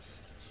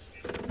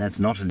 That's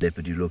not a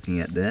leopard you're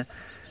looking at there.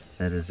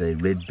 That is a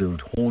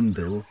red-billed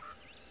hornbill,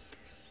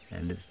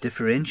 and it's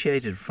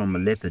differentiated from a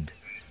leopard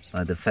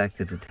by the fact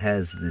that it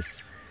has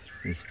this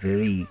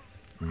very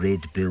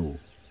red bill,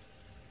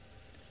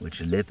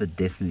 which a leopard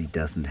definitely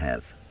doesn't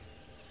have,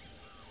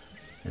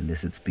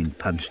 unless it's been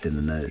punched in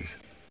the nose.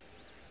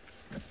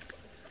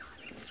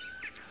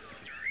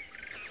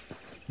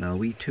 Now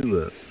we too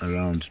are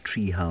around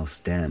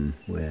Treehouse Dam,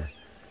 where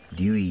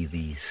Dewey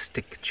the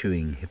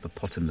stick-chewing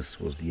hippopotamus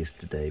was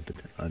yesterday, but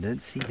I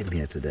don't see him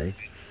here today.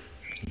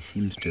 He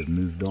seems to have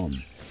moved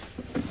on.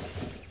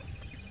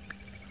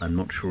 I'm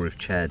not sure if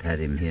Chad had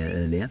him here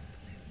earlier.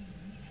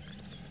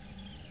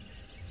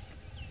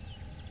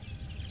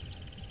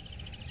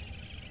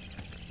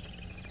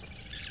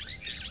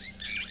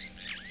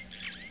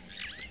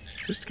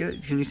 Just go,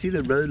 can you see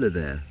the roller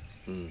there?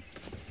 You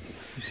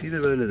see the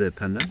roller there,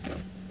 Panda?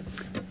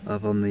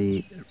 Up on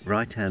the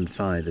right-hand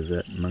side of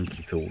that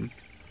monkey thorn.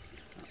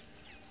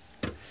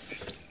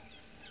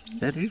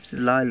 That is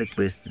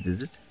lilac-breasted,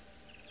 is it?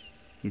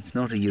 It's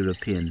not a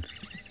European.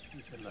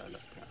 It's a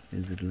lilac.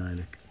 Is it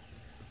lilac?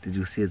 Did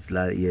you see it's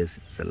lilac? Yes,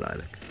 it's a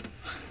lilac.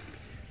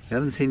 You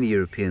haven't seen a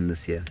European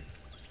this year.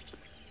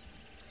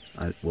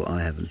 Well,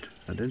 I haven't.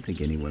 I don't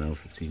think anyone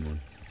else has seen one.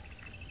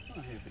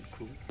 I haven't.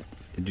 Cool.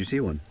 Did you see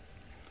one?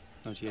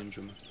 Not here in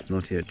Djuma.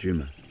 Not here at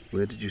Djuma.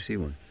 Where did you see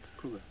one?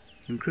 Kruger.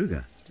 In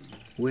Kruger?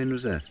 When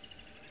was that?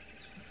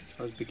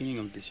 It was beginning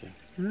of this year.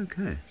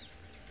 Okay.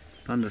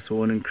 Panda saw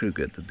one in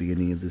Kruger at the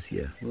beginning of this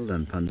year. Well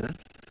done, Panda.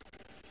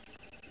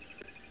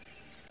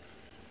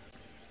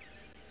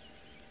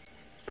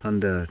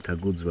 Panda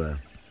Tagudzwa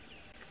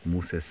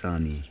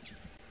Musesani.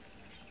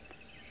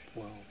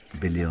 Wow.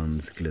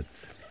 Billions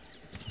glitz.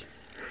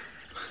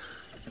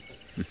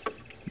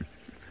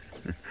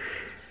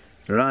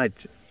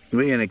 Right,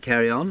 we're going to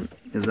carry on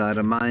as I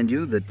remind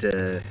you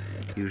that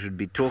you should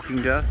be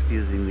talking to us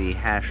using the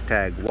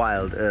hashtag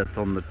WildEarth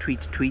on the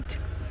tweet,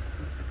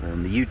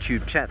 on the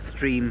YouTube chat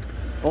stream,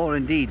 or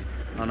indeed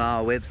on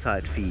our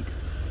website feed.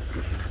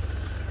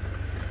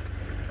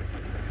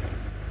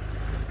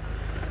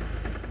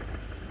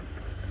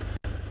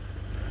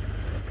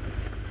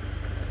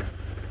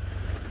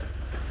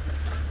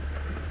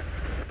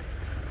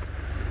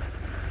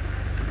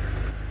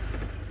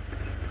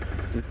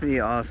 Let me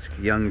ask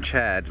young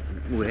Chad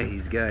where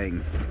he's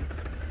going.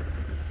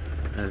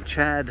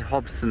 Chad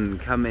Hobson,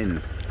 come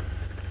in.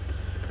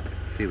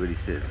 See what he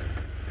says.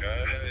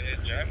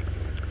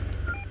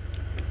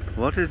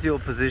 What is your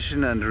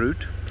position and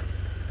route?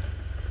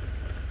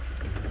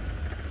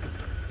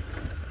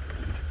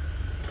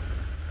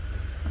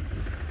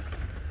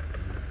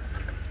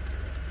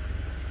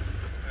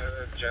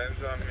 James,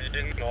 I'm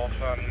heading north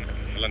on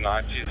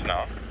Lanites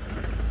now.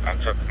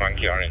 I'm at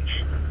Monkey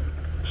Orange.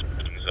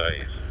 So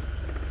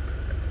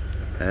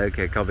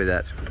okay, copy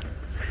that.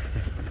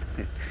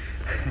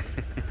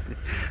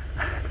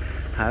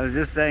 I was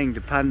just saying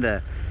to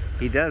Panda,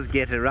 he does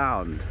get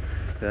around,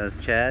 does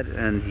Chad,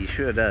 and he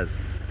sure does.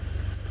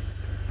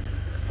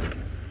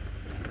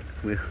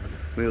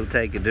 We'll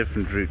take a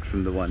different route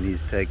from the one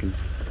he's taken.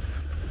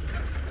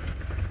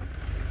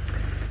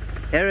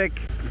 Eric,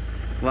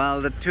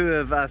 while the two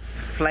of us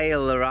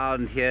flail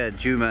around here,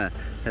 Djuma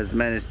has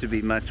managed to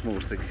be much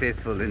more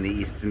successful in the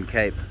Eastern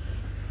Cape.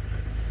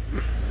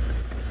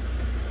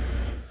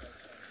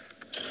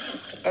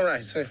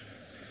 Alright, so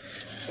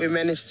we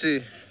managed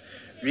to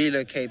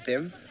relocate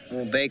them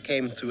Well, they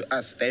came to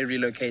us. They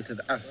relocated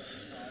us,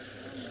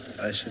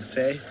 I should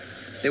say.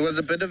 There was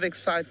a bit of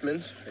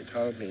excitement. They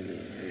told me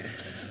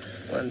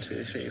 1,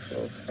 2, 3,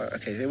 4, 5.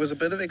 Okay, there was a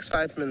bit of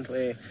excitement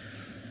where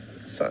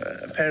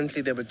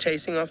apparently they were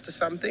chasing after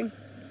something.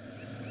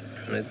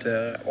 But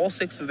all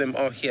 6 of them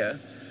are here,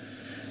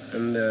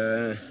 and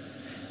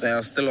they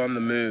are still on the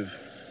move.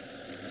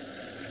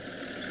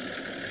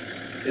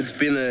 It's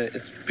been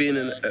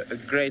a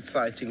great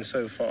sighting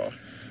so far.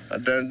 I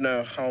don't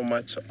know how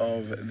much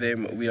of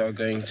them we are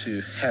going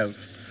to have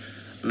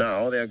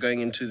now. They are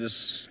going into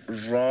this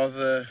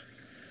rather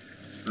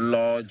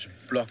large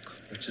block,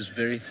 which is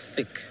very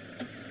thick.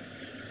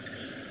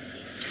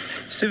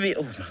 Civi,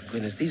 oh my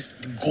goodness, these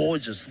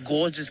gorgeous,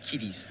 gorgeous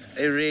kitties.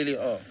 They really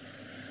are.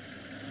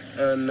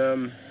 And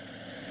no,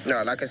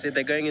 like I said,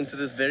 they're going into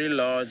this very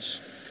large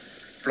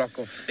block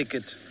of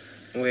thicket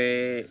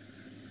where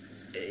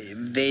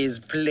there's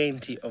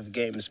plenty of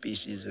game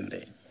species in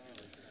there.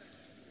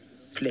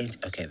 Plenty.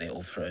 Okay, they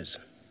all froze.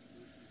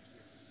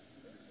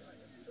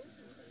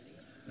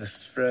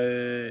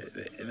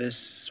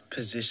 This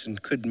position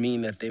could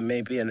mean that there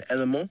may be an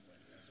animal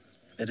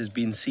that has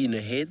been seen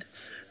ahead,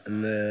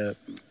 and the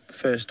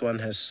first one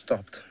has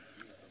stopped.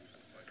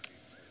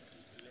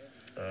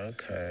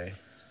 Okay.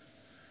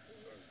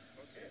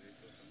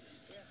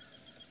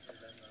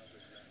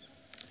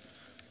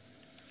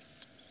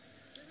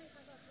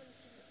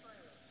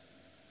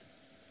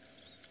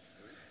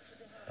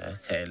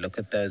 Okay, look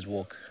at those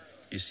walk.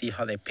 You see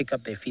how they pick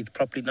up their feet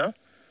properly now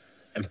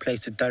and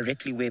place it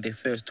directly where their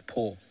first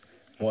paw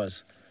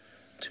was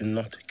to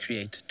not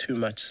create too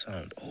much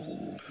sound.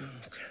 Oh,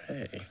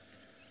 okay.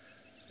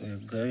 We're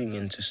going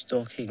into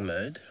stalking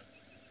mode.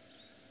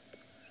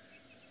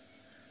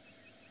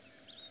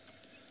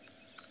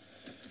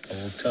 I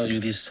will tell you,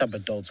 these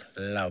sub-adults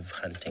love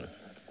hunting.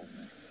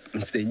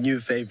 It's their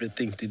new favorite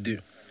thing to do.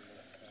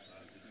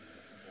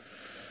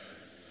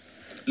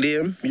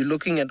 Liam, you're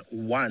looking at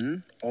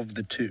one of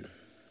the 2.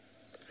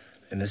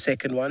 And the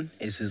second one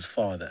is his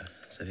father.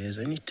 So there's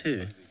only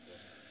 2.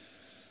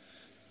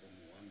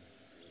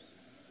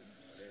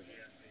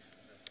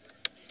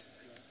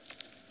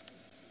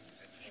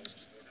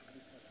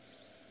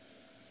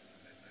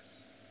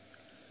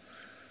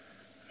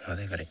 Now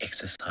they've got to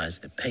exercise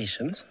their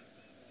patience.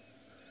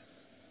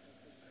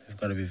 They've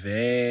got to be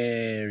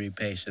very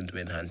patient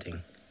when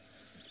hunting.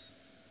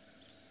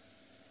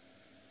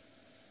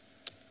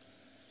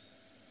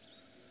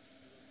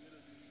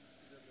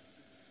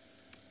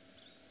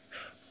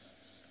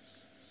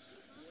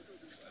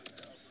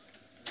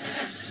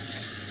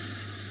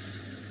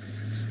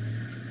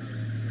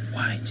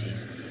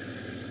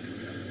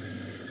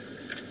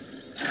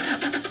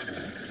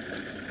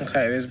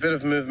 Okay, there's a bit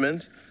of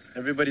movement.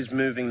 Everybody's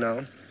moving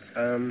now.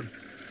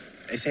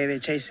 They say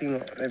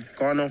they've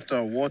gone after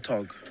a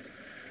warthog.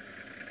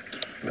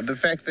 But the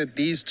fact that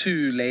these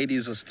 2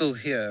 ladies are still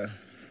here,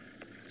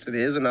 so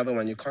there is another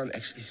one, you can't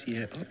actually see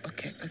her. Oh,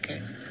 okay.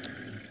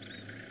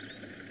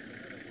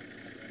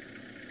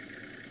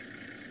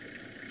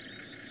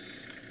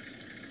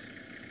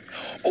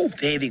 Oh,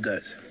 there he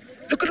goes.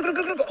 Look.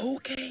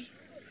 Okay.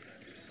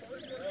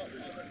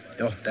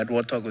 Oh, that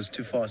warthog was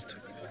too fast.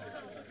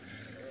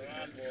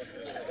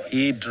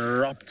 He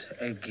dropped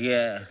a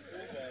gear.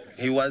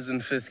 He was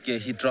in 5th gear.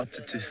 He dropped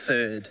it to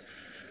 3rd.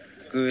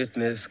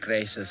 Goodness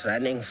gracious,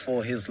 running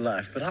for his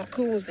life. But how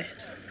cool was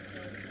that?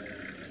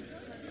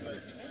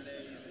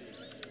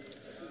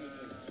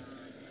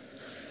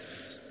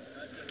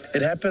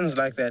 It happens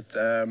like that,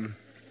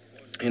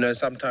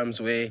 sometimes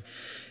where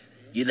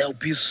they'll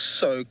be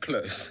so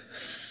close.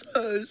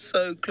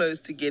 So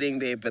close to getting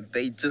there, but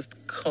they just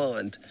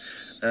can't.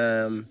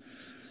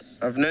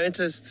 I've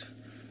noticed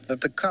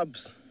that the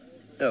cubs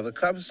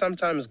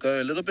sometimes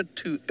go a little bit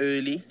too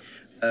early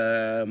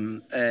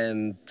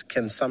and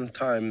can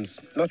sometimes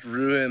not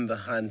ruin the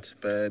hunt,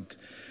 but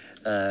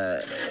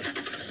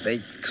they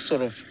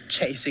sort of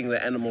chasing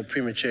the animal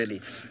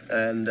prematurely.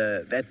 And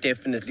that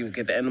definitely will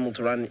get the animal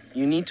to run.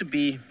 You need to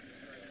be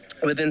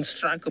within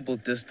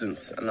strikeable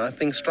distance. And I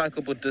think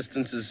strikeable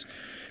distance is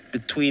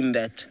between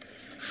that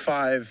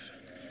 5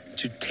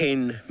 to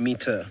 10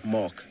 meter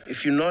mark.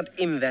 If you're not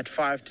in that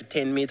 5 to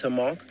 10 meter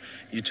mark,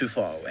 you're too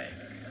far away.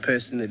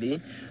 Personally,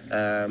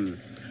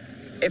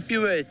 if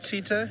you were a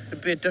cheetah,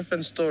 it'd be a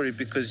different story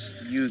because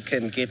you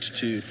can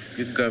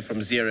go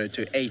from 0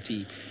 to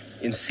 80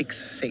 in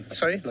 6 seconds.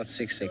 Sorry, not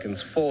 6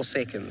 seconds, 4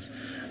 seconds.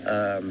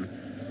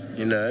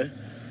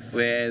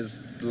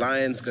 Whereas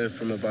lions go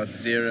from about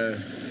 0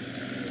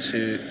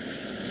 to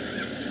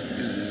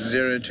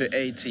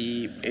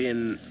 80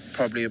 in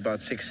probably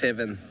about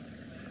 6-7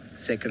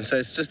 seconds. So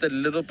it's just a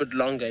little bit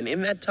longer. And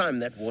in that time,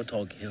 that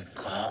warthog is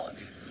gone.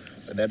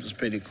 So that was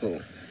pretty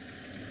cool.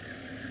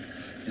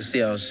 You see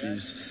how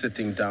she's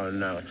sitting down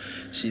now.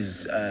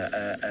 She's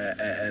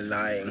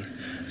lying.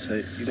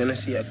 So you're going to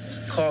see a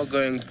car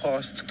going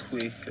past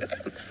quick.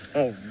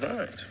 All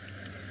right.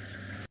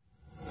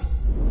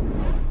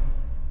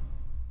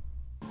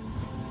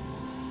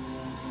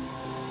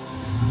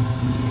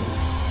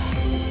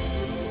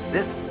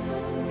 This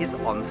is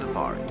On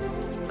Safari,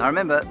 Now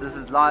remember, this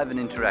is live and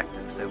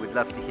interactive, so we'd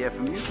love to hear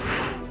from you.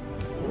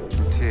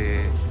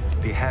 To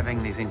be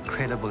having these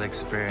incredible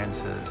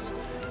experiences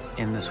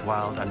in this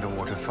wild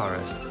underwater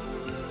forest.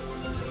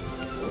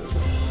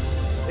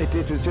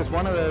 It was just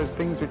one of those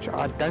things which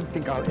I don't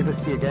think I'll ever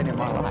see again in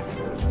my life.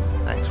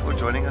 Thanks for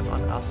joining us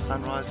on our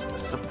Sunrise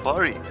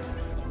Safari.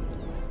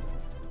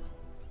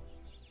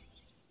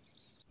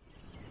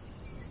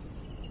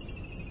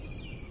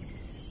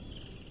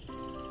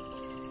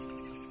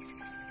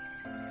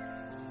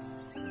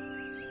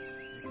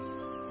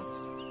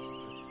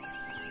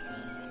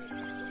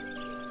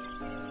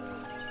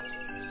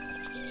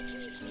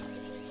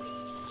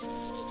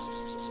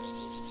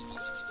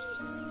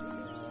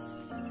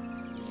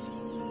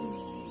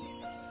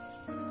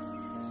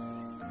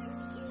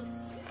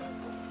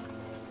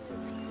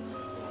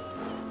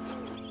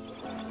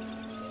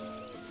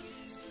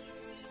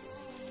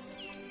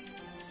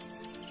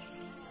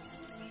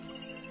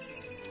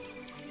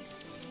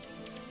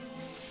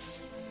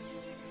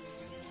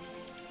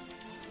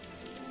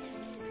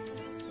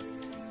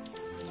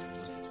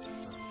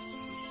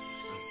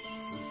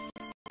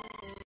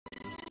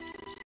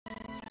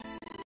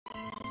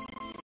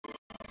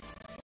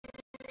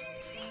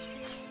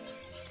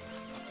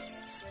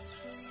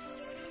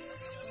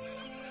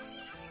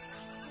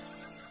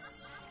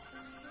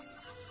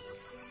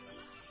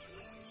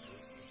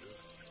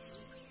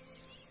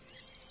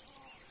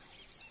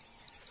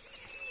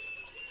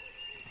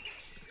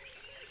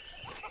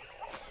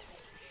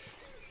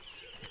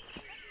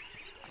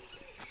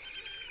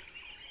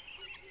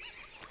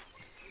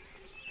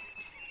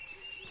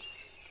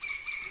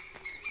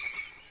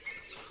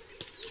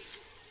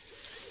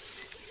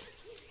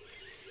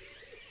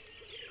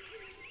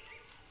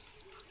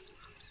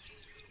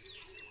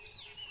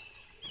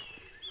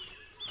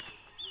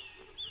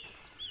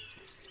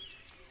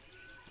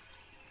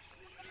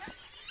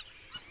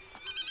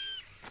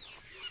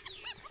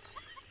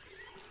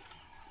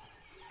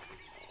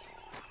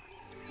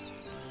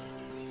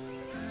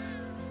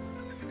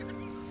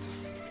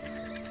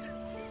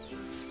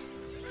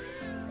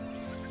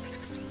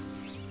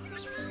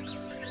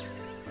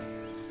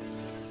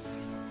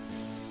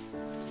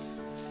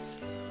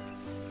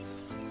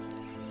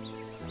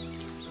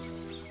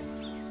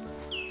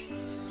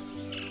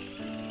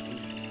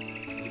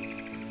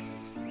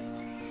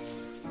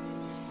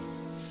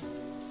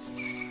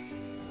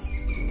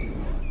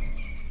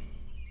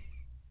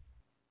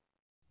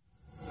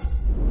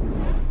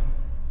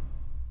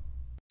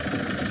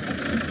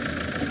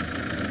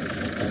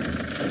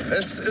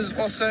 This is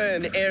also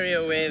an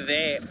area where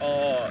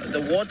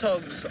the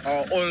warthogs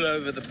are all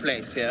over the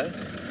place here.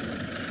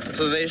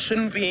 So there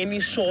shouldn't be any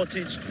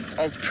shortage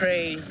of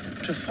prey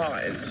to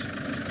find.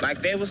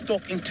 Like they were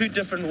stalking 2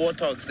 different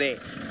warthogs there.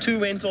 2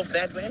 went off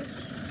that way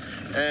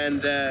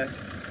and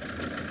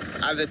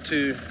other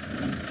 2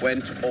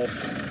 went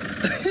off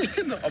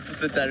in the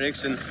opposite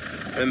direction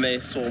when they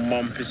saw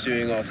Mom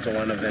pursuing after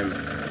one of them.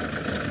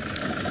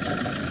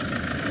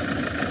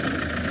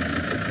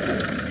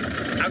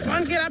 I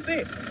can't get up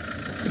there.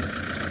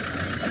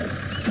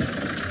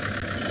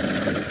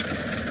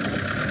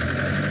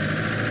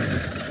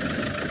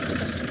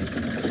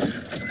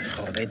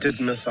 They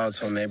did miss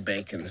out on their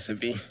bacon,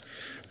 Sibi.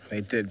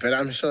 They did, but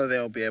I'm sure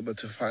they'll be able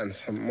to find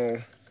some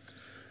more.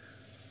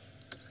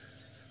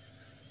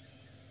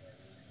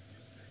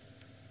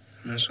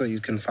 I'm sure you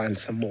can find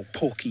some more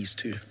porkies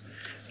to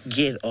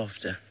get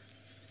after.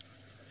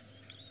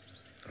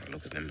 Oh,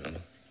 look at them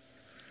all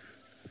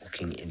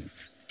walking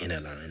in a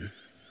line.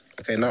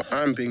 Okay, now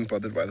I'm being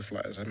bothered by the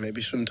flies. I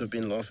maybe shouldn't have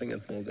been laughing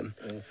at Morgan.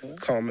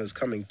 Karma's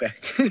coming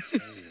back.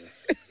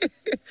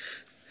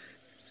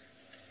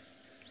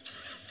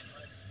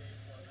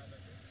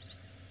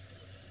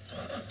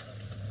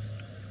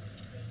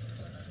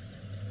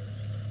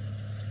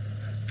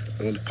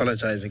 I will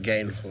apologize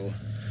again for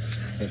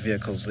the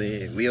vehicles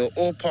there. We are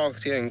all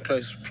parked here in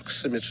close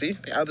proximity.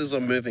 The others are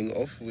moving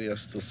off. We are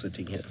still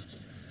sitting here.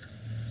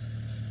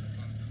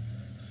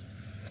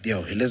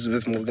 Yo,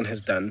 Elizabeth Morgan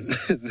has done.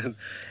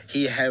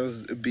 He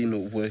has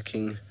been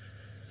working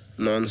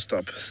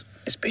non-stop,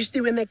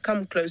 especially when they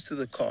come close to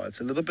the car. It's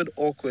a little bit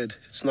awkward.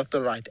 It's not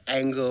the right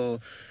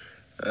angle.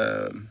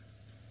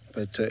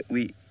 But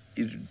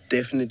you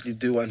definitely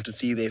do want to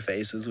see their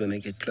faces when they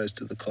get close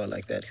to the car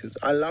like that, because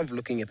I love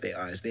looking at their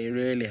eyes. They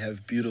really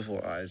have beautiful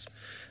eyes,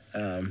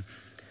 and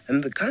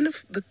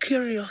the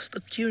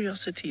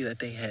curiosity that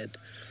they had.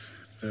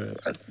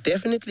 I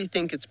definitely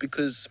think it's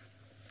because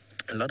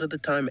a lot of the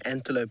time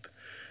antelope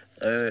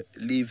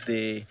leave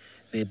their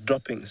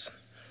droppings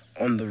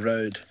on the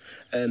road,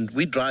 and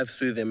we drive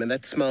through them, and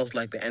that smells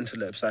like the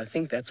antelope. So I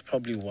think that's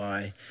probably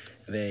why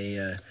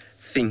they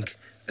think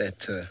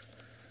that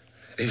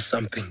there's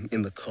something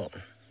in the car.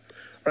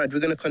 All right, we're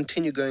going to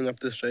continue going up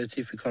this road,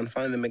 see if we can't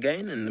find them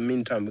again. In the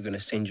meantime, we're going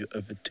to send you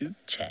over to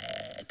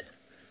Chad.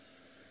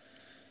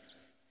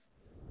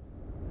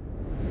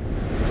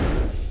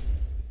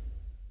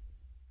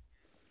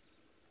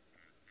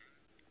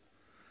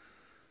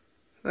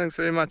 Thanks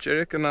very much,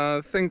 Eric. And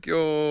I think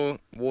your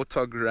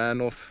warthog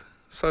ran off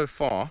so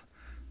far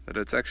but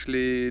it's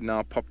actually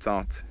now popped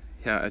out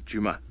here at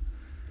Djuma.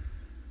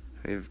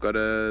 We've got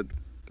a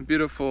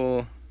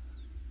beautiful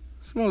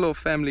small little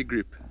family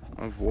group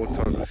of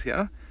warthogs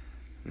here.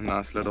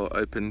 Nice little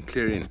open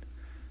clearing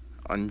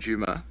on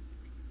Djuma.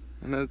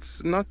 And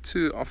it's not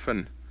too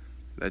often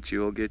that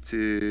you will get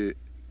to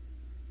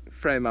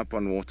frame up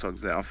on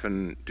warthogs. They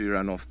often do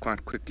run off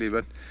quite quickly,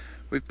 but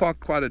we've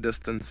parked quite a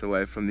distance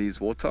away from these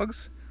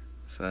warthogs,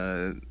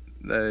 so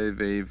they're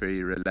very,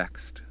 very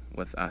relaxed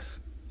with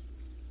us.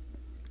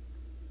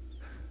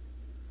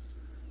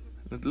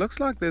 It looks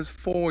like there's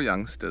 4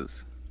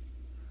 youngsters.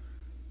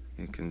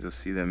 You can just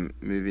see them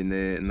moving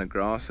there in the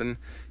grass, and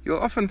you'll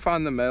often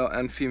find the male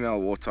and female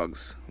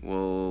warthogs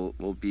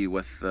will be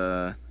with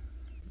the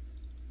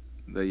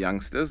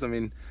youngsters. I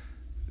mean,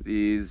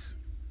 these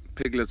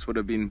piglets would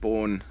have been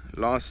born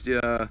last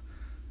year,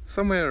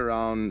 somewhere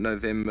around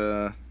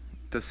November,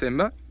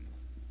 December.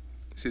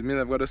 Excuse me,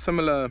 they've got a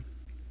similar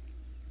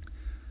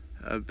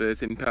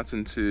birthing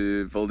pattern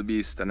to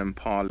wildebeest and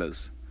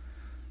impalas.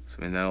 So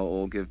I mean, they'll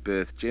all give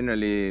birth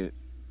generally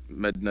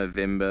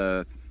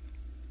mid-November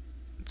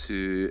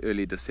to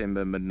early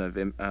December,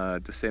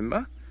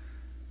 December.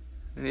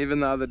 And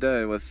even the other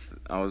day,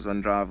 I was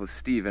on drive with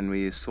Steve, and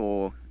we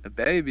saw a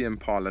baby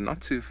impala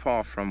not too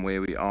far from where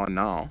we are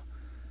now.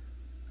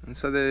 And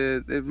so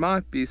there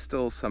might be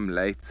still some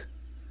late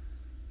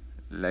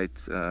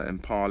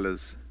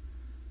impalas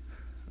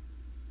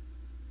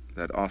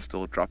that are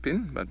still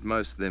dropping, but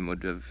most of them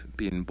would have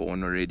been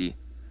born already.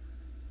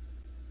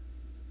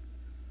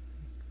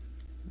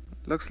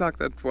 Looks like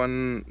that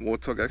one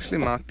warthog actually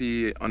might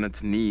be on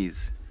its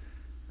knees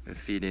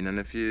feeding, and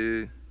if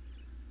you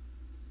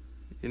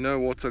know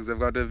warthogs, they've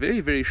got a very,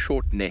 very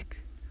short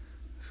neck,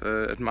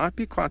 so it might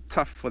be quite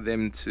tough for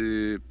them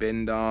to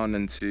bend down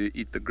and to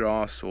eat the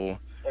grass or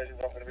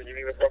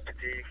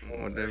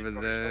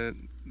whatever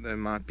they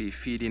might be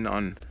feeding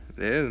on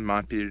there. They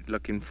might be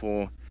looking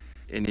for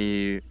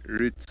any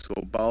roots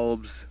or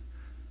bulbs.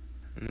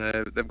 And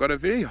they've got a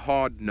very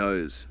hard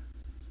nose,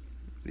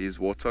 these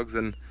warthogs,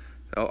 and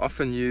they'll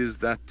often use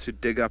that to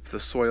dig up the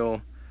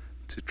soil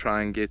to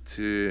try and get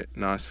to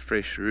nice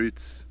fresh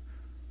roots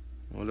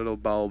or little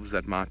bulbs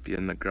that might be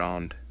in the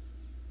ground.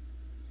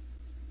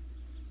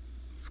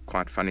 It's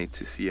quite funny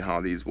to see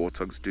how these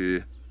warthogs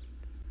do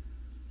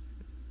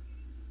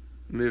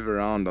move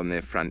around on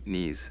their front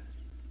knees.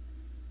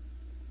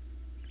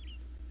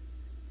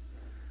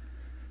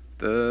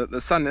 The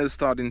sun is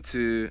starting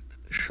to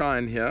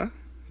shine here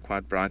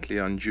quite brightly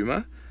on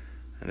Djuma,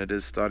 and it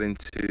is starting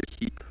to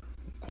heap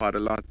quite a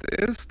lot.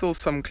 There is still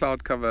some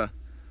cloud cover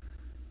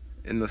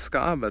in the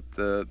sky, but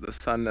the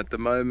sun at the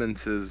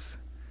moment is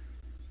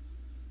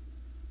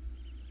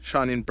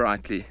shining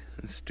brightly.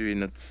 It's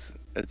doing its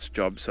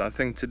job. So I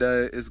think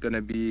today is going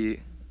to be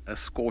a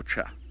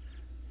scorcher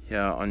here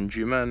on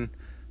Djuma, and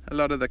a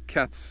lot of the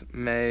cats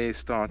may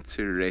start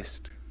to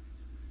rest.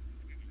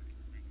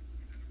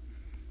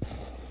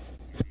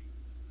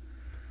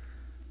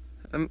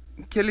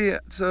 Kelly,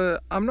 so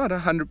I'm not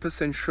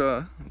 100%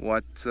 sure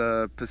what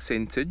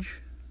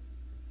percentage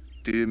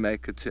do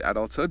make it to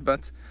adulthood,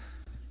 but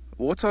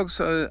warthogs,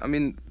 so I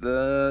mean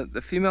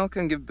the female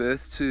can give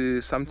birth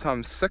to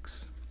sometimes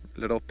 6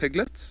 little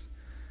piglets,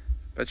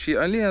 but she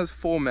only has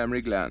 4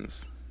 mammary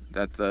glands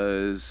that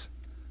those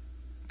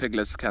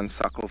piglets can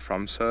suckle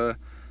from, so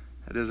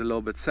it is a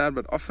little bit sad.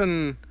 But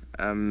often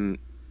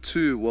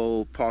 2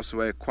 will pass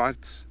away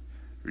quite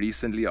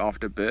recently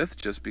after birth,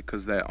 just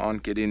because they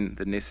aren't getting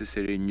the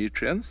necessary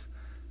nutrients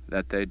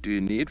that they do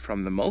need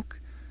from the milk,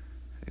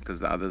 because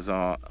the others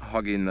are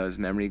hogging those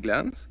mammary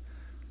glands.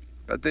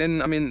 But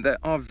then, I mean, they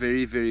are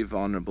very, very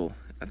vulnerable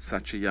at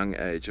such a young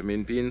age. I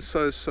mean, being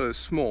so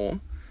small,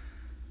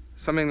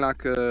 something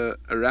like a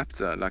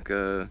raptor, like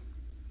a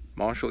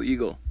martial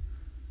eagle,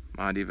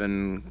 might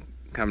even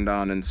come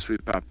down and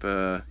swoop up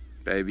a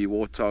baby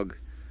warthog.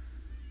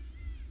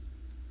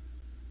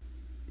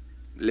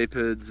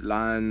 Leopards,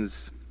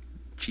 lions,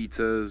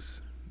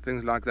 cheetahs,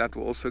 things like that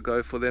will also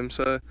go for them.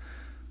 So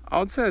I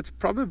would say it's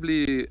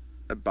probably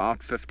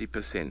about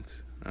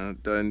 50%.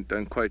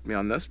 Don't quote me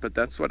on this, but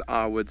that's what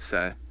I would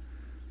say.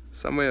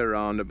 Somewhere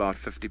around about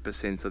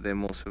 50% of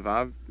them will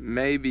survive,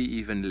 maybe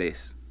even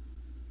less.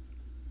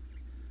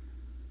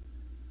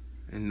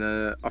 And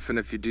often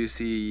if you do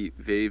see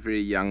very,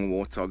 very young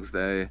warthogs,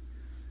 they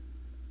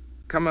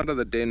come out of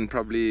the den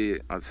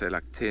probably, I'd say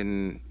like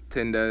 10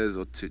 days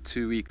or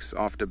 2 weeks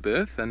after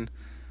birth, and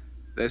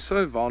they're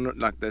so vulnerable,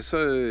 like they're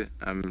so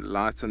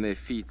light on their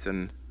feet,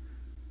 and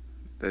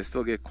they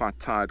still get quite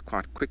tired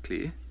quite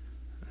quickly.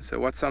 So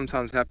what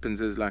sometimes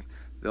happens is, like,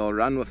 they'll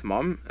run with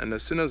mom, and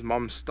as soon as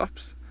mom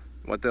stops,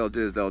 what they'll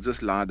do is they'll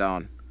just lie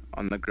down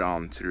on the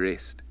ground to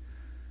rest.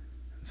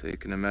 So you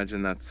can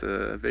imagine that's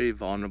a very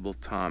vulnerable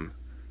time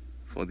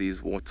for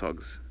these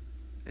warthogs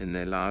in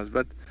their lives.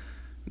 But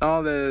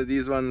now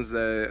these ones,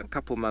 they're a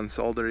couple months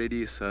old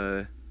already,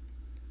 so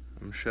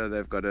I'm sure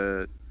they've got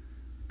a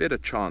better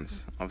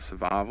chance of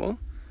survival.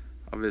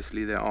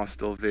 Obviously, they are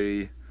still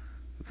very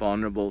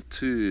vulnerable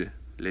to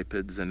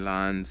leopards and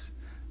lions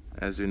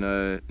As we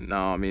know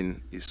now, I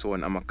mean, you saw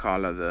in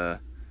Amakala the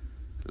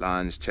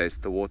lions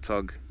chased the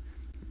warthog.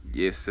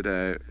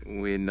 Yesterday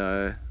we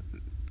know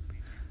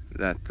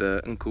that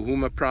the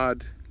Nkuhuma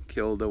pride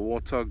killed a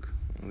warthog.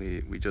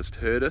 We just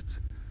heard it.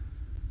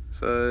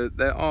 So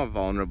they are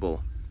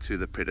vulnerable to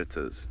the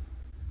predators.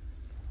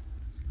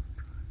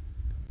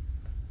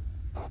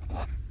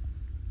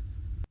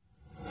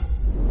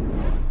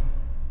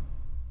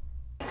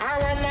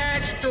 Our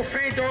march to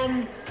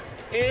freedom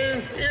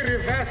is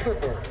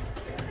irreversible.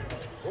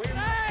 We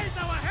raise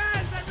our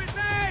hands and we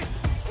say,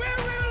 we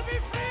will be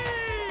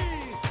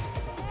free!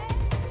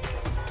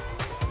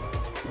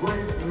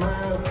 Great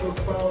mass of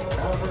South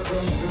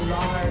Africans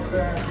denied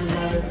their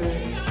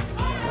humanity.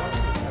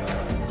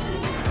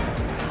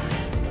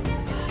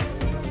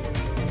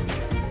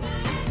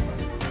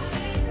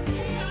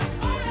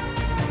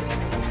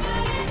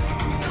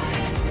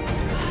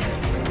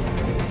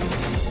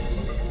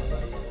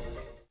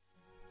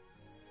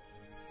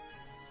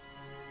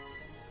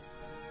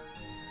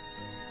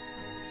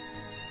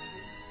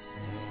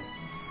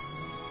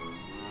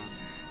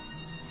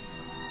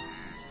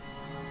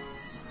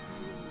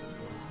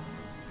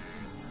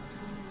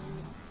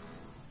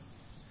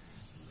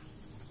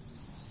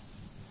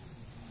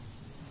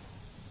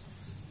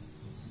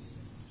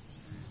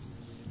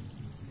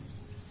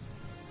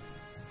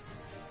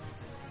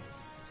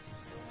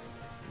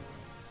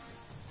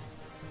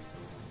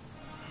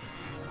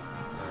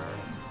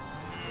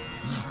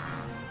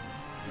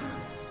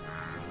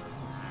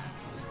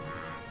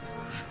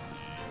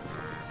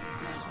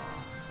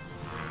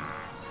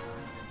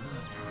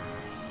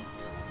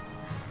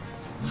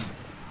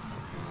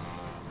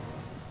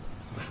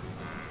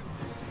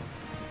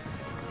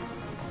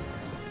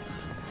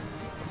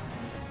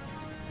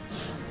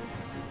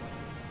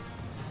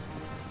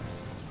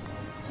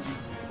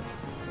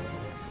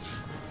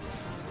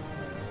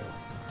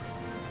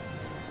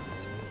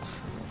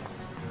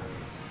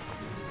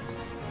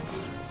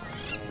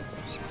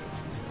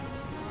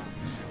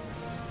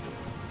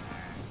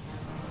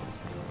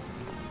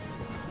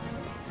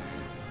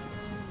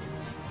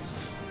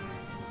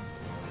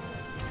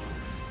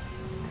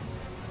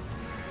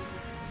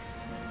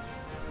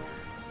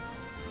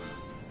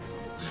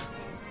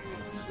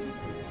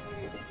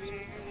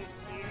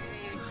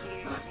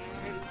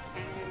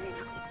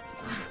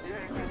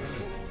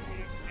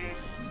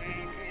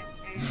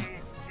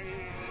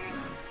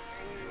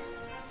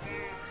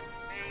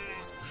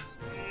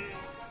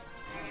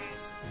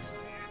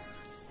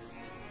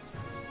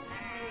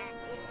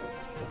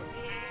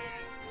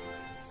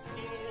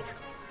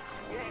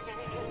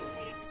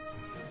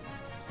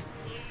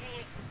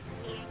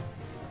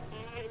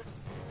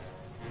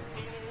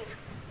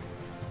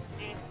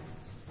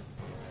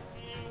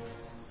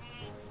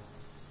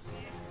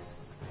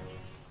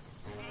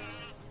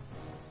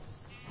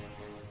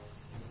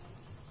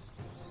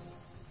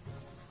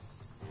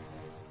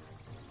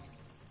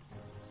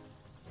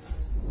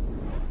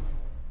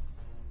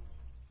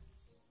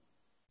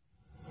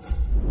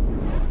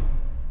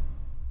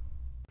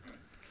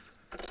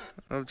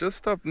 I've just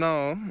stopped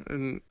now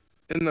in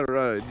the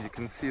road. You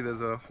can see there's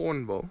a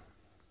hornbill.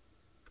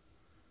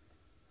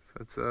 So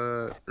it's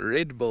a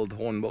red-billed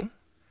hornbill. You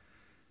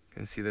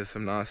can see there's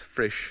some nice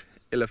fresh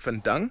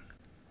elephant dung.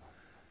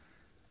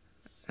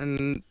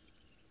 And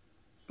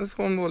this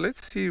hornbill,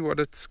 let's see what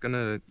it's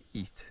gonna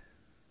eat.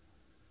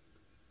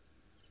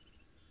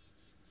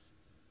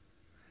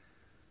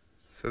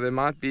 So there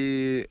might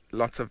be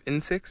lots of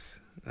insects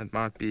that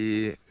might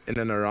be in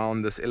and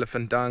around this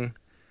elephant dung.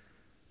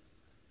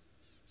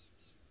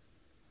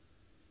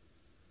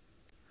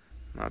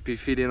 Might be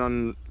feeding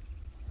on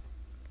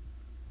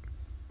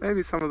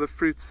maybe some of the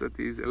fruits that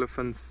these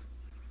elephants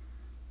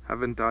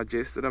haven't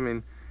digested. I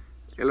mean,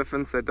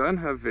 elephants, they don't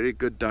have very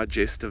good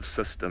digestive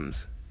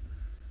systems.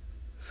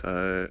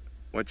 So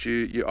what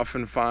you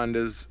often find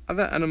is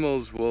other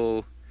animals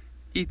will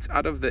eat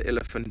out of the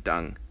elephant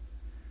dung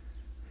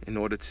in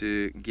order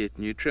to get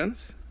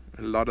nutrients.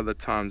 A lot of the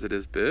times it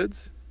is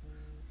birds,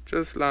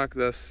 just like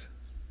this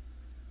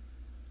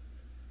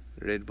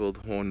red-billed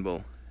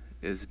hornbill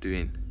is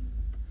doing.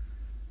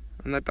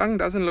 And the dung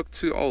doesn't look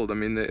too old. I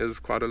mean, there is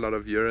quite a lot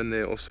of urine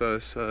there also,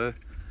 so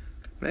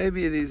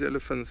maybe these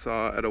elephants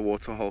are at a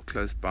waterhole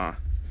close by.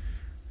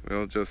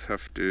 We'll just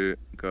have to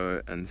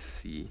go and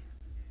see.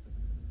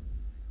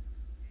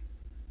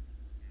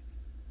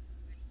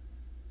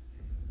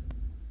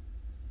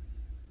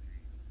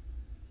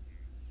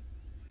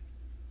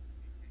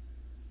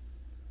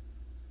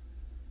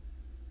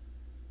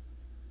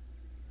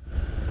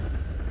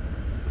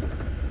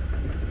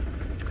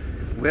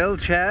 Well,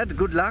 Chad,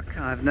 good luck.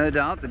 I've no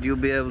doubt that you'll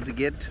be able to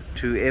get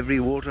to every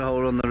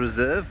waterhole on the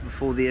reserve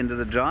before the end of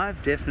the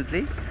drive,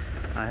 definitely.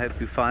 I hope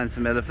you find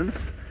some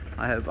elephants.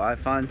 I hope I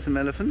find some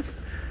elephants.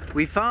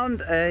 We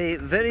found a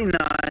very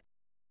nice,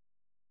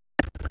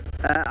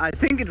 I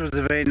think it was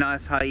a very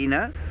nice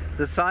hyena.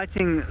 The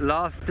sighting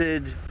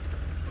lasted,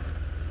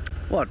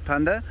 what,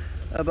 Panda?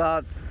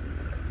 About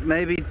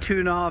maybe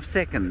 2.5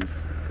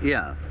 seconds.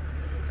 Yeah.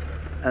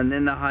 And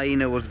then the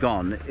hyena was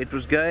gone. It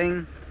was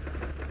going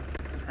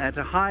at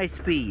a high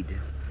speed.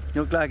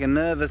 Looked like a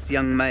nervous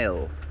young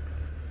male.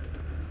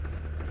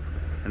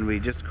 And we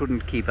just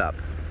couldn't keep up.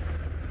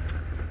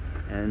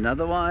 And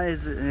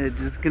otherwise, it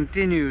has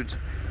continued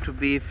to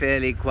be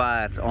fairly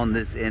quiet on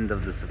this end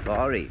of the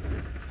safari.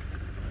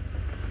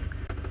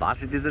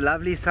 But it is a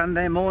lovely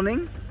Sunday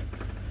morning.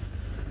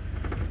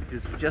 It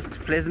is just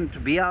pleasant to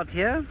be out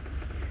here.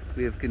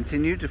 We have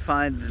continued to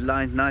find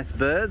nice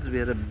birds. We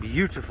had a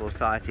beautiful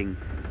sighting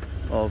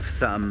of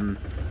some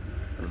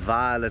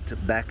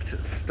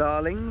violet-backed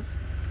starlings.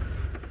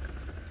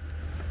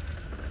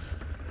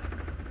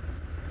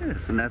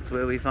 Yes, and that's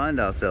where we find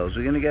ourselves.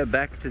 We're going to go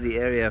back to the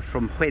area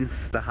from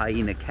whence the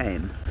hyena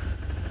came,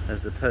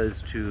 as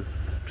opposed to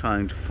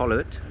trying to follow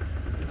it.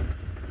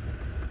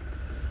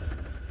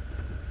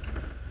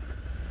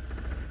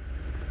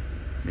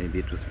 Maybe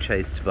it was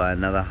chased by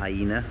another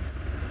hyena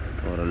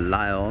or a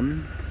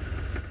lion.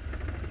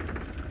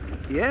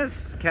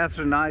 Yes,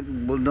 Catherine, I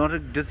will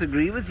not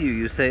disagree with you.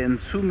 You say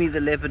Nsumi the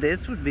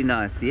leopardess would be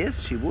nice.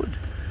 Yes, she would.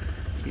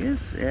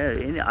 Yes,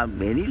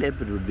 any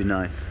leopard would be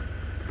nice.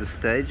 This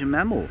stage, a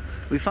mammal.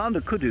 We found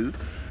a kudu.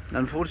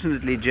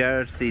 Unfortunately,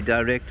 Jarrett, the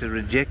director,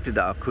 rejected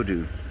our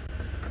kudu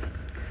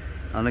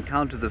on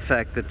account of the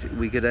fact that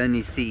we could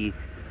only see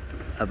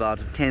about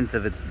 1/10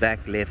 of its back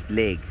left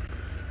leg.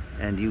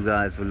 And you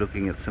guys were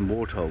looking at some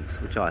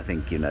warthogs, which I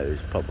think, you know,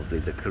 is probably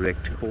the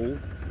correct call.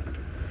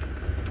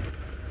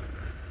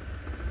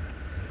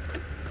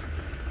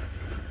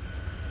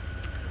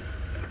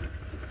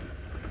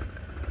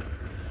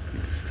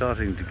 It's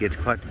starting to get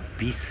quite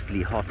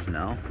beastly hot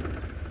now.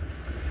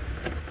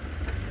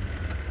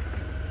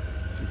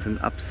 There's an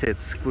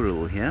upset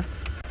squirrel here.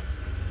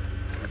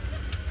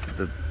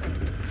 The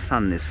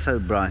sun is so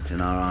bright in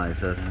our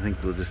eyes that I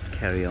think we'll just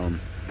carry on.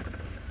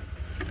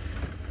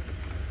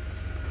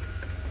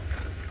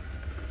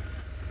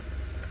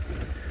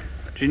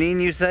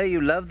 Janine, you say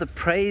you love the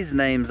praise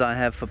names I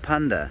have for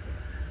Panda.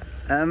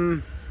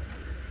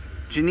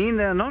 Janine,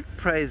 they are not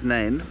praise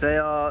names. They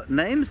are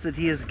names that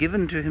he has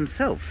given to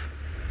himself.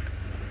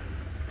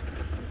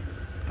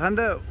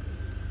 Panda,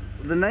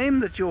 the name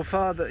that your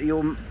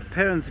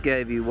parents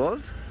gave you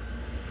was?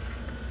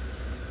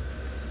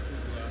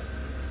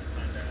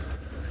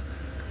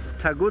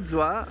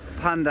 Tagudzwa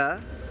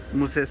Panda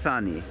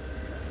Musesani.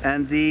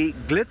 And the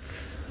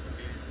glitz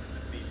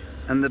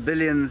and the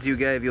billions you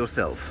gave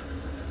yourself.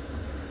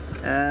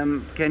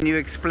 Can you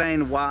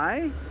explain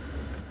why?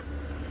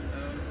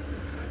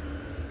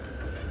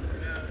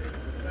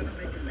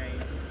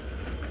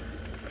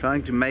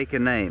 Trying to make a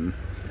name.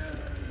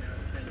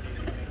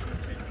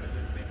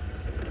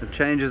 A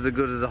change is as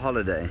good as a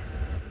holiday.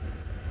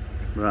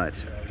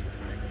 Right.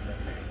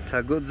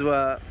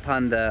 Tagudzwa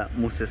Panda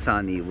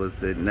Musesani was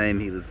the name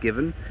he was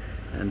given,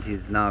 and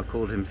he's now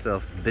called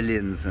himself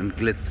Billions and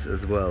Glitz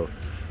as well.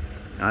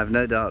 I have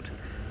no doubt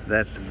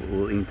that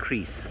will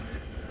increase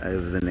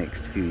over the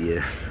next few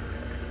years.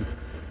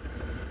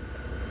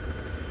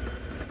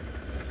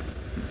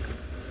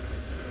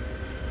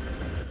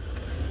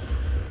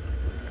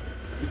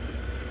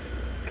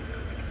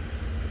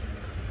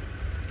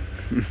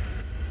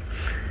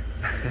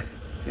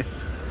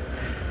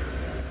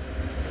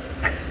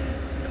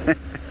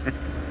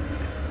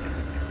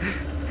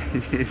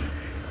 It is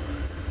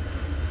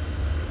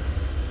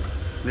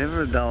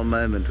never a dull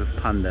moment with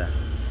Panda.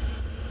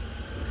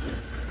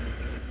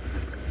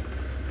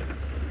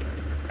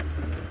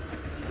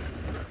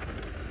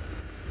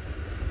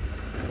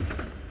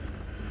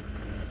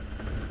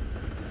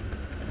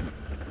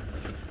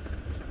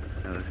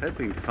 I was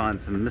hoping to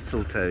find some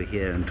mistletoe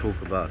here and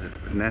talk about it,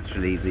 but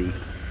naturally the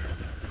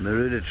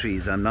marula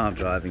trees I'm now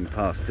driving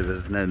past, there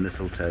is no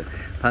mistletoe.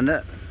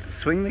 Panda,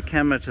 swing the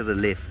camera to the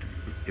left,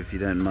 if you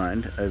don't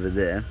mind, over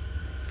there.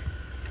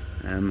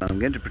 I'm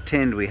going to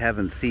pretend we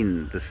haven't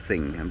seen this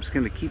thing. I'm just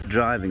going to keep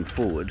driving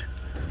forward.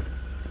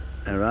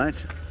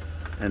 Alright?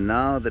 And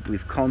now that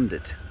we've conned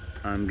it,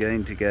 I'm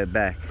going to go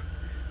back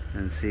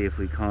and see if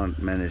we can't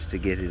manage to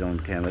get it on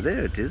camera.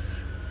 There it is.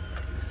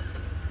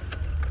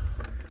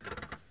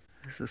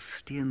 There's a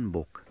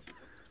Steenbok,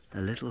 a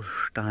little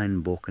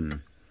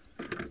Steinbocken.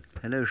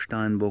 Hello,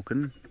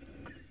 Steinbocken.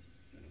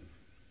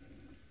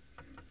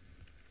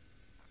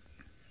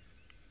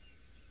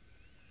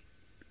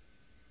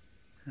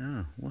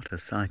 Oh, what a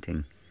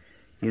sighting.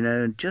 You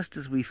know, just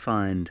as we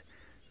find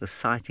the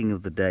sighting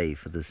of the day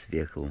for this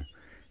vehicle,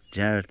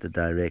 Jarrett, the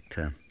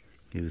director,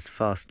 who is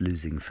fast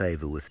losing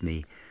favour with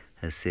me,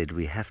 has said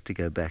we have to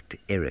go back to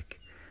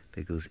Eric,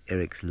 because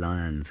Eric's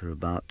lions are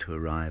about to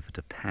arrive at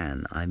a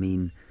pan. I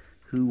mean,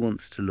 who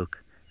wants to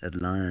look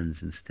at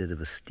lions instead of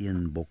a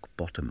Steenbok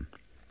bottom?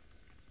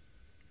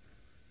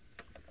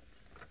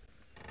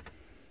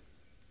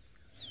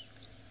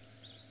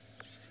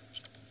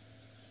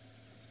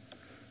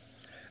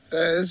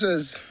 This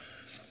was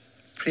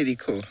pretty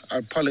cool. I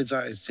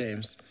apologize,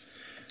 James.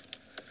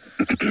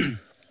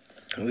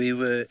 We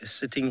were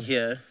sitting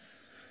here.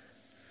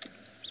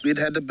 We'd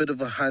had a bit of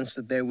a hunch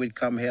that they would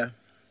come here.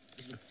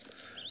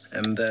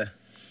 And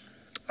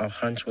our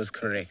hunch was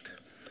correct.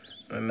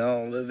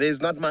 No, there's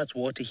not much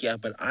water here,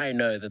 but I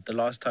know that the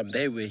last time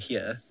they were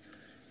here,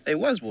 there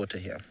was water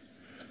here.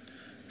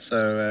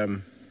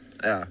 So,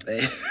 yeah,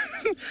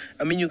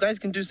 I mean, you guys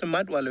can do some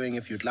mud wallowing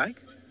if you'd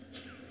like.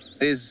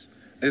 There's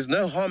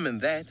no harm in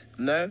that.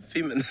 No,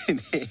 female.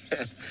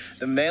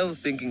 The male's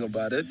thinking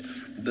about it.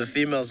 The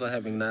females are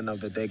having none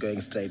of it. They're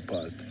going straight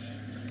past.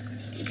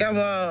 Come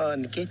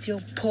on, get your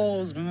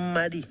paws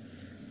muddy.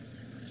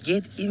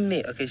 Get in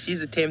there. Okay,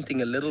 she's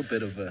attempting a little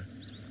bit of a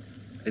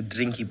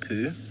drinky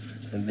poo,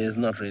 and there's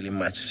not really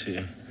much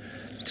to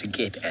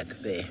get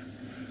at there.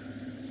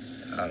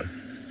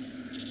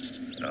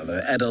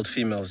 The adult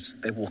females,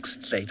 they walk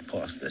straight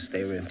past us.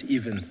 They weren't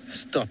even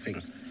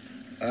stopping.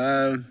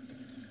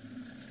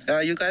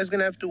 You guys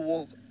gonna have to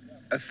walk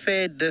a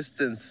fair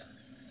distance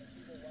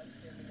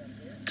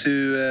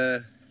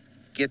to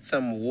get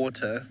some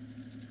water.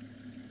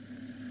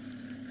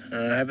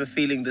 I have a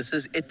feeling this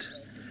is it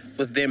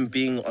with them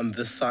being on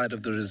this side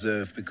of the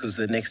reserve, because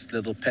the next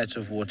little patch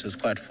of water is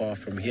quite far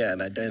from here,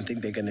 and I don't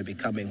think they're going to be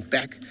coming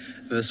back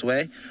this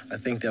way. I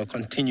think they'll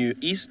continue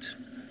east.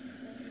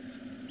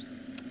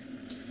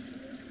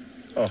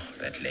 Oh,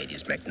 that lady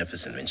is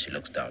magnificent when she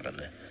looks down on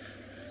there.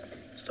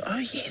 So, oh,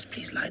 yes,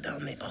 please lie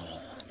down there. Oh.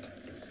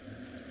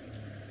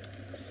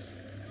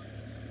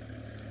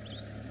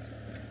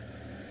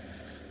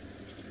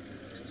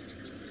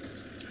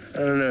 I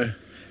don't know.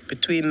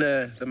 Between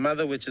the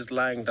mother, which is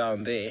lying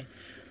down there,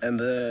 and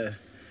the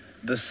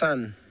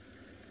son,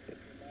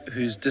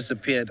 who's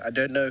disappeared, I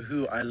don't know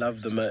who I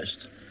love the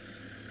most.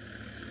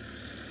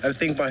 I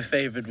think my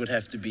favorite would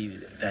have to be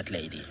that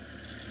lady.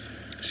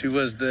 She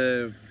was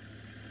the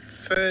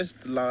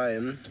first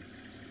lion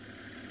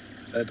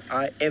that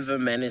I ever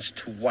managed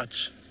to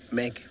watch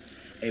make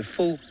a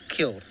full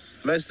kill.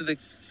 Most of the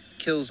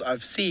kills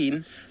I've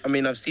seen, I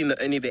mean, I've seen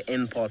only the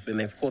end part when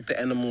they've caught the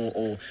animal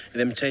or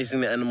them chasing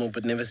the animal,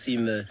 but never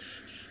seen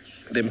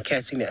them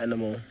catching the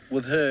animal.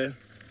 With her,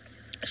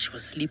 she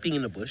was sleeping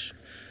in a bush,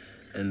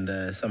 and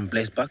some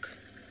blesbuck,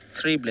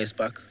 3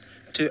 blesbuck,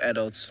 2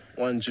 adults,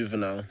 1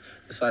 juvenile,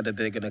 decided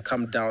they're going to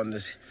come down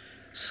this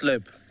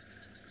slope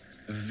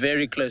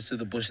very close to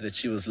the bush that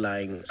she was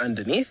lying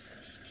underneath.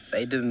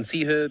 They didn't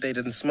see her, they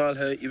didn't smell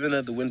her, even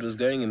though the wind was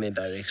going in their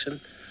direction.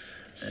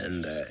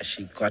 And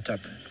she got up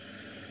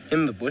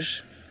in the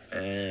bush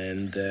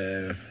and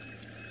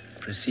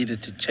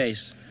proceeded to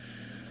chase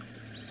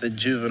the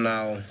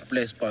juvenile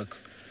blesbuck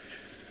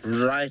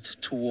right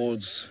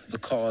towards the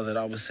car that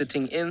I was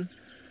sitting in.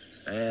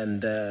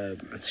 And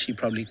she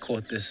probably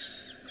caught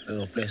this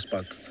little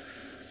blesbuck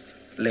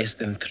less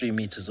than 3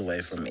 meters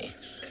away from me.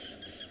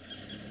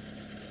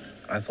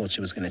 I thought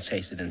she was going to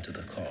chase it into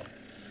the car.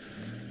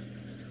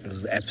 It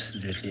was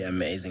absolutely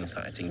amazing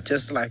sighting,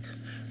 just like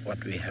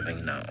what we're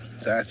having now.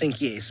 So I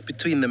think, yes,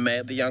 between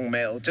the young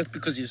male, just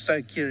because he's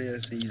so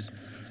curious, he's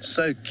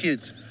so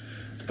cute.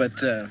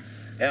 But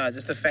yeah,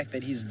 just the fact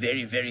that he's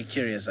very, very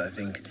curious, I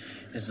think,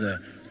 is the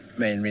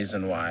main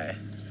reason why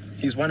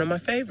he's one of my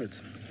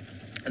favorites.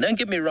 And don't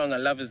get me wrong, I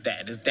love his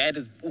dad. His dad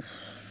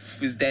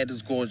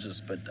is gorgeous,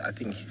 but I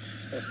think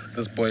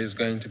this boy is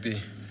going to be,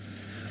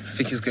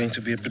 he's going to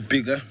be a bit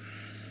bigger.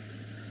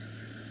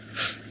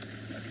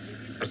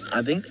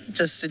 I think they're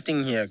just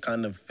sitting here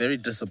kind of very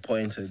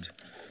disappointed,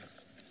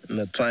 and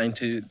they're trying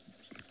to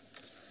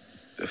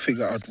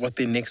figure out what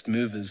their next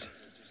move is.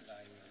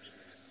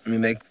 I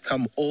mean, they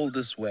come all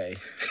this way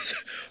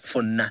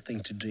for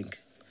nothing to drink.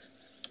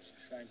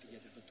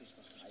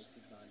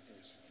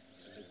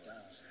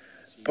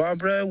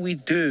 Barbara, we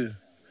do.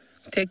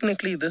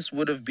 Technically, this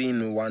would have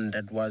been one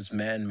that was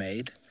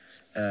man-made,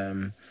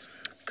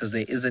 because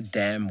there is a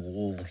dam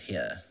wall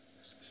here.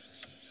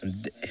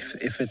 And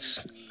if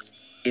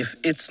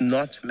it's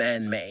not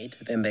man-made,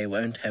 then they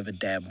won't have a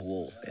dam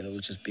wall. Then it will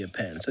just be a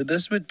pan. So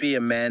this would be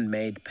a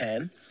man-made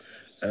pan.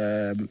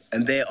 And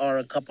there are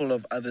a couple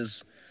of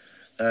others,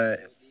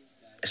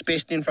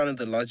 especially in front of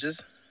the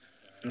lodges.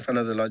 In front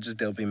of the lodges,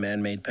 there'll be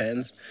man-made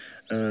pans.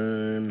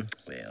 Where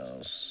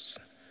else?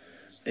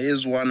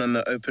 There's one on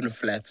the open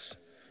flats,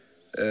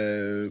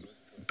 but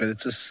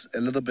it's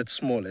a little bit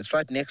smaller. It's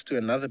right next to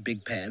another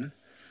big pan.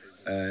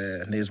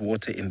 And there's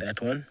water in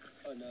that one.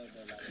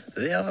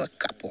 There are a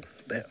couple.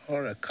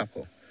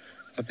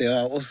 But there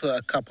are also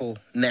a couple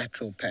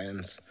natural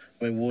pans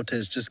where water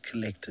is just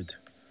collected.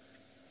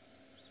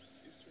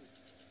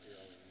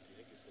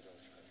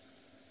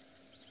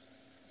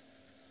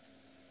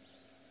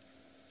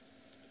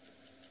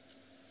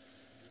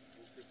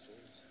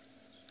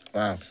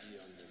 Wow.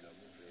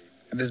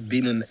 It has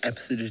been an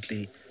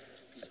absolutely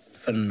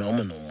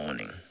phenomenal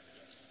morning.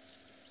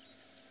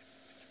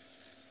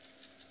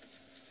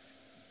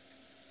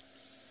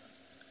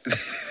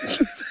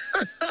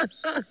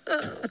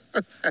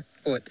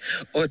 What?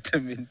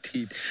 Autumn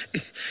indeed.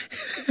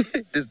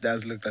 This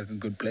does look like a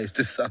good place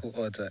to sell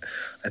water.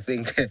 I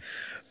think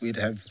we'd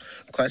have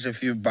quite a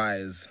few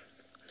buyers.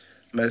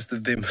 Most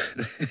of them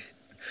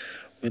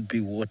would be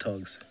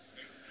warthogs.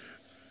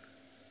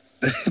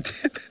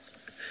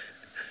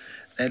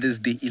 That is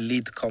the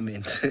elite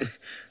comment.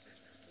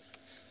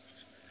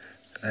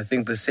 I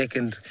think the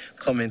second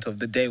comment of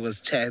the day was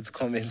Chad's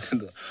comment.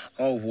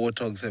 Oh,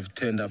 warthogs have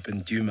turned up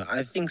in Duma.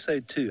 I think so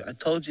too. I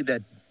told you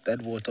that that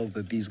warthog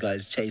that these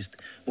guys chased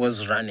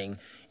was running.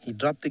 He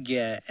dropped the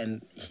gear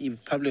and he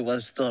probably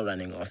was still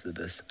running after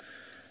this.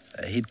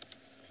 He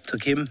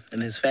took him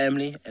and his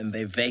family and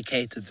they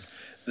vacated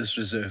this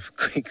reserve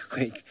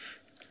quick.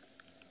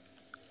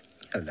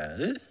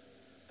 Hello?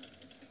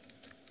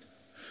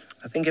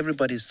 I think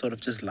everybody's sort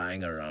of just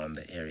lying around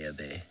the area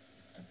there.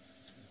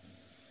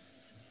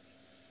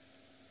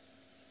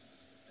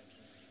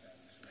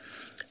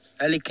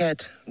 Ali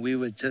Cat, we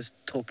were just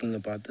talking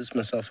about this,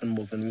 myself and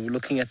Morgan. We were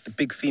looking at the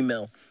big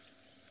female.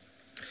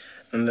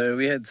 And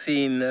we had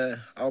seen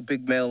our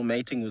big male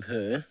mating with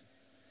her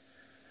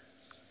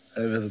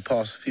over the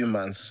past few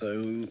months.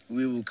 So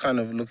we were kind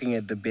of looking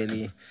at the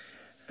belly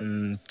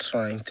and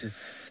trying to,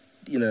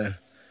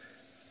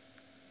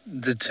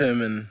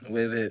 determine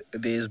whether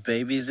there's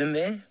babies in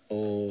there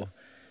or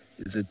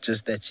is it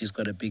just that she's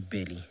got a big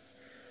belly.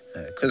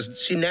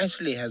 Because she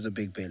naturally has a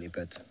big belly,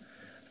 but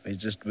we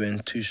just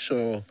weren't too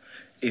sure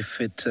if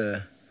it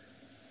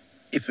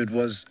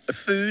was a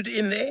food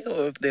in there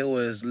or if there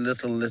was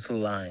little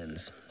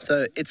lions.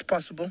 So it's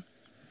possible.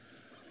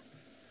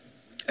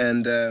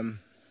 And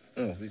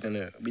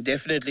we're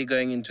definitely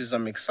going into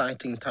some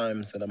exciting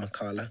times at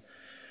Amakala.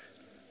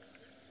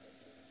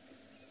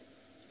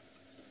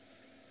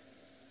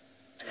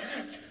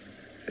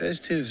 Those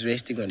two is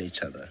resting on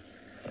each other.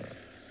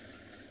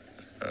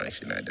 Oh,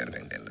 actually, no, I don't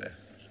think they were.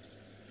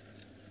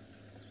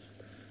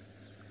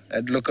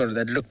 That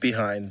look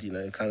behind,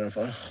 kind of,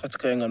 oh, what's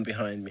going on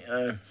behind me?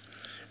 Oh,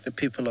 the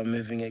people are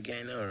moving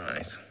again, all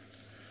right.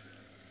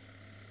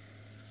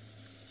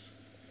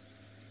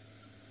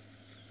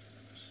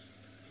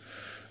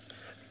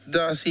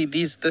 Darcy,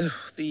 these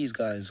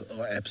guys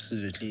are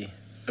absolutely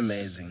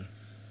amazing.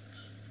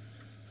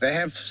 They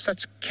have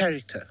such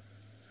character,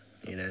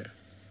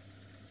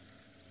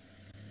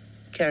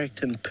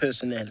 Character and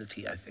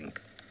personality, I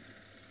think.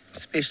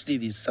 Especially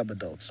these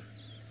sub-adults.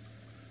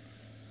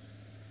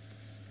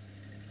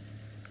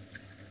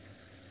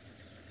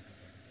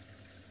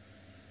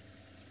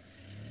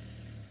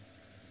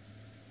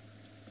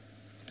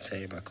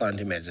 Same, I can't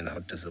imagine how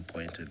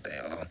disappointed they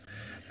are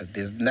that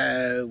there's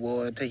no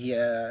water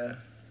here.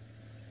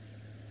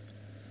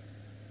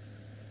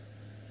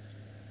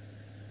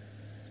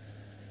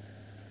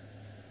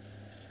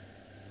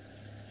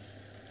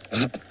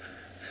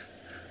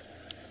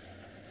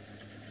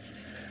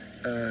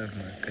 Oh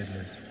my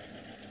goodness.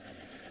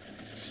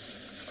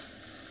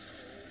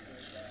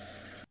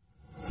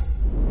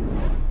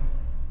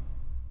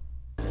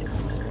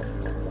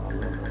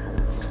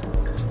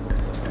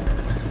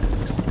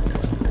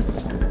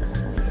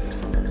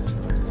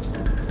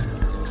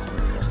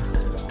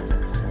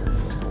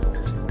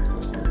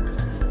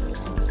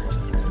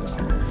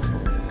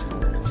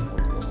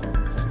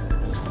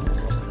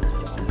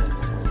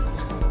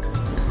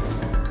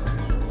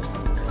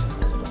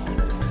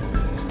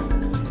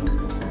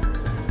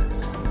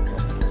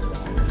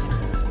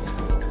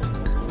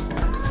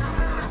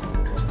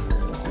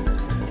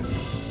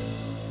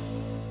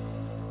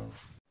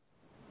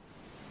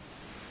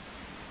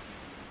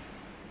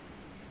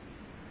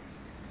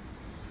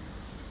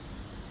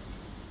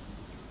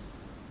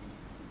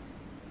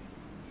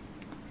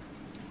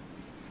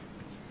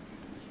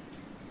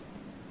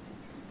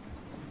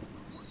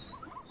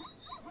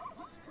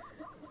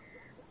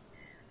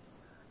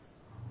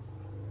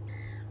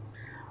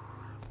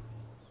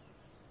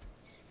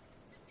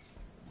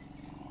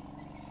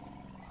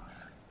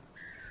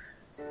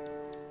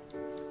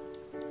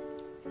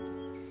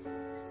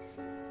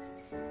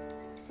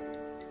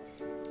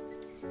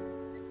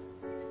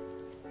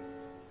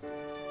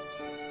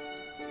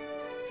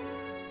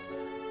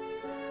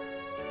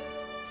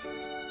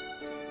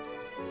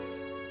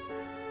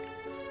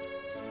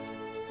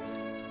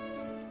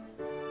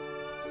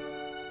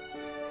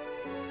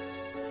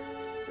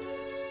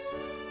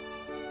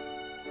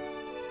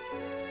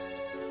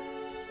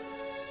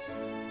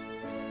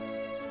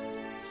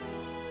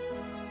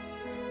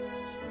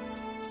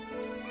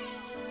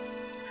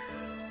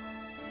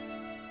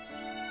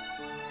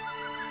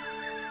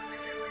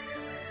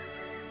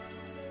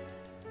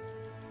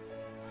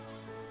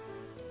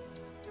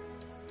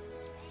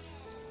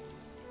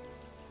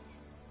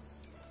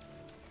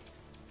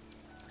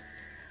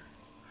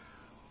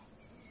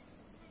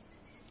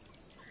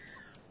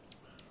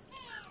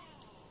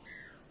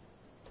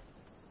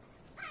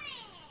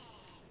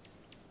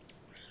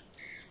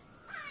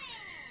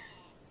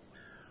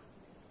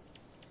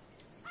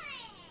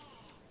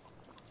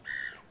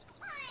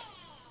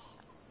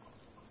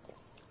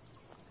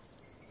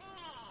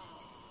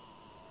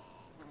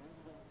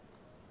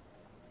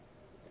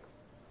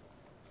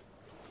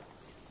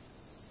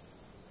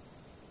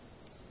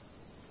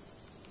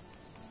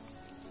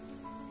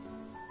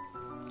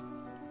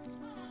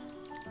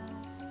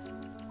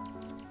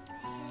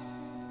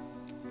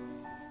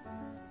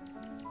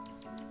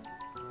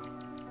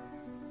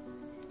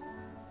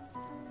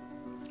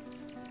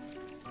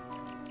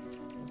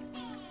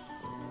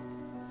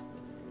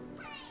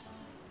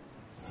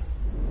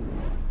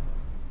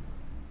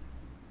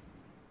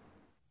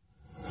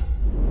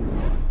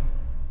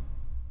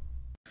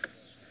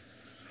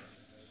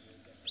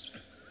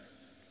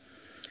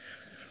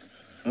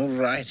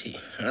 Alrighty.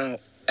 Now,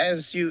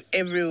 as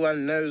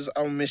everyone knows,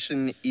 our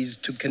mission is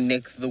to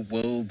connect the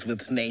world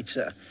with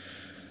nature.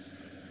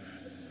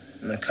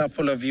 And a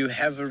couple of you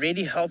have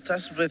already helped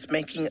us with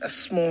making a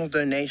small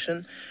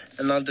donation,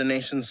 and our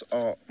donations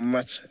are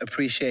much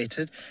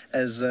appreciated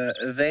as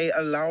they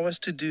allow us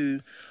to do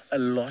a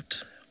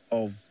lot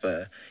of,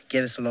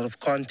 get us a lot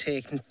of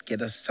content,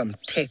 get us some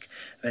tech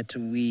that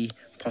we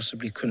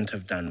possibly couldn't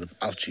have done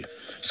without you.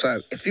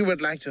 So if you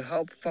would like to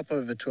help, pop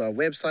over to our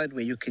website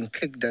where you can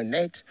click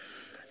donate,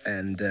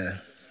 and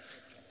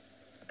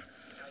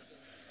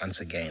once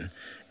again,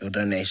 your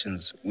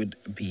donations would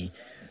be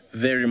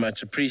very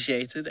much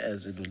appreciated,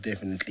 as it will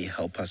definitely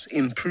help us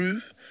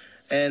improve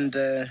and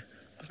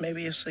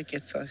maybe also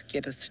get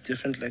us to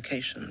different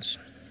locations.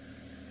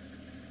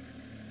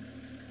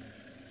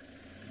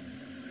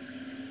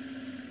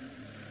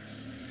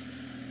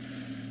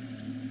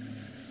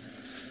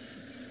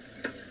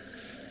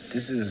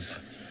 This is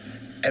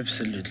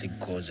absolutely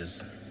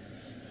gorgeous.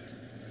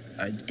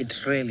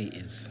 It really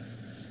is.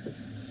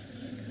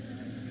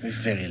 We're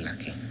very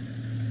lucky.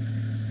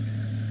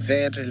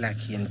 Very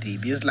lucky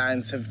indeed. These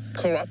lions have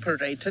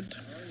cooperated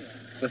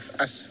with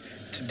us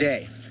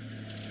today.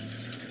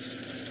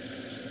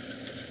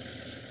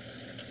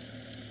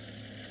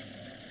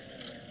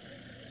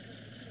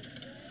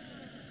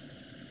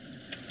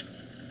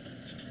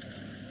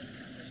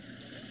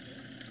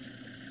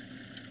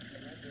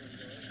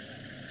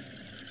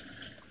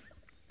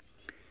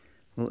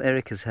 Well,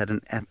 Eric has had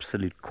an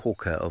absolute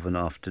corker of an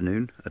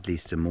afternoon, at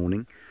least a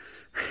morning.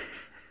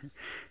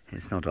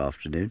 It's not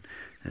afternoon.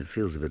 It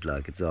feels a bit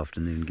like it's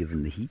afternoon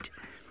given the heat.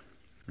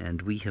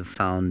 And we have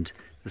found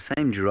the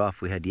same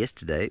giraffe we had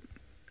yesterday,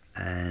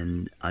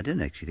 and I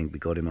don't actually think we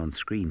got him on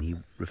screen. He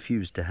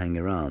refused to hang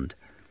around,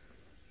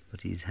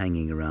 but he's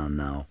hanging around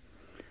now.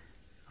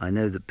 I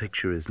know the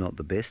picture is not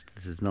the best.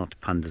 This is not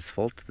Panda's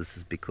fault. This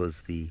is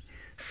because the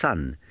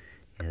sun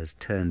has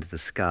turned the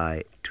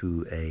sky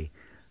to a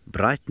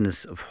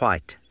brightness of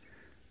white,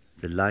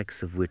 the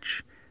likes of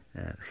which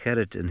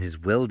Gerrit and his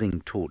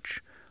welding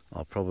torch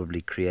are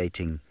probably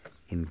creating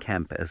in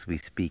camp as we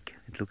speak.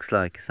 It looks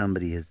like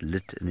somebody has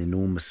lit an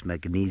enormous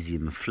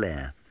magnesium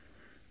flare.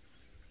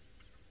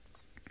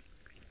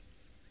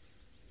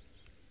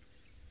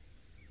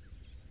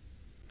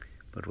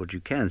 But what you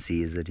can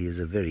see is that he is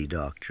a very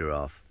dark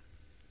giraffe,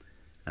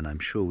 and I'm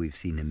sure we've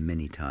seen him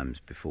many times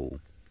before.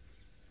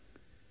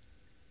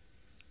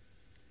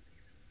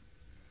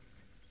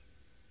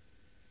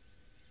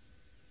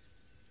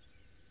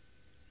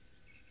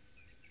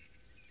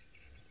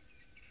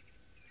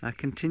 I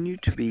continue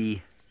to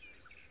be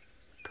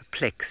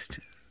perplexed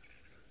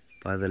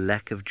by the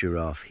lack of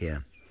giraffe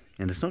here.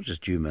 And it's not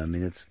just Djuma, I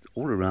mean it's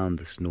all around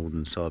this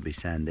northern Sabi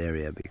Sand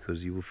area,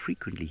 because you will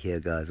frequently hear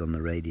guys on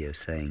the radio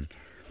saying,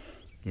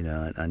 you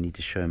know, I need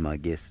to show my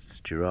guests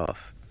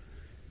giraffe,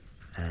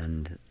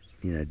 and,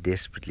 you know,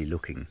 desperately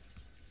looking,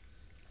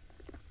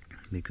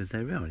 because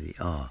they really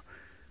are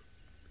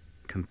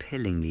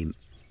compellingly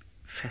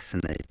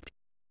fascinating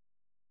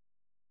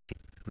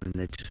when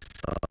they're just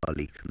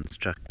solidly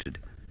constructed.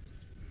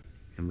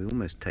 And we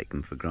almost take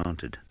them for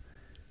granted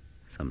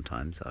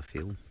sometimes, I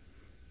feel.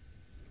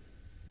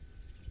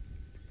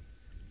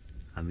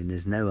 I mean,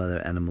 there's no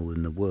other animal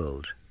in the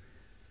world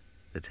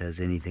that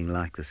has anything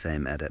like the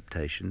same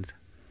adaptations.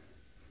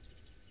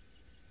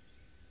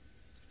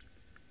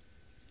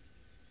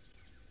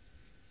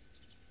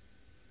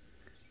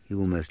 He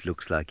almost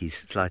looks like he's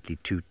slightly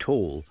too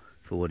tall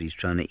for what he's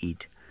trying to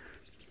eat.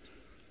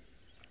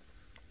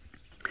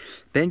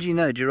 Benji,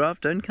 no, giraffe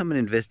don't come and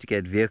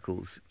investigate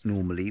vehicles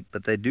normally,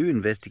 but they do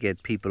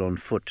investigate people on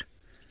foot.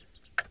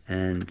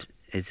 And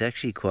it's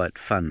actually quite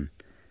fun.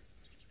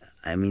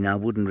 I mean, I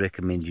wouldn't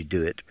recommend you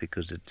do it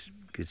because it's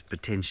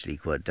potentially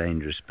quite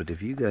dangerous. But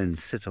if you go and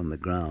sit on the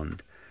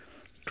ground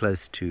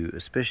close to,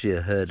 especially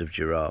a herd of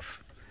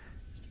giraffe,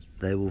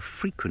 they will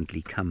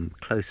frequently come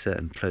closer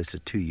and closer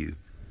to you.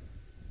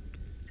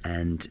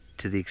 And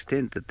to the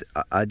extent that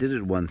I did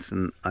it once,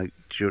 and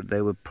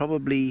they were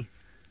probably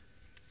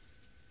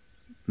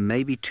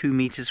maybe 2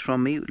 meters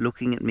from me,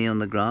 looking at me on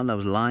the ground. I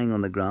was lying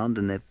on the ground,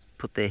 and they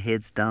put their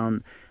heads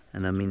down,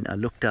 and I mean, I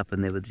looked up,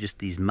 and there were just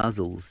these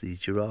muzzles, these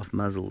giraffe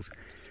muzzles.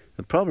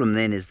 The problem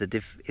then is that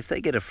if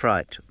they get a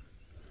fright,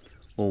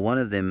 or one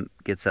of them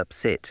gets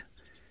upset,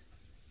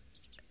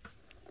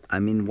 I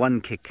mean,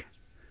 one kick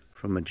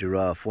from a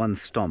giraffe, one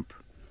stomp,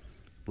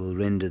 will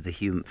render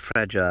the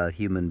fragile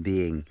human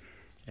being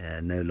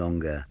no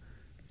longer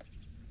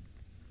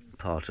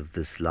part of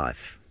this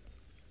life.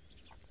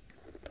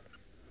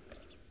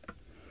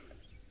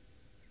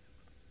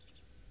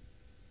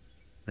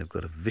 They've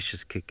got a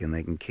vicious kick, and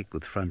they can kick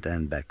with front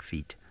and back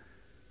feet.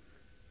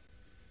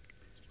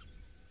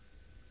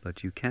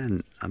 But you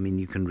can, I mean,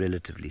 you can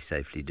relatively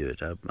safely do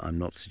it. I'm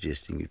not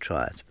suggesting you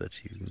try it,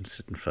 but you can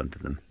sit in front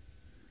of them.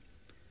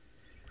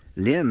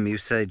 Liam, you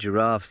say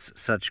giraffes,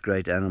 such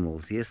great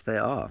animals. Yes, they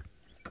are.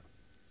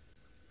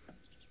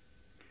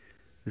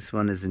 This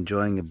one is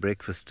enjoying a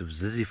breakfast of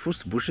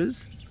ziziphus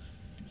bushes,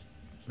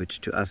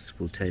 which to us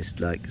will taste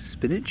like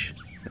spinach.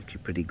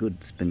 Actually pretty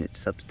good spinach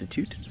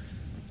substitute.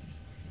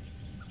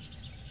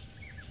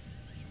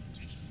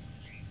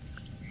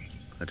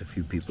 Quite a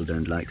few people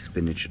don't like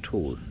spinach at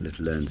all, let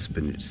alone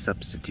spinach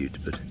substitute,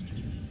 but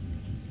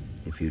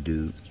if you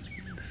do,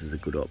 this is a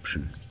good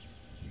option.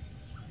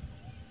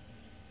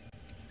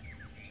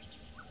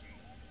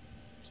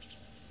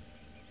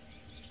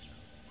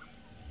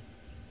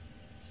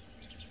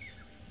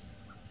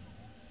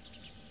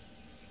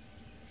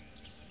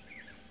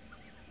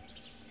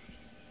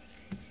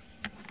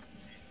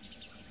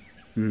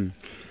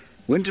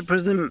 Winter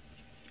Prism,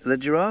 the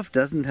giraffe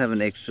doesn't have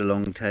an extra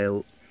long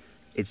tail.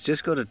 It's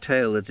just got a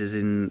tail that is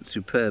in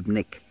superb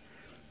nick.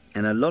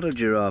 And a lot of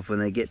giraffe, when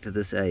they get to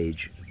this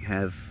age,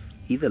 have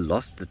either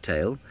lost the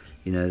tail,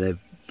 you know,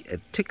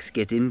 ticks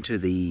get into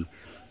the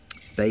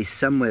base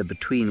somewhere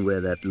between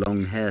where that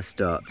long hair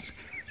starts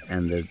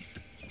and the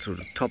sort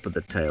of top of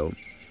the tail,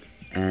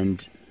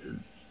 and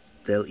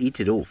they'll eat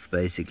it off,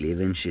 basically.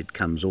 Eventually it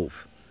comes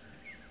off.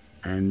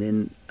 And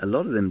then a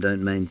lot of them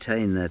don't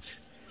maintain that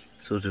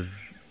sort of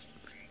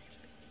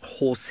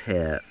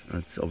horsehair,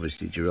 that's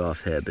obviously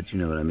giraffe hair, but you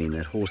know what I mean,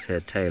 that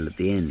horsehair tail at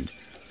the end,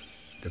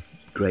 the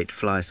great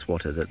fly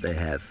swatter that they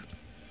have.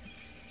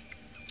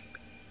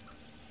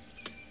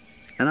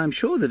 And I'm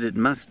sure that it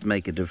must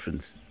make a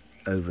difference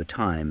over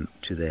time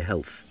to their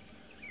health,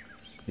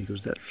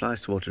 because that fly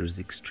swatter is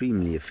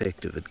extremely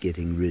effective at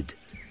getting rid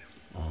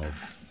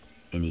of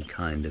any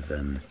kind of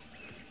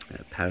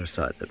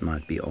parasite that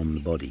might be on the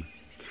body.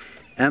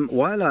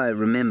 While I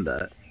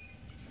remember,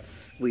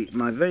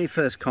 my very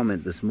first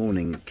comment this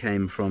morning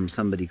came from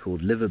somebody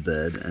called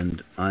Liverbird,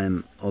 and I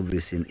am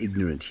obviously an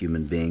ignorant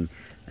human being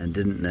and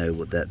didn't know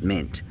what that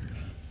meant.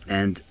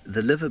 And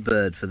the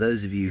liverbird, for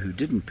those of you who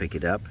didn't pick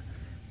it up,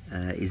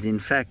 is in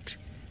fact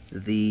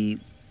the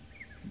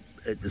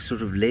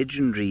sort of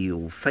legendary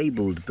or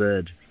fabled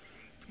bird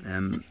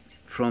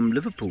from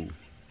Liverpool.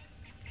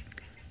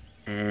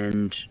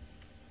 And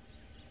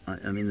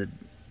I mean, the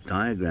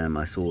diagram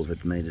I saw of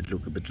it made it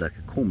look a bit like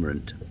a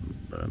cormorant,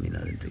 but I mean, I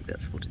don't think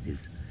that's what it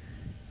is.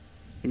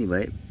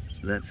 Anyway,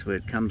 that's where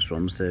it comes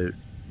from. So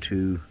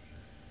to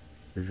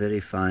the very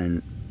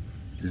fine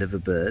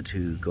liverbird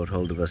who got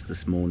hold of us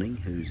this morning,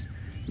 whose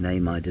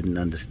name I didn't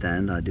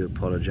understand, I do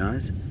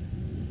apologize.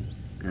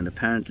 And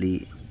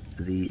apparently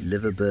the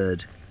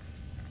liverbird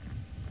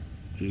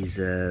is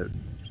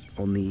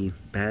on the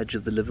badge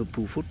of the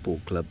Liverpool Football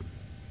Club.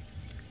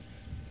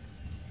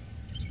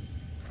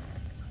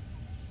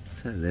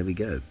 So there we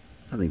go.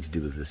 Nothing to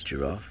do with this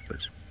giraffe,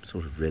 but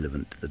sort of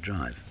relevant to the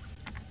drive.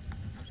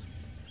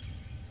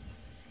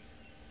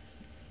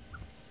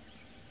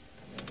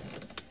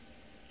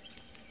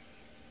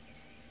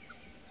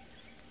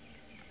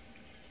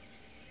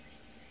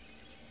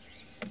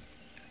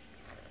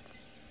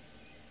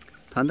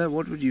 Panda,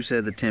 what would you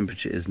say the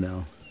temperature is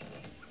now?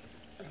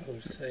 I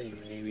would say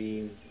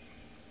maybe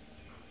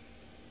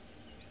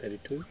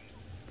 32.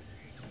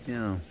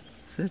 Yeah,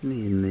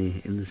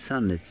 certainly in the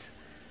sun it's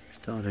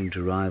starting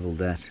to rival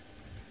that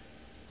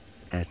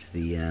at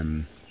the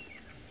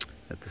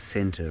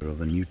center of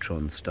a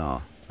neutron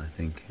star. I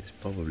think it's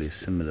probably a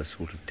similar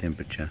sort of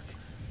temperature.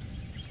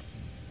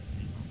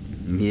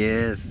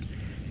 Yes,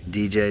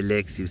 DJ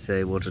Lex, you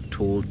say, what a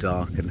tall,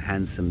 dark and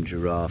handsome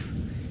giraffe.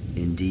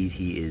 Indeed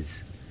he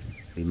is.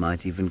 We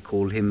might even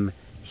call him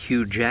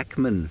Hugh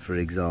Jackman, for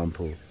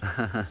example.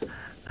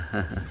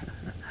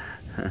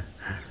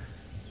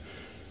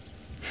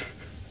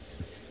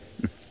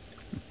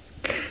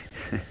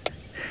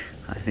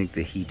 I think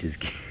the heat is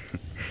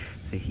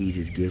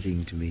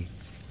getting to me.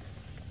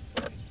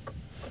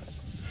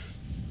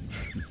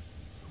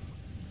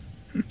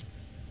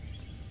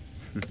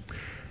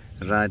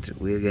 Right,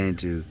 we're going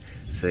to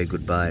say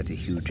goodbye to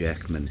Hugh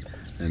Jackman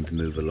and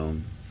move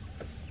along.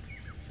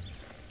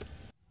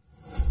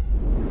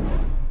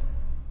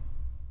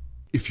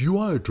 If you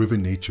are a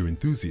driven nature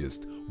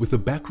enthusiast with a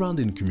background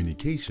in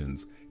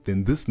communications,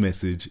 then this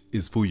message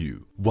is for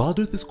you.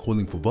 WildEarth is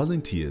calling for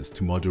volunteers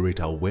to moderate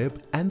our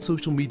web and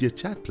social media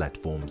chat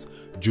platforms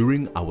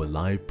during our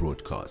live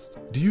broadcast.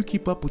 Do you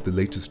keep up with the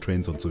latest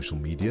trends on social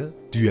media?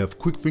 Do you have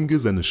quick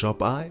fingers and a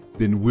sharp eye?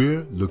 Then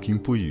we're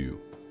looking for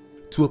you.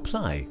 To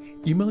apply,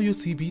 email your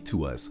CV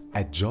to us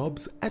at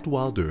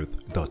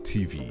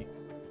jobs@wildearth.tv.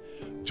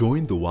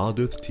 Join the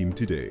WildEarth team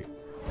today.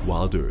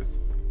 WildEarth,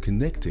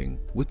 connecting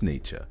with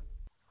nature.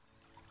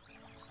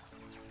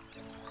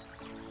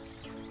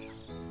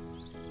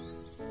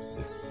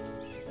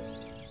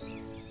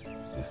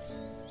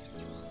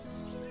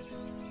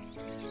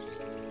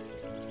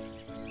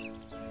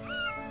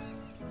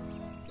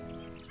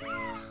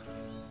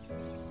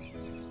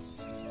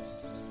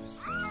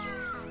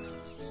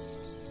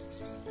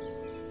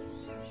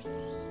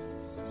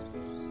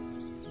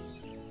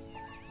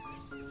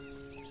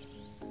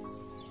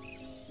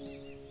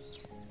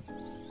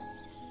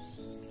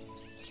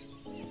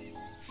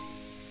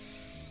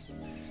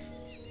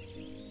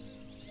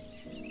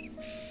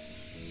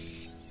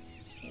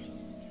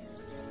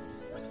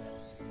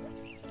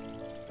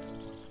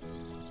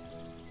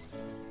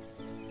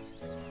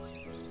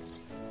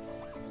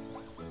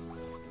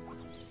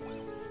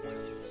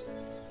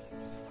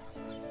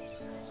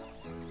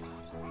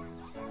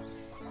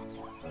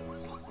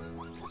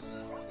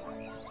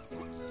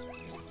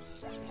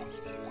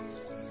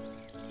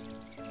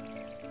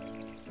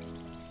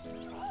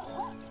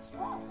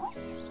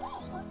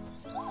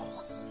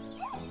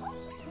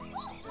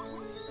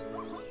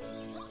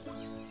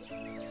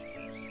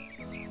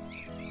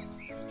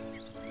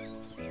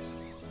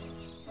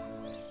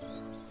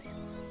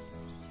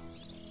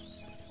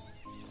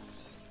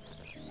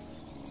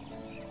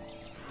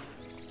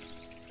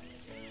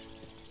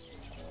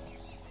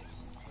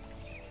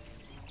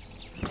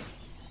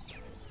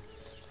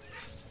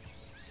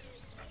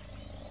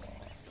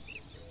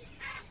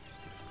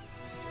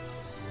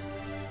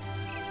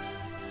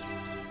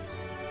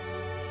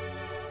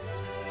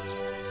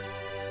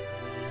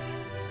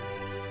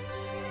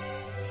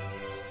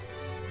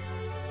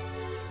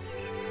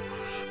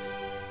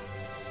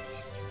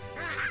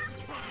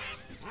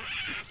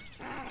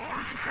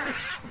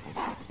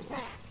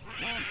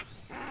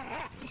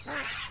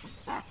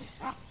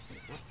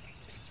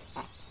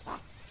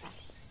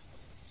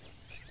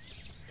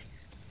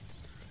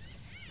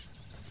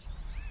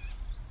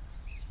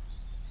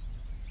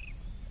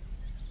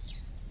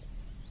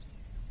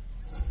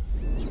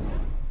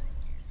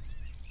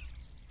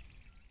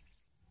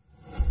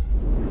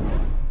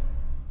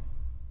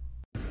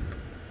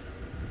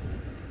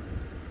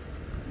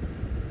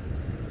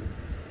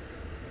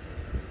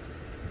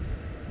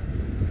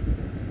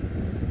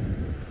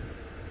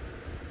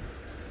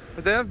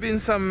 But there have been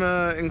some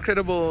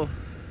incredible,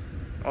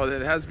 or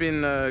there has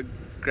been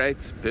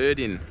great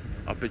birding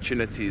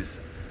opportunities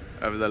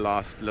over the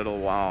last little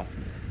while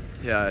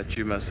here at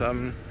Djuma. So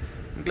I'm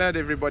glad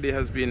everybody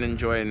has been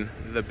enjoying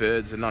the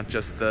birds and not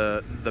just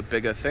the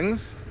bigger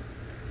things.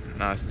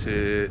 Nice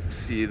to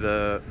see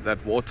that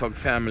warthog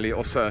family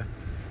also.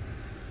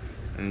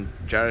 And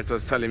Jarrett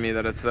was telling me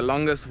that it's the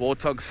longest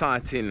warthog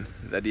sighting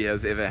that he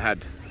has ever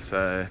had.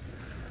 So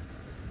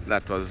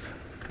that was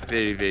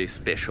very, very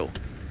special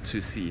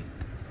to see.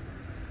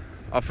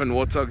 Often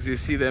warthogs, you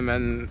see them,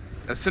 and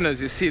as soon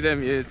as you see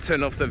them, you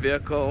turn off the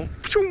vehicle,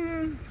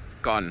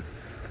 gone,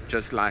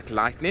 just like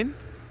lightning.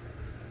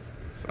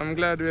 So I'm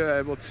glad we were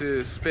able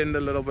to spend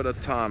a little bit of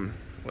time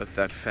with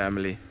that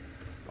family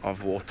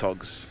of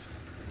warthogs.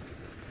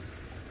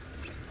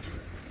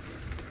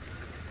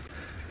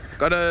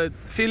 Got a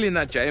feeling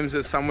that James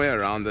is somewhere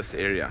around this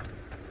area.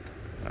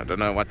 I don't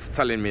know what's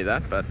telling me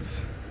that, but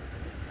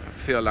I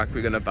feel like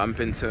we're going to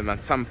bump into him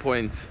at some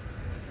point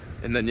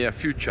in the near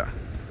future.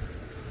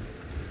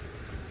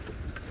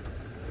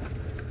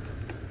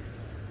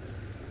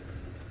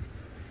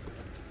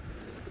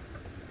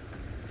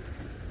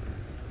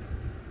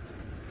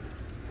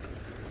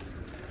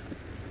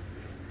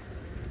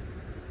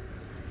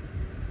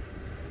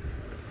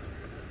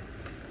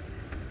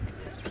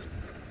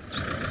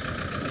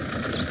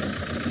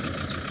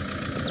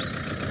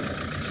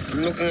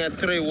 I'm looking at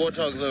 3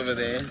 warthogs over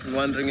there and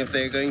wondering if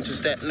they're going to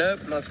stand.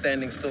 Nope, not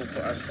standing still for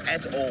us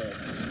at all.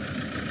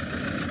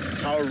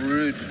 How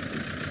rude.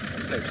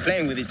 They're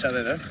playing with each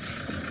other though.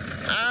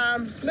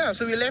 No,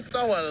 so we left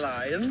our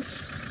lions,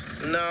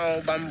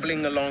 now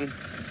bumbling along.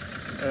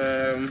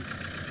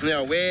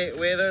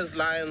 Where those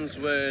lions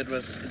were,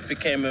 it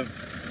became a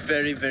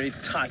very, very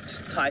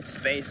tight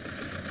space.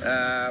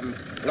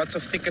 Lots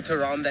of thicket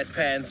around that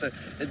pan, so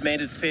it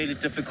made it fairly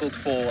difficult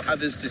for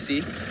others to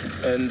see.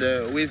 And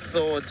we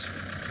thought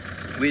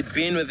we'd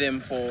been with them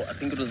for, I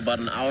think it was about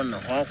an hour and a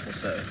half or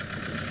so.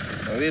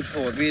 And we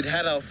thought we'd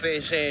had our fair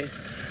share.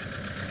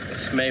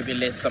 Maybe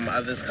let some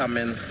others come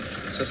in.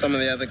 So some of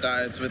the other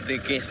guides with their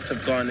guests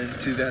have gone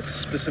into that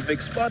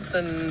specific spot,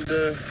 and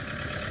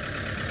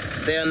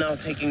they are now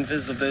taking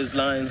viz of those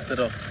lions that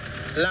are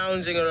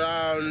lounging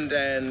around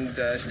and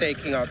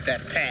staking out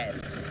that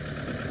pan.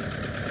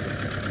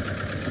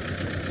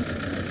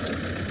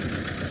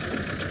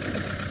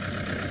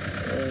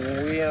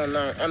 We are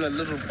now on a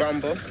little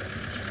bumble,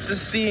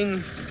 just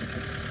seeing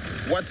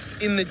what's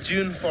in the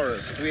dune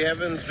forest. We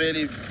haven't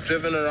really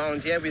driven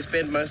around here. We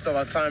spent most of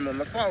our time on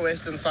the far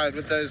western side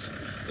with those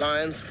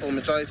lions for the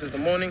majority of the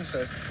morning,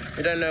 so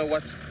we don't know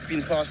what's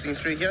been passing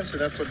through here, so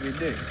that's what we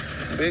do.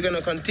 We're going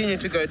to continue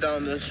to go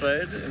down this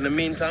road. In the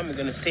meantime, we're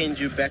going to send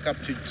you back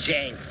up to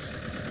James.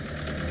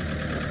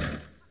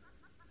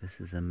 This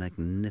is a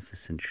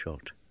magnificent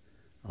shot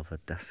of a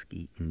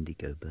dusky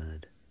indigo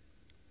bird.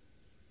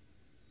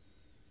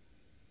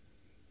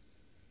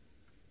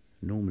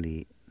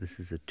 Normally, this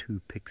is a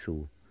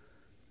 2-pixel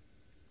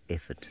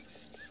effort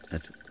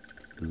at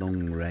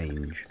long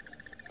range.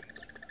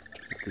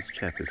 But this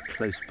chap is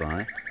close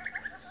by.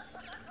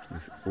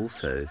 There's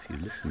also, if you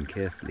listen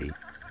carefully,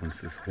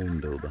 once this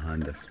hornbill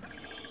behind us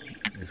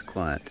is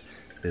quiet,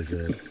 there's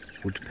a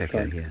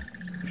woodpecker here.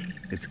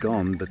 It's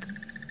gone, but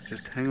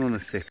just hang on a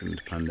second,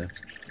 Panda.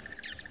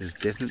 There's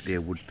definitely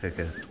a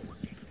woodpecker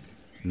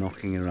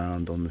knocking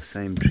around on the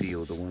same tree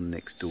or the one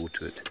next door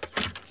to it.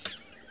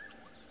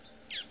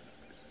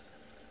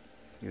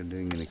 You're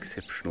doing an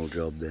exceptional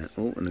job there.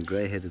 Oh, and a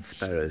grey-headed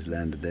sparrow's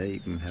landed there. You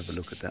can have a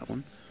look at that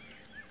one.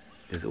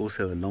 There's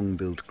also a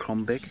long-billed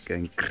crombeck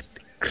going krrt,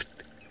 krrt,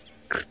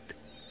 krrt.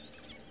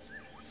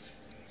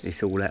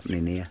 It's all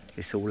happening here.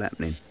 It's all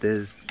happening.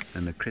 There's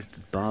a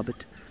crested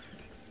barbet.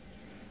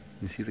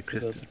 You see the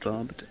crested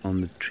barbet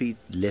on the tree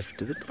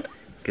left of it?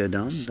 Go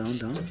down, down,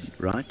 down.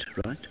 Right,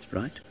 right,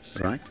 right,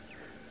 right.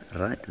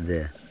 Right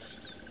there.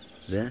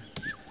 There.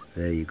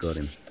 There you got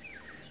him.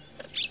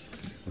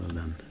 Well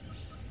done.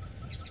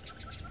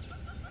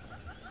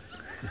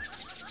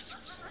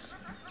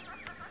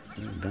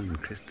 Well done,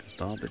 crested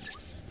barbet. I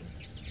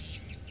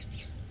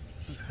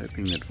was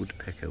hoping that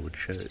woodpecker would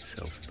show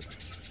itself, but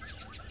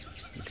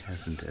it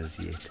hasn't as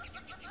yet.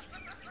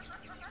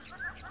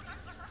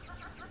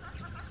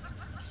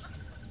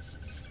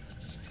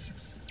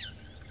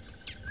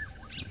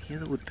 You hear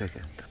the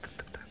woodpecker?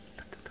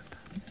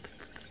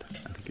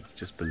 I think it's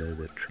just below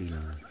that tree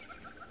line.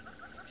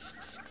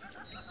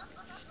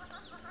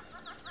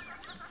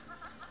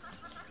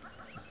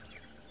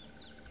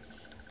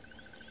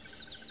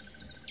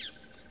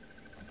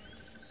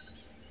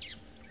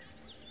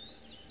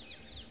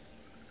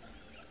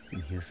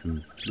 And here's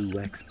some blue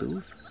wax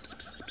bills.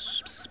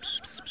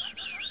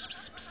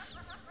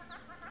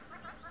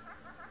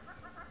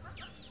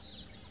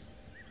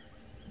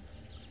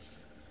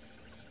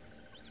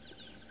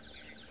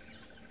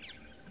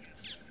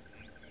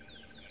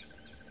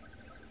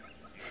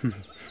 I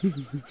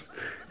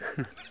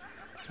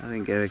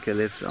think, Erica,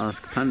 let's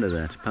ask Panda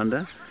that.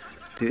 Panda,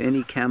 do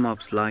any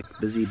cam-ops like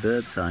busy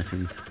bird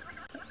sightings?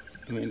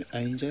 I mean, I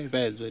enjoy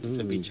birds, but it's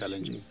a bit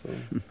challenging.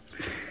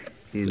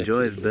 He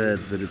enjoys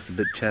birds, but it's a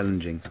bit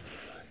challenging.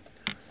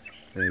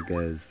 There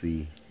goes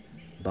the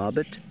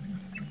barbet.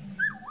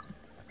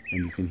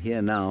 And you can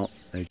hear now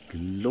a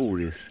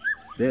glorious...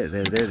 There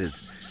it is.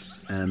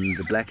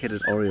 The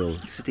black-headed oriole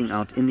sitting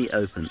out in the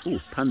open. Ooh,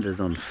 Panda's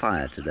on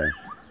fire today.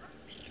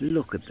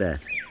 Look at that.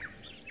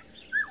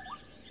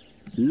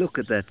 Look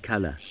at that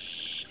colour.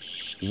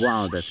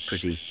 Wow, that's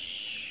pretty.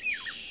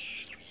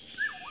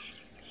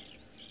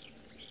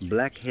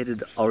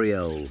 Black-headed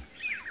oriole.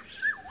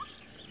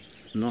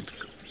 Not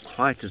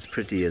quite as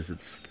pretty as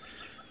its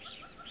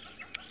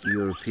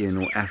European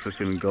or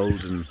African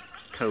golden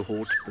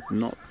cohort, but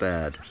not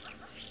bad.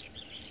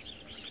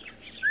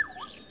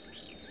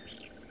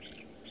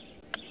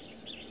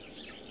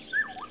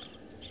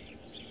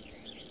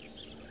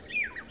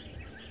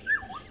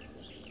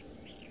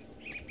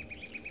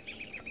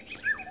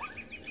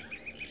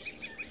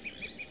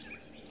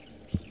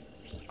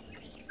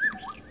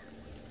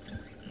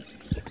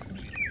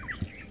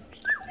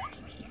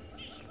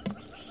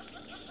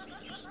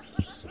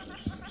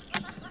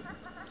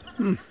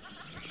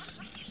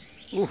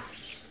 Ooh.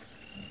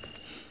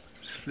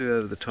 Just flew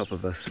over the top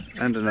of us.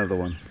 And another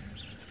one.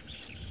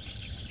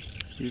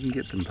 You can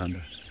get them,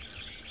 Panda.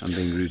 I'm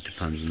being rude to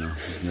Panda now.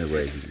 There's no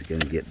way he's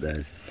going to get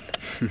those.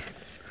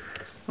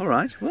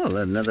 Alright, well,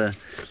 another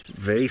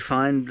very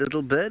fine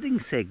little birding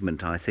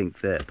segment, I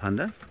think, there,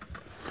 Panda.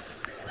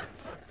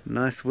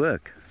 Nice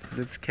work.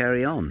 Let's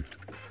carry on.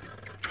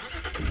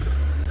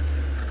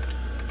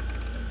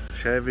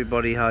 Show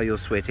everybody how you're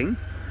sweating.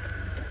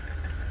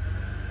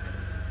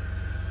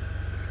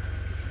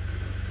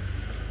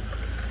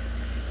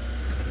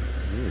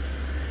 Yes.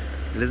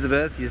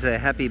 Elizabeth, you say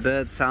happy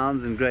bird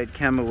sounds and great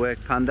camera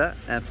work, Panda.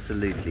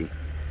 Absolutely.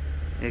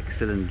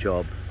 Excellent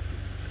job.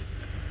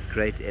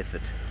 Great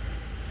effort.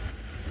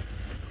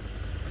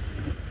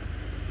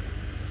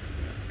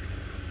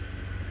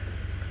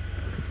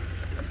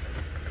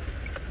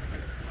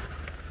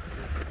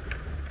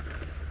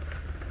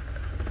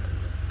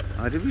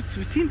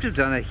 We seem to have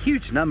done a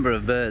huge number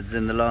of birds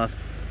in the last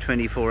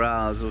 24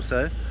 hours or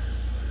so.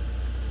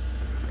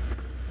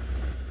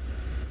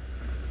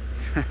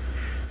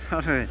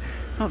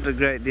 Not a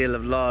great deal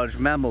of large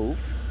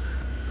mammals.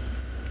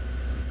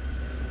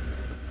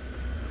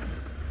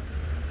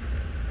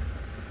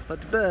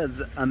 But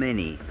birds are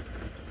many.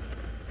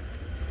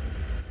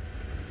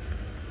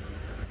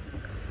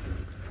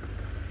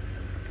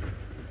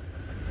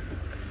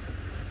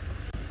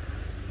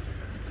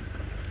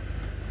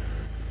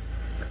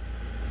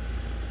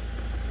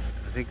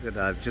 I think that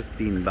I've just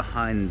been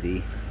behind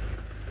the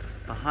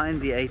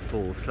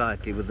 8-ball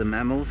slightly with the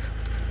mammals.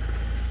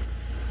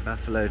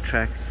 Buffalo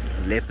tracks,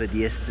 leopard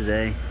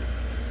yesterday,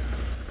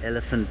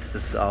 elephant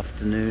this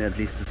afternoon, at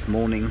least this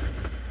morning.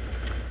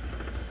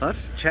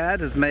 But Chad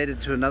has made it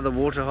to another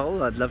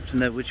waterhole. I'd love to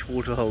know which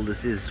waterhole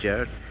this is,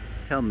 Jared.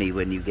 Tell me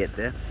when you get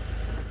there.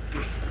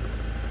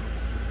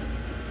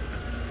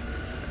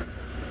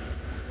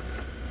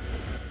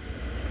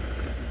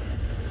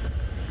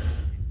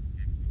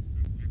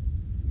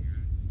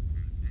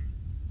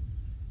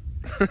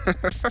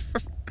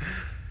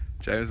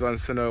 James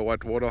wants to know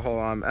what waterhole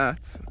I'm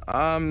at.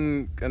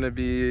 I'm gonna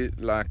be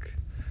like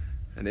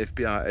an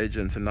FBI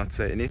agent and not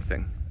say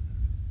anything.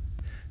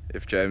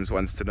 If James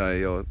wants to know,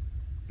 he'll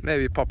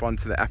maybe pop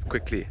onto the app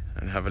quickly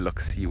and have a look,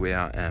 see where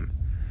I am.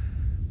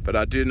 But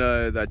I do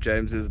know that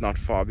James is not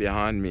far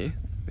behind me,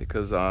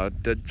 because I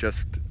did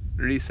just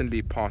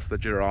recently pass the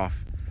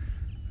giraffe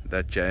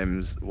that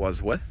James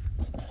was with.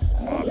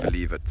 I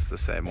believe it's the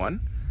same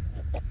one.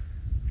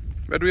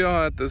 But we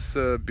are at this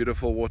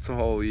beautiful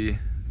waterhole. We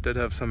did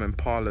have some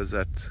impalas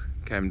that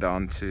came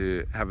down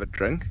to have a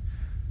drink,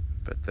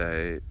 but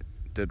they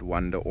did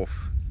wander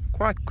off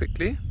quite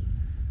quickly,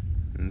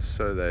 and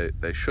so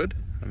they should.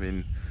 I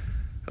mean,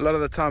 a lot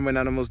of the time when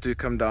animals do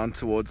come down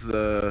towards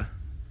the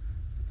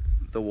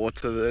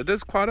water, it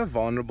is quite a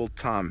vulnerable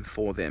time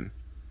for them.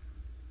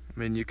 I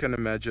mean, you can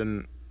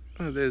imagine,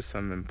 oh, there's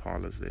some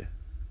impalas there,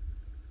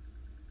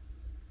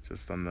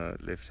 just on the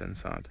left-hand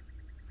side.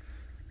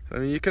 So, I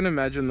mean, you can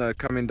imagine they're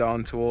coming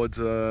down towards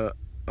a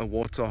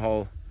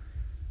waterhole.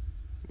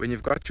 When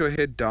you've got your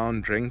head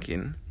down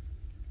drinking,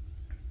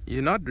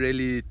 you're not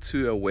really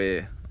too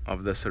aware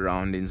of the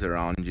surroundings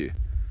around you.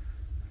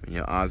 When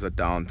your eyes are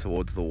down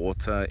towards the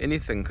water,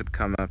 anything could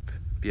come up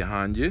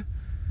behind you.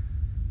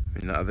 I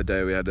mean, the other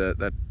day we had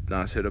that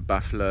nice herd of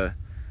buffalo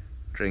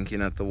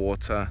drinking at the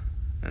water,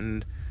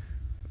 and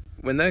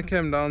when they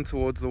came down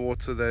towards the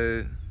water,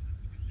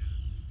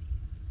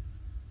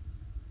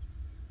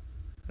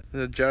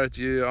 Jared,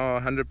 you are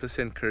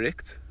 100%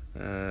 correct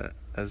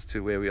as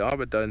to where we are,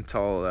 but don't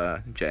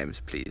tell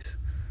James, please.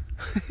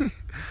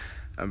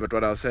 But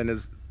what I was saying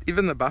is,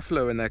 even the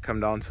buffalo, when they come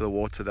down to the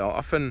water, they'll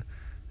often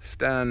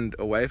stand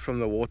away from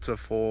the water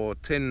for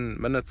 10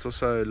 minutes or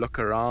so, look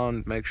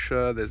around, make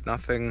sure there's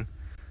nothing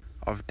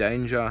of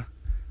danger,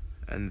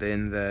 and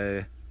then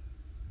they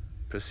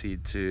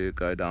proceed to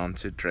go down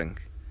to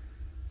drink.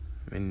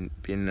 I mean,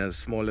 being as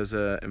small as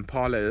an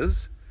impala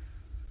is,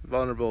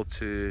 vulnerable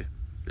to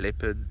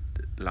leopard,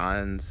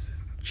 lions,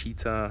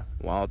 cheetah,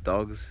 wild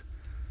dogs.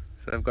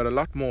 So they've got a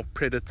lot more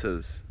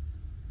predators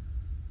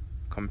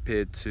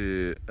compared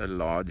to a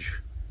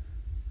large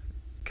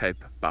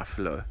Cape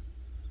buffalo.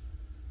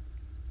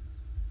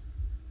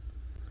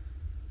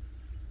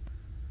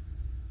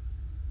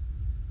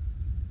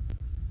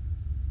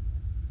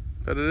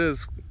 But it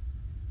is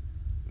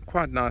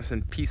quite nice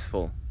and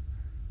peaceful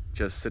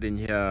just sitting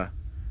here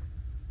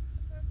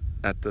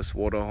at this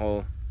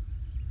waterhole.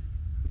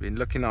 Been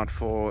looking out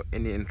for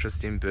any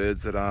interesting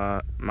birds that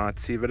I might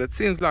see, but it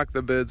seems like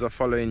the birds are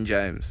following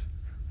James,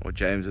 or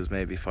James is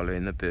maybe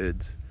following the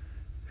birds.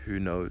 Who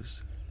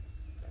knows?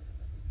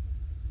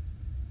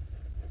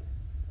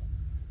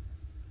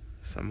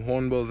 Some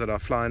hornbills that are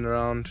flying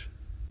around.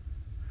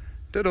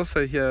 Did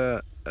also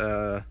hear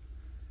a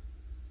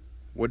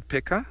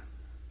woodpecker.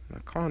 I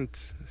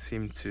can't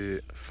seem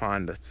to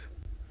find it.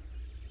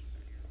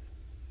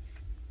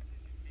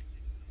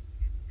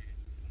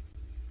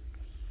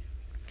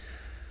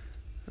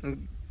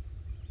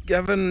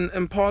 Gavin,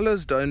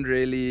 impalas don't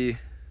really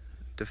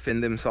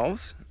defend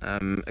themselves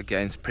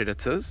against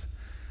predators.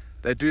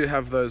 They do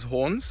have those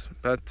horns,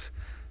 but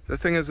the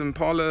thing is,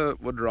 impala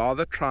would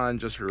rather try and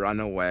just run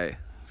away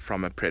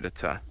from a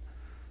predator.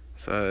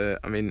 So,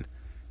 I mean,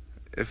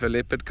 if a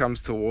leopard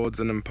comes towards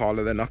an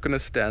impala, they're not going to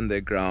stand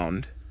their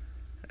ground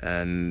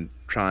and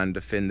try and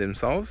defend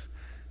themselves.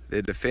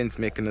 Their defense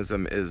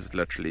mechanism is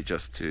literally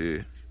just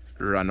to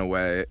run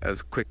away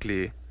as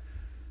quickly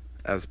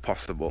as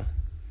possible.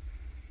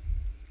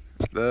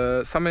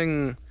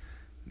 Something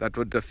that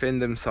would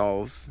defend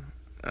themselves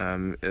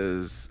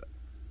is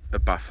a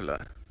buffalo.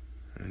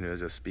 And we were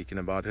just speaking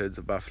about herds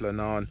of buffalo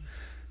now, and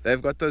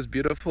they've got those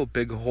beautiful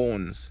big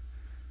horns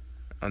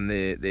on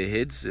their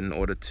heads in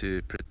order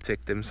to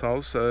protect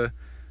themselves. So,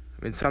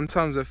 I mean,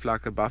 sometimes if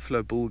like a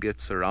buffalo bull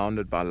gets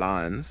surrounded by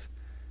lions,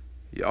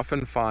 you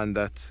often find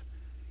that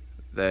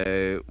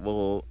they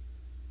will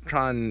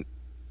try and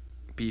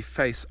be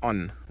face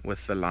on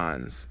with the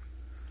lions.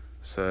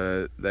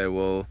 So they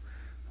will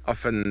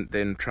often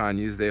then try and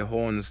use their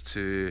horns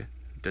to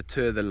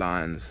deter the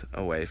lions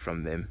away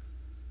from them.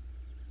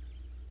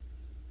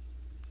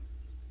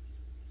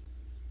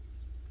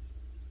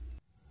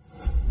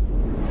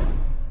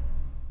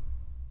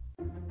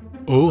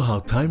 Oh, how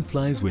time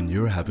flies when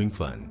you're having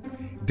fun.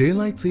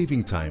 Daylight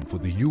saving time for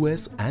the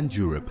US and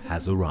Europe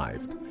has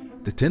arrived.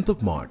 The 10th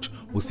of March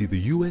will see the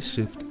US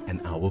shift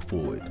an hour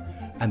forward,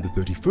 and the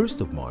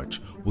 31st of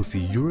March will see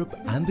Europe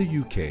and the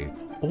UK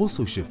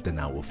also shift an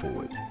hour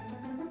forward.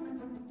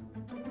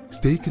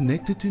 Stay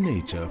connected to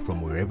nature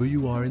from wherever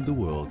you are in the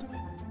world.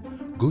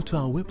 Go to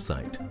our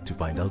website to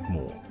find out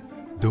more.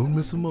 Don't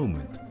miss a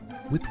moment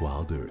with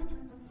WildEarth.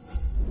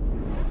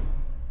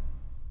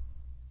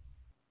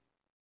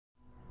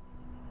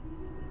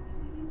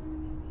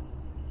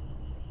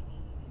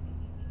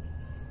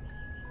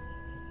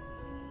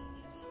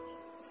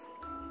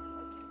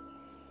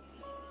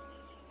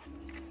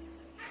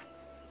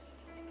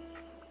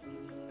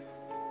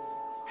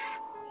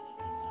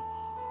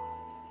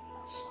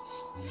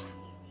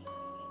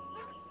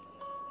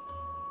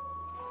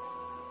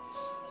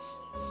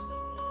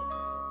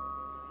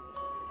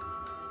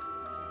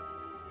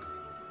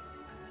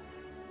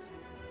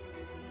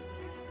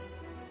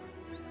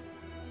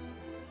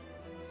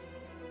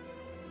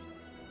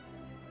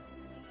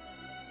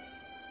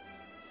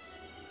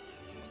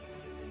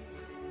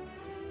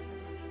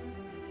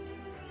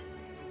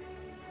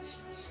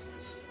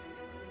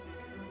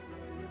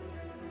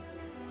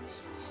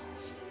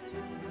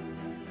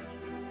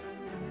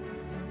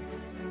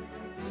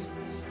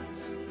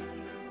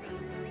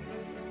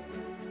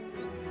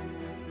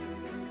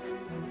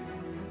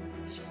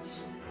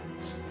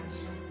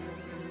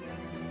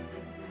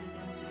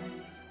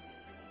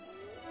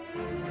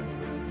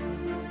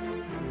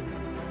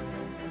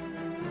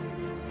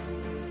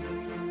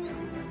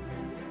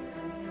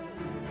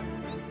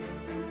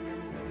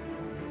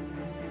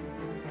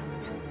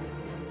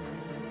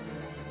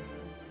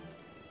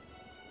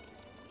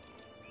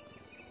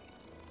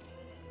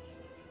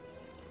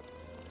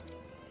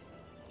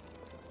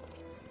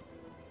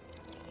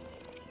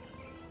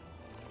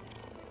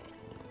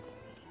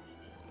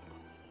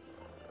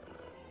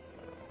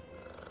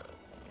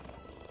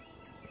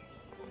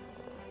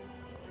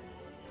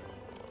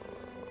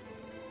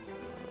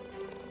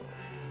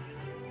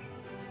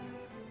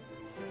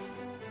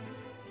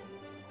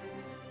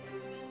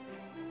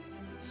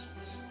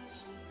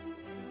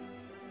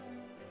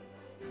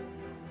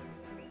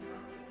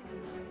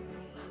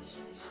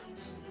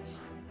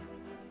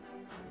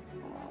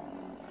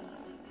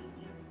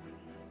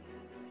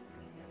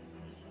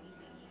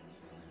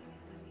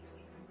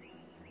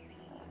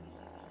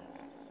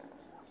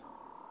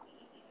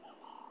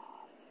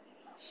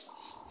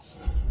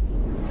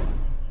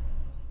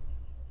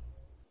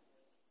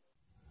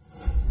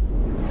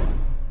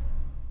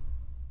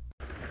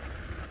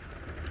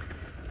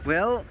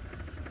 Well,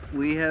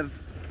 we have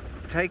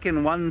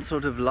taken one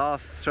sort of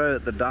last throw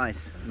at the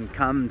dice and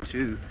come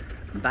to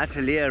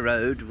Battalier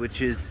Road,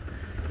 which is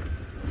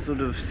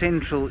sort of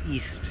central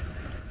east.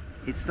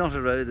 It's not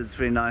a road that's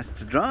very nice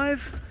to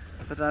drive,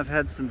 but I've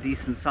had some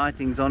decent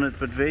sightings on it,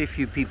 but very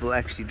few people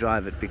actually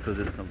drive it because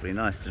it's not very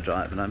nice to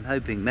drive, and I'm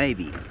hoping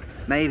maybe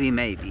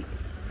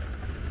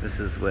this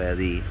is where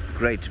the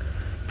great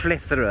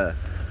plethora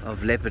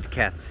of leopard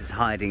cats is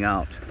hiding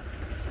out.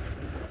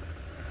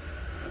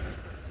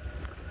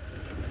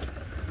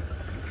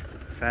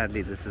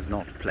 Sadly, this is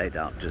not played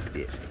out just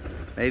yet.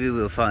 Maybe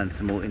we'll find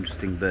some more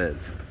interesting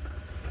birds.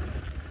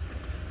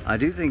 I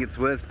do think it's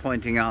worth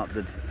pointing out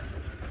that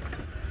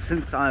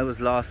since I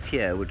was last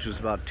here, which was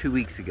about 2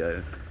 weeks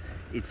ago,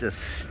 it's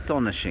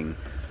astonishing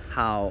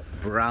how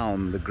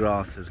brown the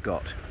grass has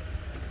got.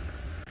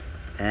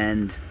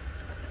 And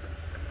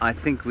I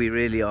think we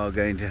really are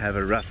going to have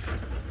a rough,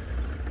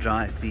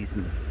 dry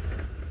season.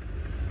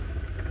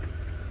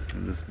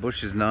 And this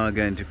bush is now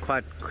going to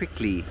quite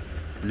quickly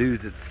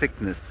lose its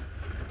thickness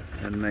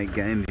and make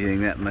game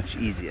viewing that much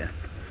easier.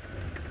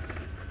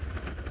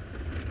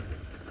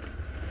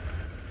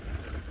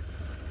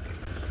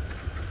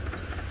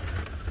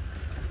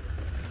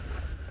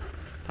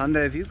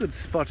 Panda, if you could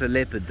spot a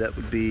leopard, that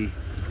would be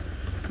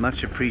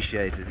much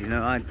appreciated. You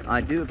know,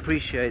 I do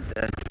appreciate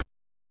that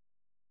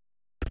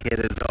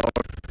headed dog,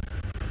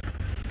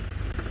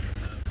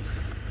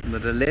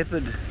 but a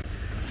leopard,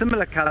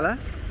 similar color,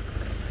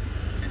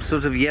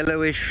 sort of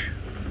yellowish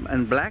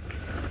and black,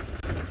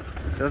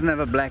 doesn't have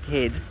a black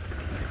head,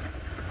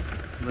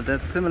 but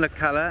that's similar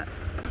color,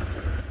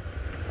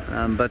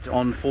 but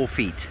on 4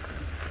 feet.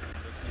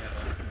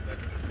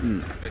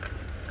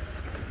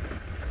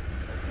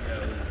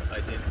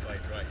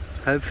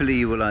 Hopefully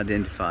you will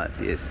identify it,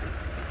 yes.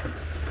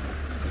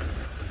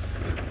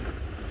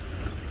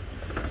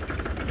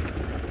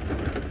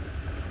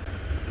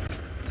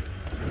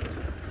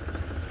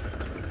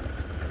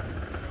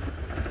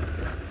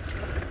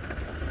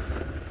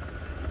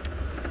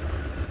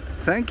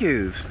 Thank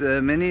you.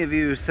 Many of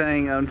you are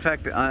saying, in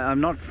fact,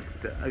 I'm not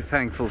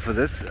thankful for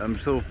this, I'm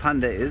sure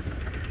Panda is.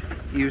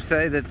 You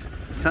say that,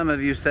 some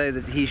of you say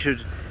that he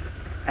should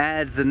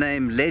add the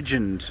name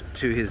Legend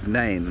to his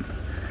name.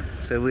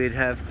 So we'd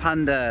have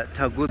Panda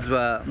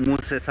Tagudzwa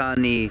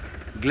Musesani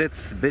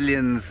Glitz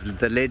Billions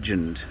the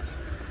Legend.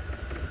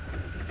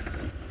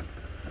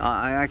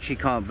 I actually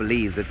can't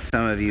believe that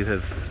some of you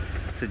have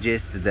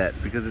suggested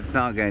that, because it's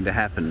not going to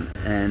happen,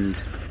 and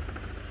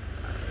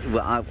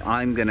well,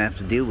 I'm going to have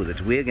to deal with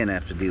it. We're going to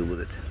have to deal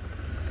with it.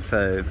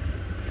 So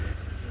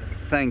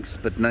thanks,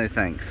 but no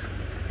thanks.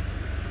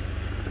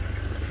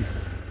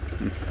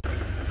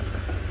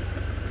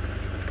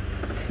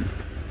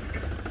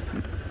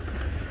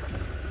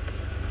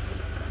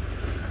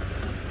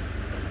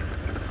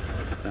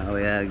 Now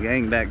we are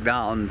going back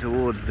down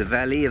towards the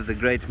valley of the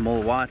Great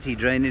Mulwati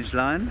drainage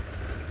line.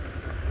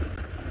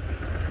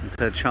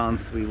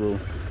 Perchance we will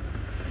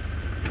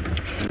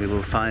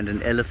find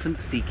an elephant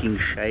seeking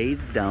shade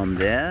down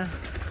there.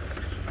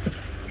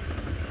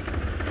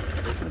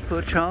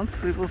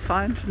 Perchance we will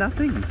find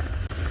nothing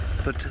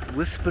but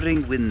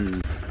whispering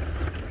winds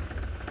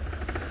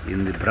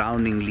in the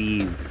browning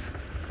leaves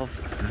of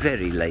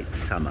very late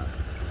summer.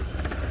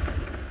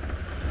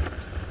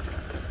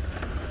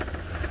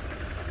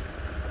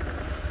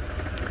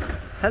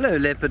 Hello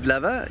leopard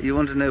lover, you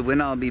want to know when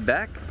I'll be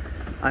back?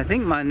 I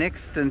think my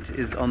next stint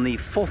is on the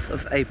 4th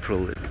of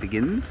April it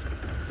begins,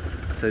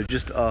 so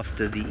just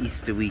after the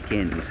Easter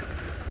weekend.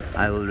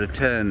 I will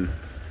return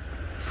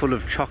full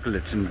of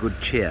chocolate and good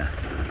cheer.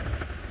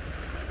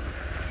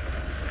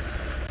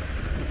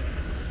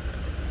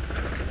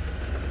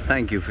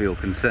 Thank you for your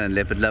concern,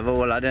 leopard lover.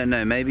 Well, I don't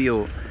know, maybe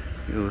you're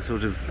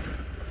sort of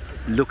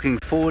looking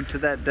forward to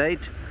that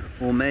date,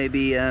 or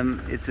maybe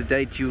it's a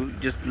date you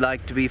just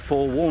like to be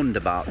forewarned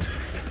about.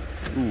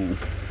 Ooh.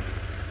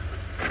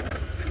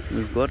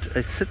 We've got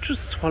a citrus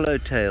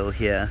swallowtail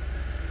here,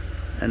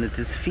 and it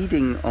is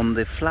feeding on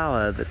the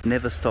flower that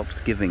never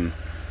stops giving.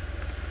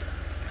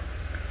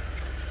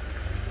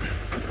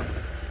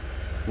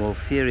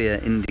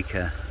 Waltheria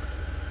indica.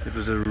 It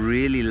was a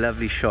really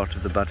lovely shot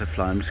of the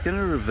butterfly. I'm just going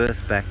to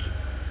reverse back.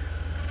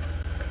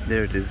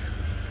 There it is.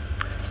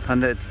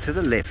 Panda, it's to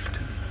the left.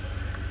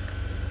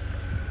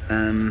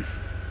 There,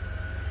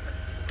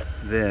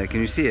 can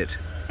you see it?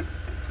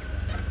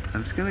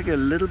 I'm just going to go a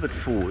little bit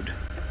forward.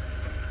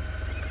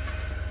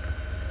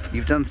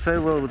 You've done so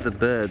well with the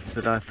birds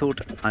that I thought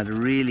I'd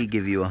really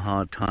give you a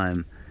hard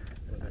time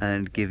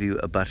and give you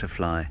a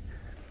butterfly.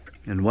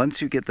 And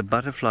once you get the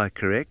butterfly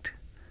correct,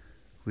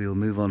 we'll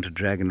move on to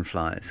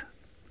dragonflies.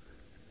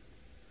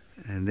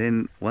 And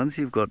then once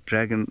you've got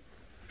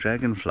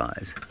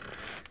dragonflies,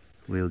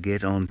 we'll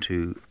get on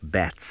to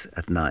bats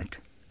at night.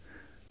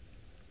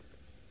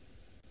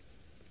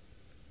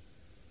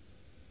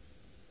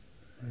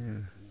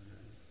 Yeah.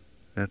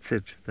 That's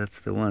it, that's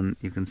the one.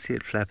 You can see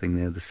it flapping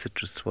there, the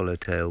citrus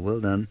swallowtail.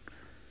 Well done.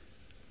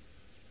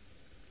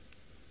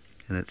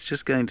 And it's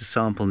just going to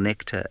sample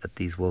nectar at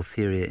these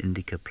Waltheria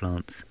indica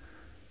plants.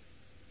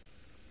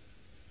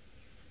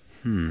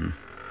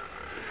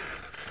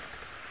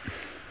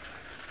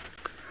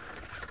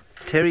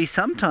 Terry,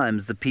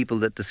 sometimes the people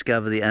that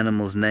discover the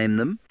animals name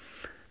them,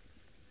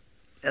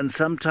 and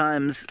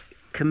sometimes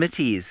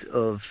committees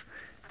of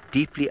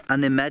deeply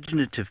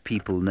unimaginative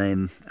people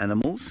name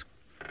animals,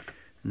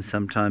 and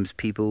sometimes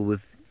people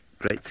with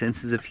great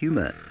senses of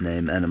humor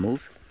name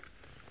animals.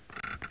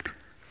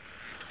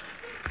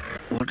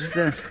 What is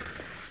that?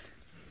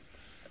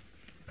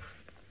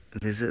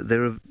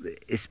 There are,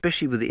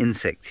 especially with the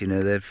insects, you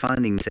know, they're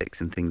finding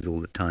insects and things all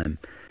the time,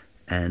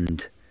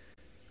 and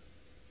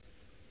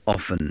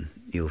often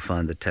you'll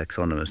find the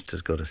taxonomist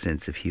has got a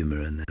sense of humor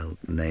and they'll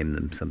name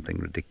them something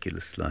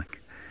ridiculous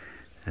like,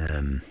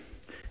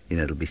 you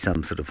know, it'll be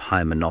some sort of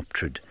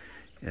hymenopterid,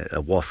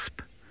 a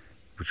wasp,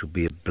 which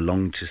will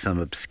belong to some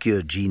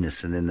obscure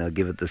genus, and then they'll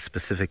give it the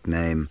specific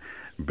name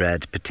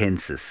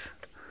Bradpatensis.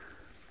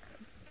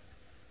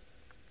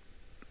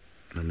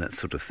 And that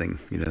sort of thing.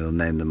 You know, they'll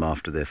name them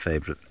after their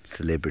favourite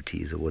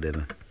celebrities or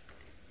whatever.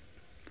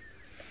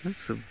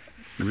 That's a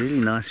really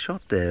nice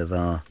shot there of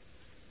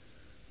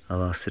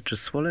our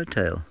citrus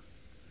swallowtail.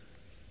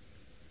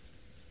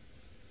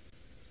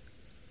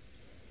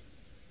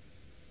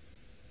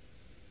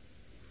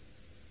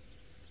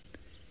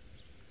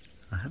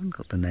 I haven't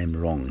got the name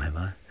wrong, have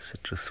I?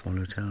 Citrus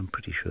swallowtail, I'm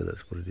pretty sure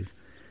that's what it is.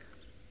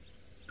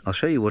 I'll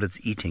show you what it's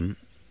eating.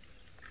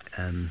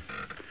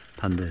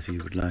 Panda, if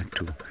you would like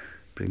to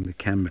bring the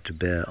camera to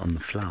bear on the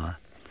flower.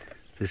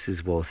 This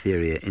is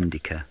Waltheria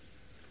indica,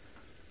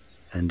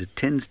 and it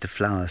tends to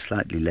flower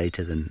slightly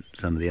later than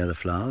some of the other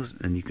flowers,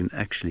 and you can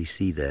actually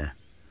see there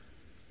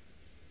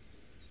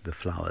the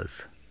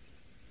flowers.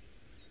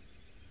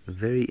 They're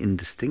very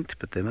indistinct,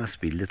 but there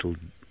must be little,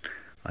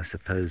 I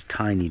suppose,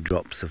 tiny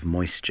drops of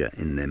moisture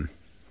in them,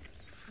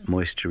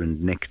 moisture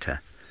and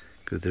nectar,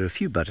 because there are a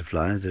few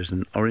butterflies. There's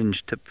an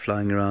orange tip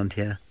flying around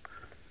here,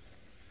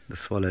 the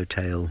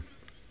swallowtail,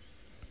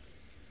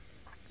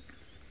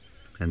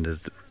 and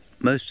as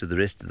most of the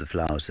rest of the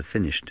flowers are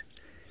finished,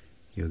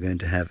 you're going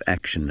to have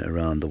action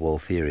around the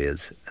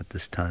Waltherias at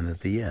this time of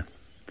the year,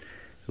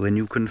 when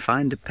you can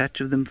find a patch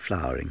of them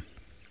flowering.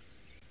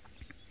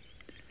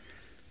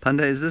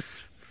 Panda, is this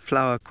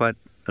flower quite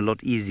a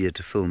lot easier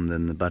to film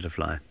than the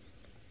butterfly?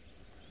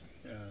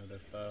 The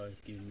flower is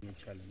giving me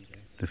a challenge. Eh?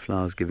 The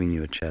flower's giving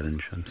you a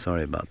challenge. I'm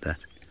sorry about that.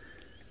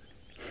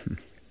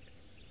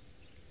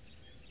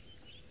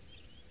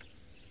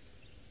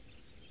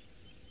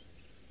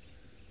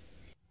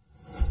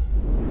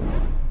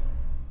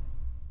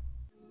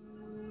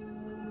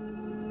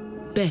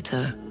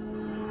 Better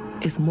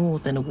is more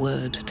than a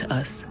word to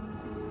us.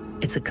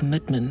 It's a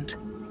commitment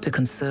to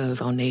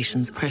conserve our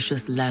nation's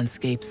precious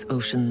landscapes,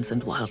 oceans,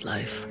 and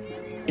wildlife.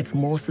 It's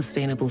more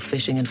sustainable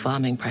fishing and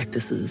farming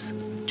practices,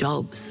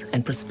 jobs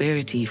and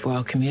prosperity for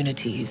our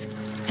communities,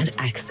 and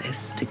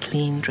access to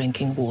clean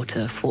drinking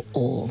water for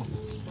all.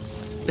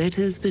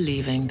 Better is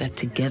believing that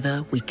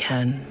together we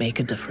can make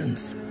a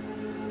difference.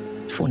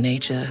 For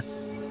nature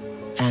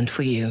and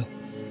for you.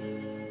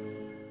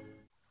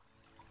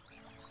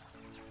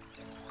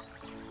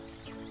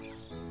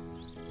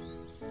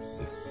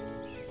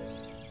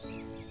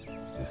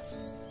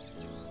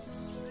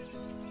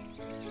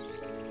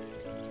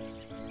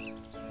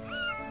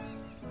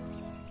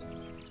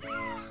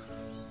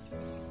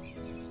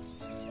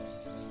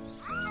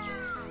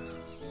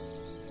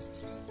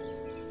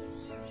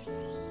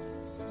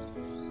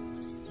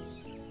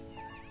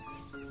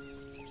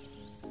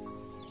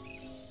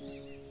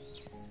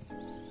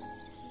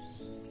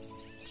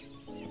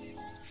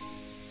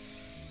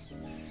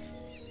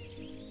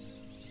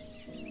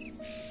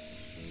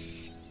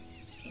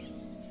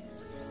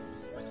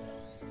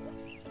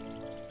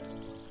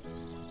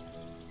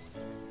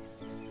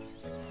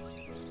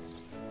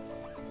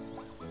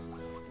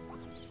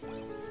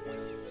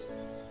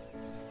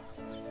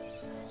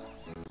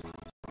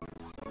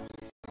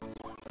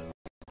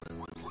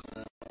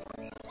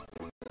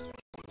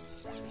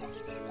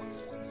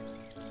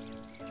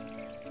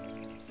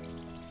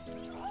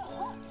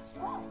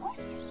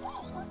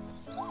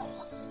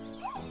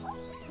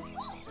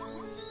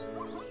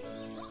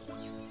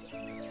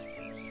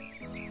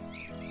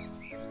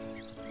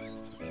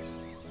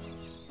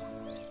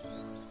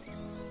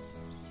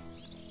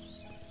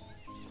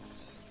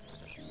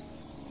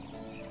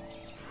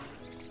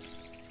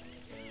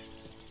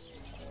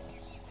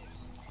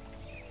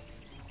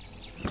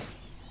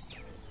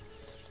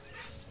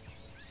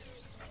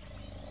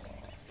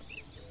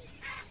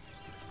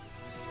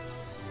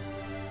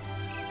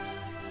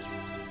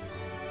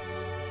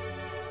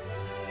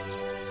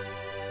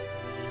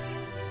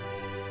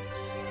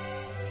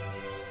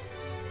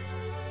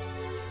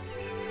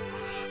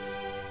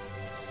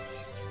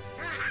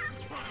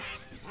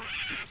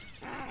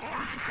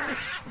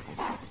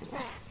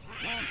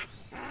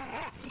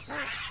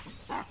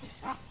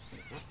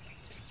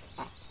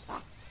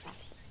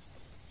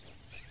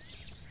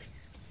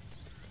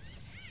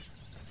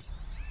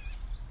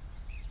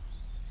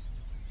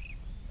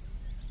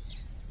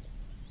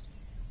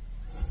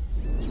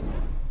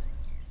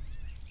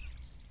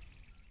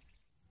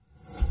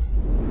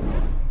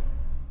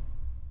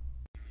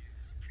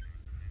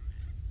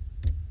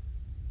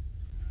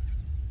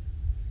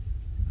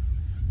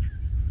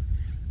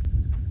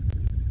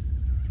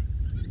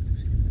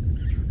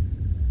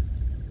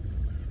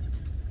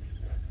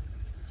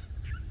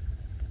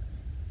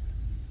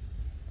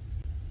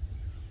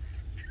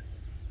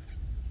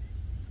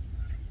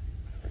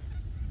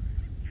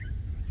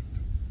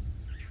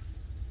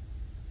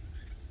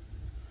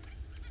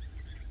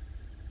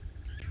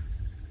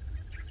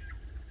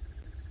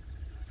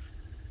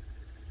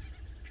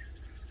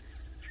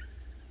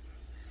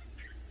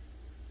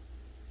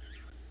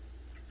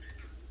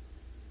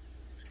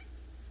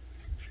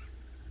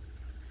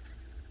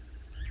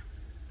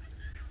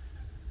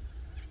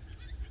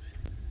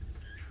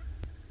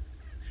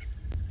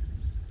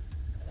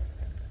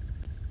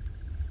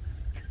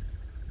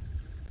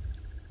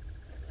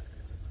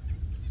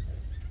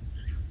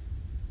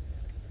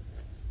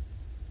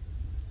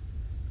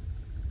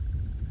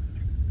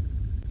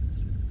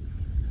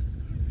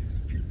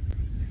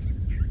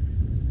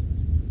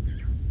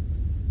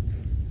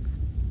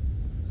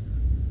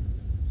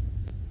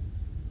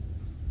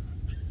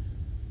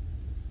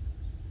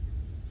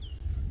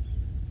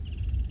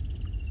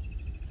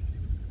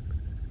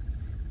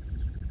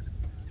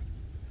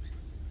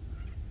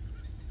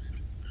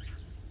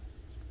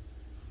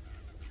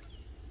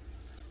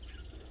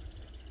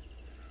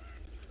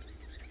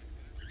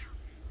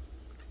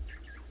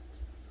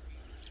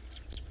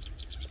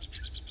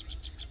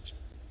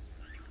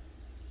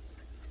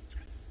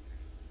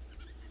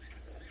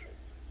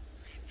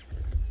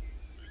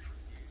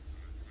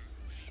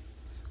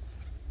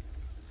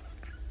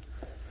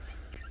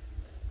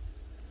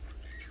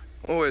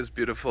 always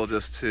beautiful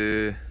just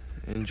to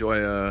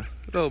enjoy a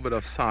little bit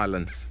of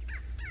silence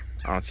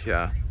out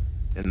here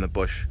in the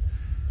bush,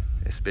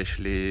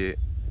 especially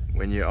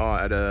when you are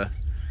at a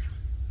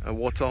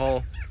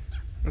waterhole.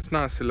 It's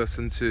nice to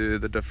listen to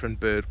the different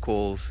bird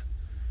calls.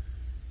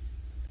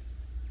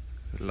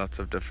 Lots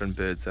of different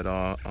birds that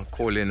are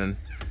calling, and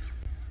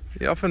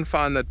you often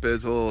find that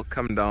birds will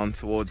come down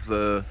towards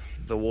the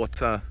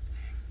water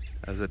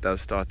as it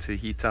does start to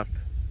heat up,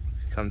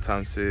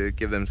 sometimes to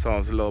give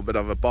themselves a little bit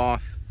of a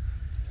bath,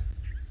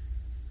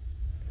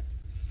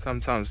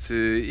 sometimes to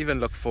even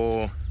look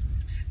for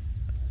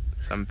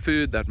some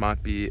food that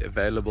might be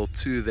available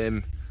to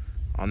them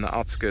on the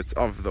outskirts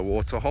of the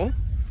waterhole.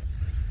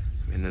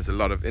 I mean, there's a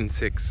lot of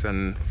insects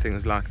and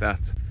things like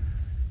that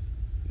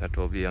that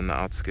will be on the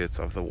outskirts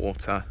of the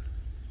water.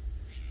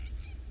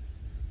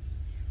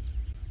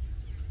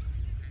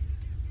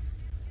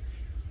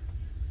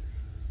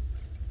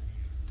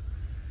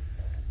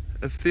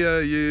 Theo,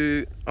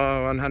 you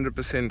are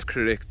 100%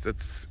 correct.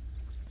 It's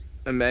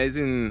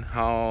amazing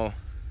how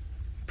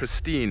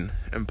pristine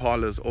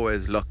impalas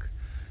always look.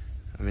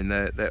 I mean,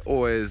 they're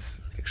always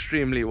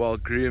extremely well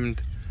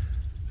groomed.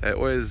 They're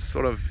always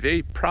sort of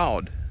very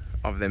proud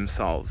of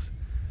themselves.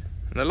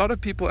 And a lot of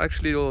people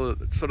actually will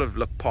sort of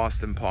look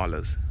past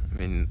impalas. I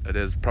mean, it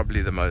is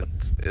probably the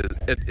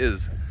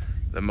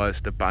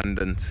most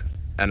abundant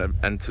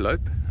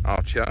antelope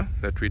out here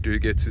that we do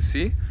get to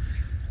see.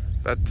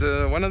 But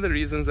one of the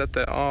reasons that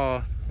they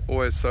are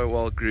always so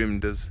well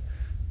groomed is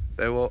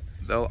they'll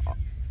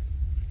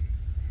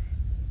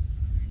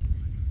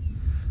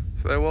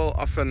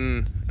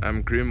often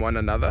groom one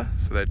another.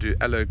 So they do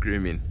allo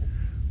grooming,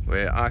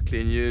 where I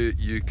clean you,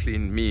 you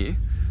clean me.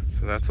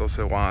 So that's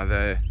also why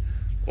they're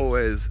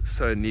always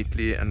so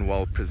neatly and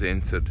well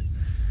presented.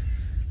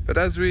 But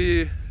as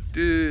we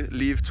do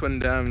leave Twin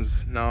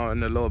Dams now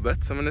in a little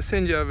bit, I'm going to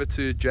send you over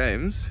to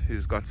James,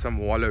 who's got some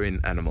wallowing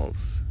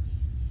animals.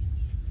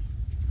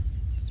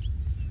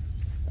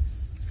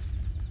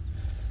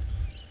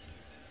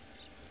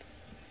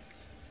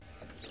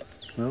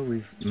 Well,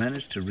 we've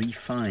managed to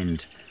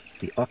re-find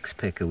the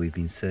oxpecker we've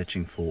been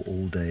searching for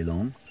all day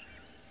long,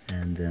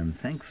 and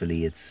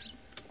thankfully it's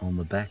on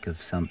the back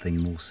of something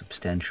more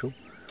substantial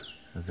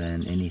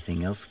than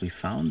anything else we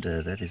found.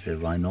 That is a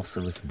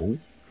rhinoceros bull.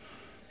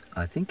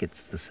 I think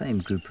it's the same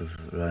group of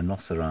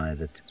rhinoceri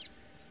that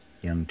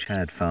young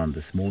Chad found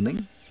this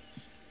morning.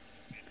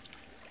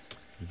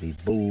 The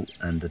bull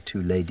and the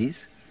two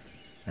ladies,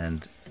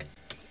 and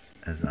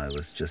as I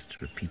was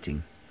just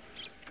repeating,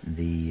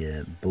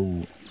 the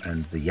bull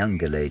and the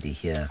younger lady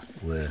here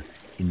were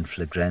in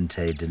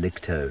flagrante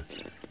delicto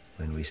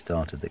when we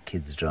started the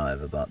kids'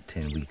 drive about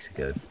 10 weeks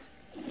ago.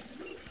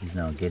 He's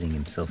now getting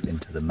himself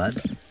into the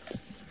mud.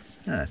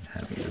 Let's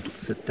have a little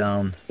sit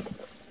down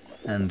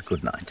and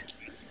good night.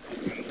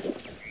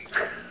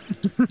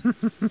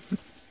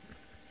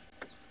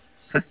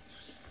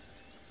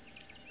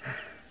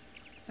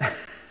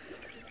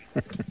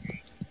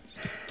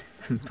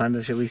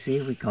 Panda, shall we see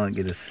if we can't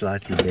get a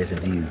slightly better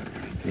view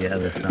the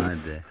other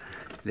side there?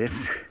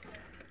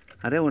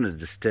 I don't want to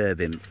disturb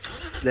him.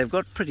 They've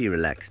got pretty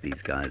relaxed,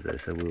 these guys, though,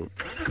 so we'll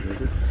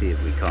just see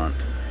if we can't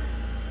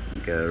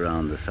go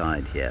around the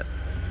side here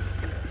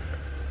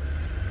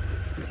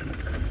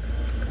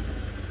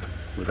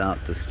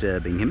without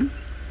disturbing him.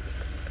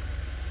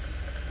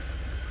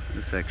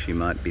 This actually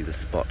might be the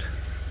spot.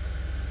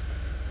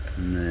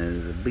 And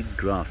there's a big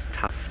grass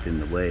tuft in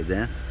the way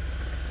there.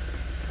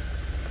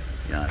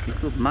 Yeah, I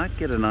think we might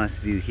get a nice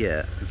view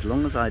here, as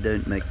long as I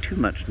don't make too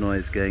much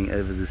noise going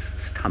over this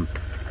stump.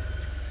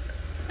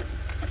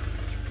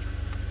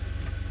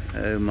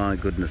 Oh my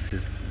goodness,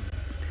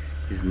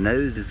 his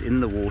nose is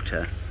in the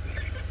water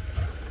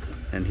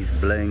and he's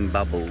blowing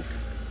bubbles.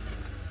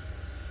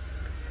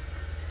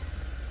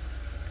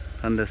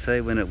 Panda, say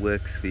when it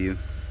works for you.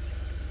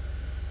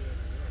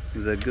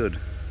 Is that good?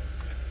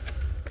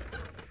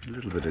 A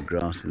little bit of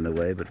grass in the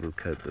way, but we'll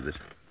cope with it.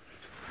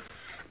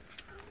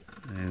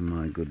 Oh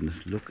my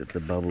goodness, look at the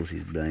bubbles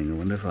he's blowing. I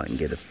wonder if I can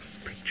get a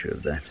picture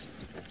of that.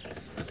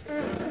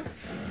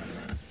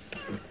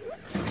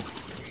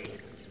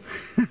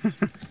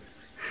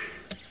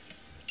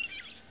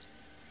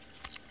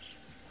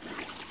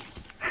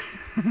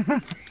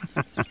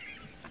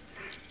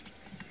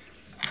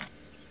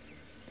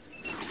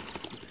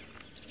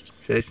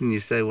 Jason, you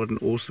say what an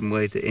awesome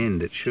way to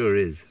end. It sure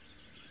is.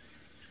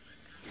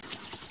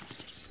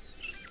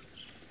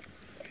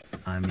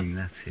 I mean,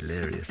 that's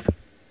hilarious.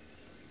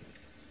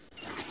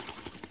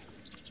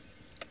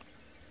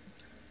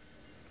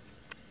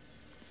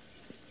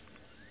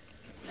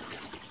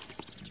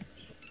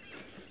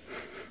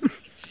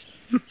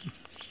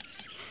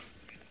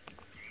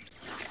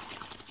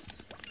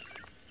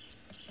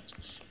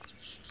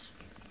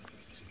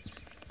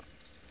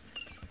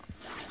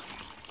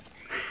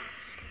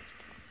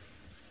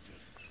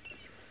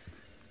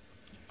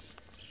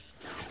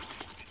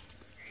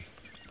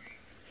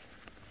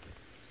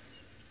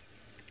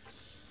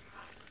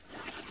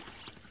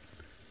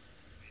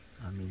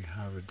 I mean,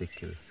 how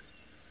ridiculous.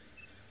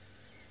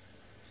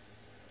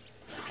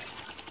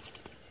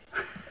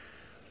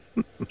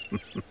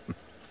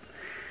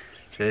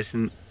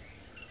 Jason,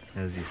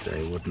 as you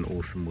say, what an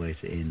awesome way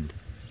to end.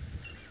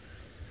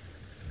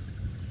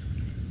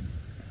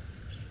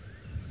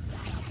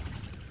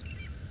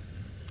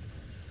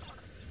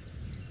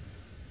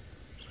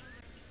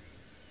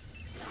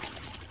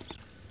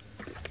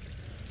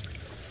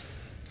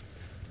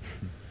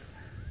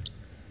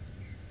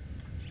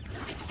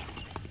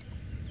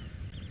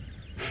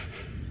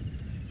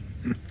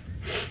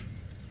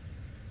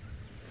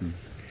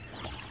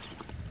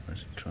 I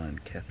should try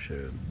and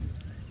capture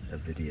a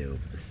video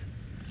of this.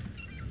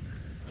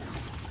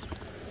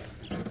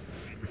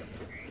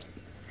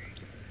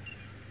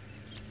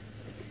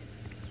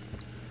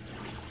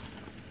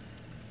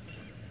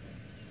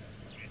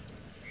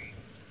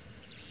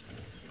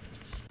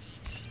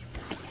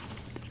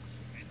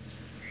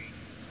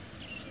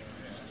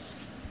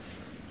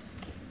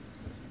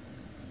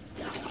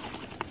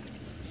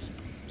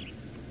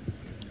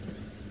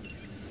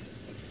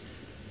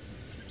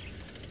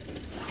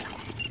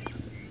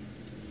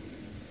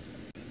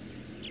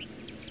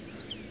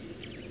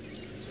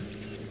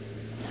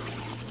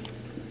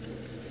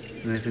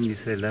 Nathan, you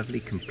say lovely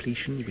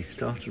completion. We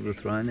started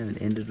with rhino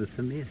and ended with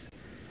them, yes.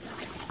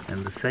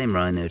 And the same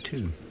rhino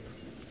too.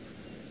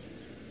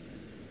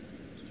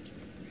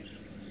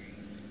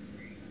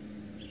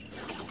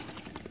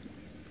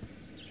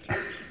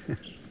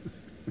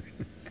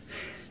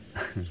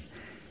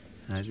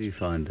 I do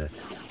find that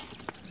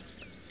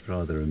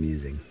rather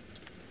amusing.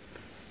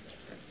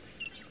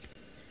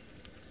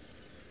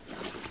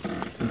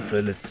 So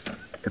let's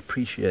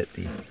appreciate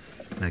the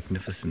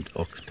magnificent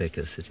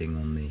oxpecker sitting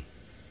on the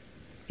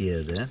ear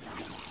there.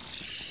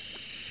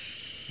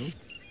 Oh,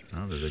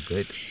 now there's a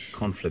great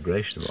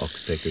conflagration of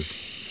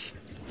oxpeckers.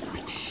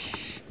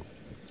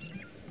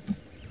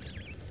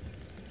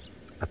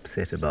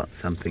 Upset about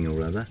something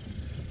or other.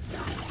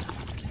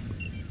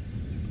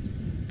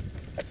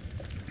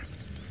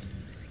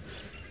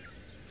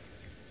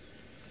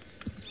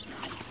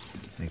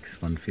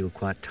 Makes one feel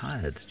quite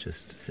tired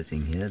just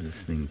sitting here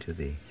listening to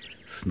the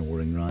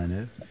snoring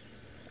rhino.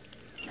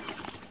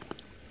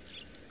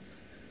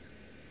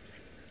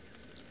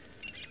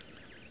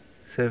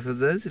 So for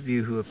those of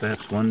you who are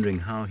perhaps wondering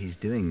how he's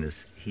doing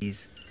this,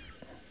 he's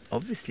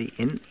obviously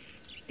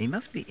he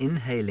must be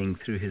inhaling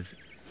through his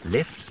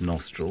left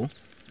nostril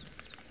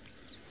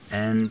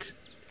and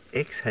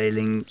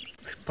exhaling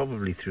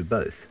probably through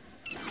both.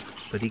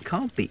 But he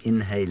can't be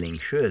inhaling,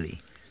 surely,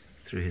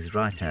 through his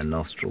right-hand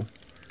nostril.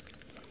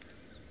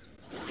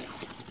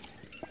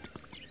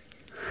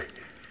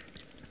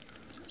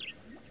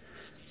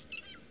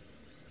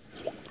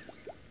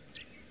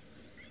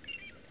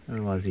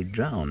 Otherwise he'd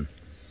drown.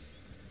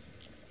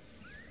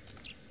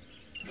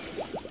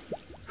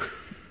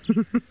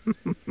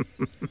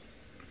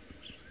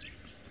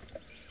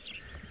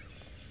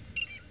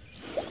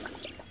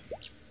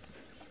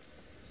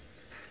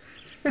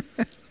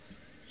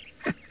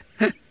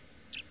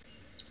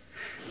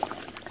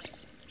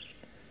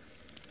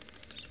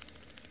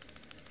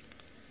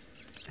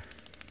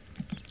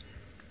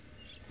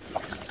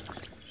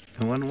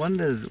 And one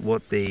wonders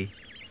what the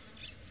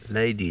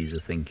ladies are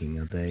thinking.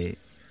 Are they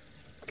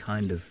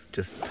kind of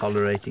just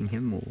tolerating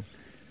him, or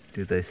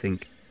do they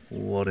think,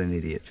 what an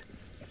idiot?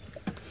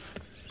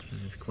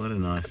 There's quite a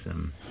nice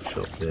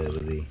shot there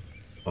with the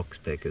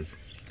oxpeckers,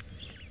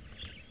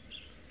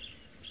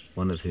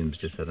 one of whom's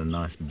just had a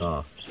nice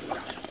bath.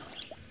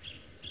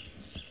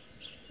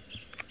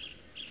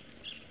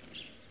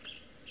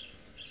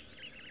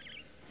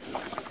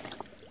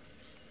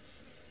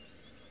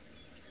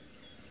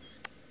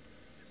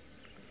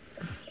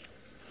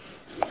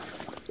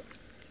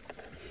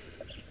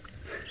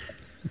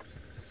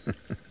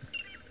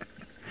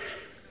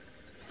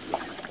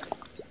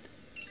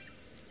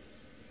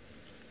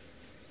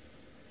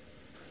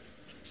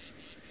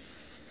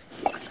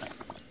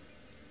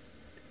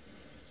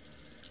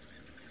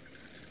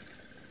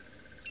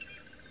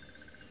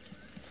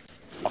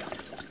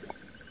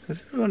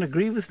 Does everyone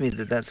agree with me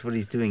that that's what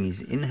he's doing? He's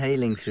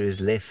inhaling through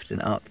his left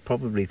and out,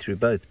 probably through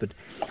both, but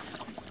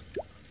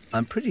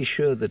I'm pretty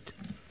sure that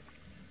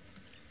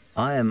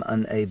I am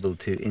unable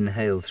to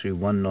inhale through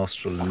one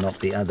nostril and not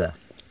the other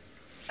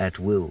at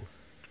will.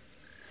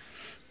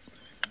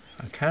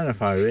 I can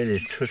if I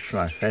really twist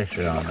my face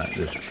around like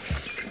this,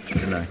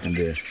 then I can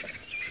do it.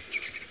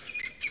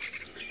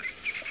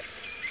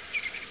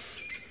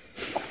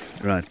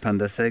 Right,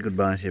 Panda, say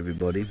goodbye to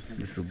everybody.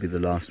 This will be the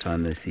last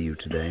time they see you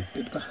today.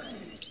 Goodbye.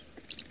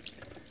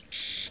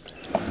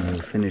 And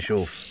we'll finish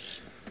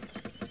off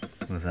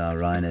with our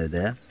rhino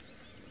there.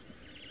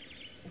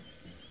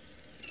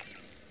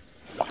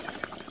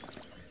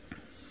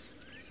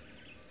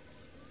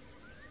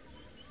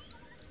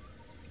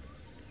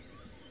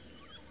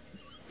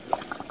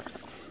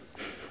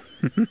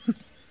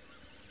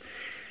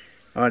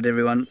 Alright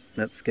everyone,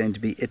 that's going to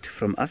be it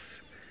from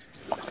us.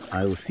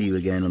 I will see you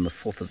again on the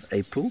 4th of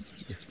April,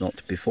 if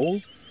not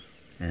before.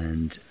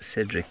 And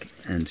Cedric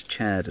and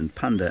Chad and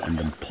Panda and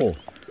Mpho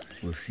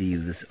will see you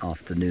this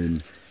afternoon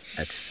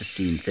at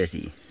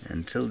 15:30.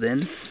 Until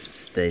then,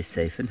 stay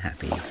safe and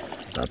happy.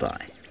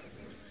 Bye-bye.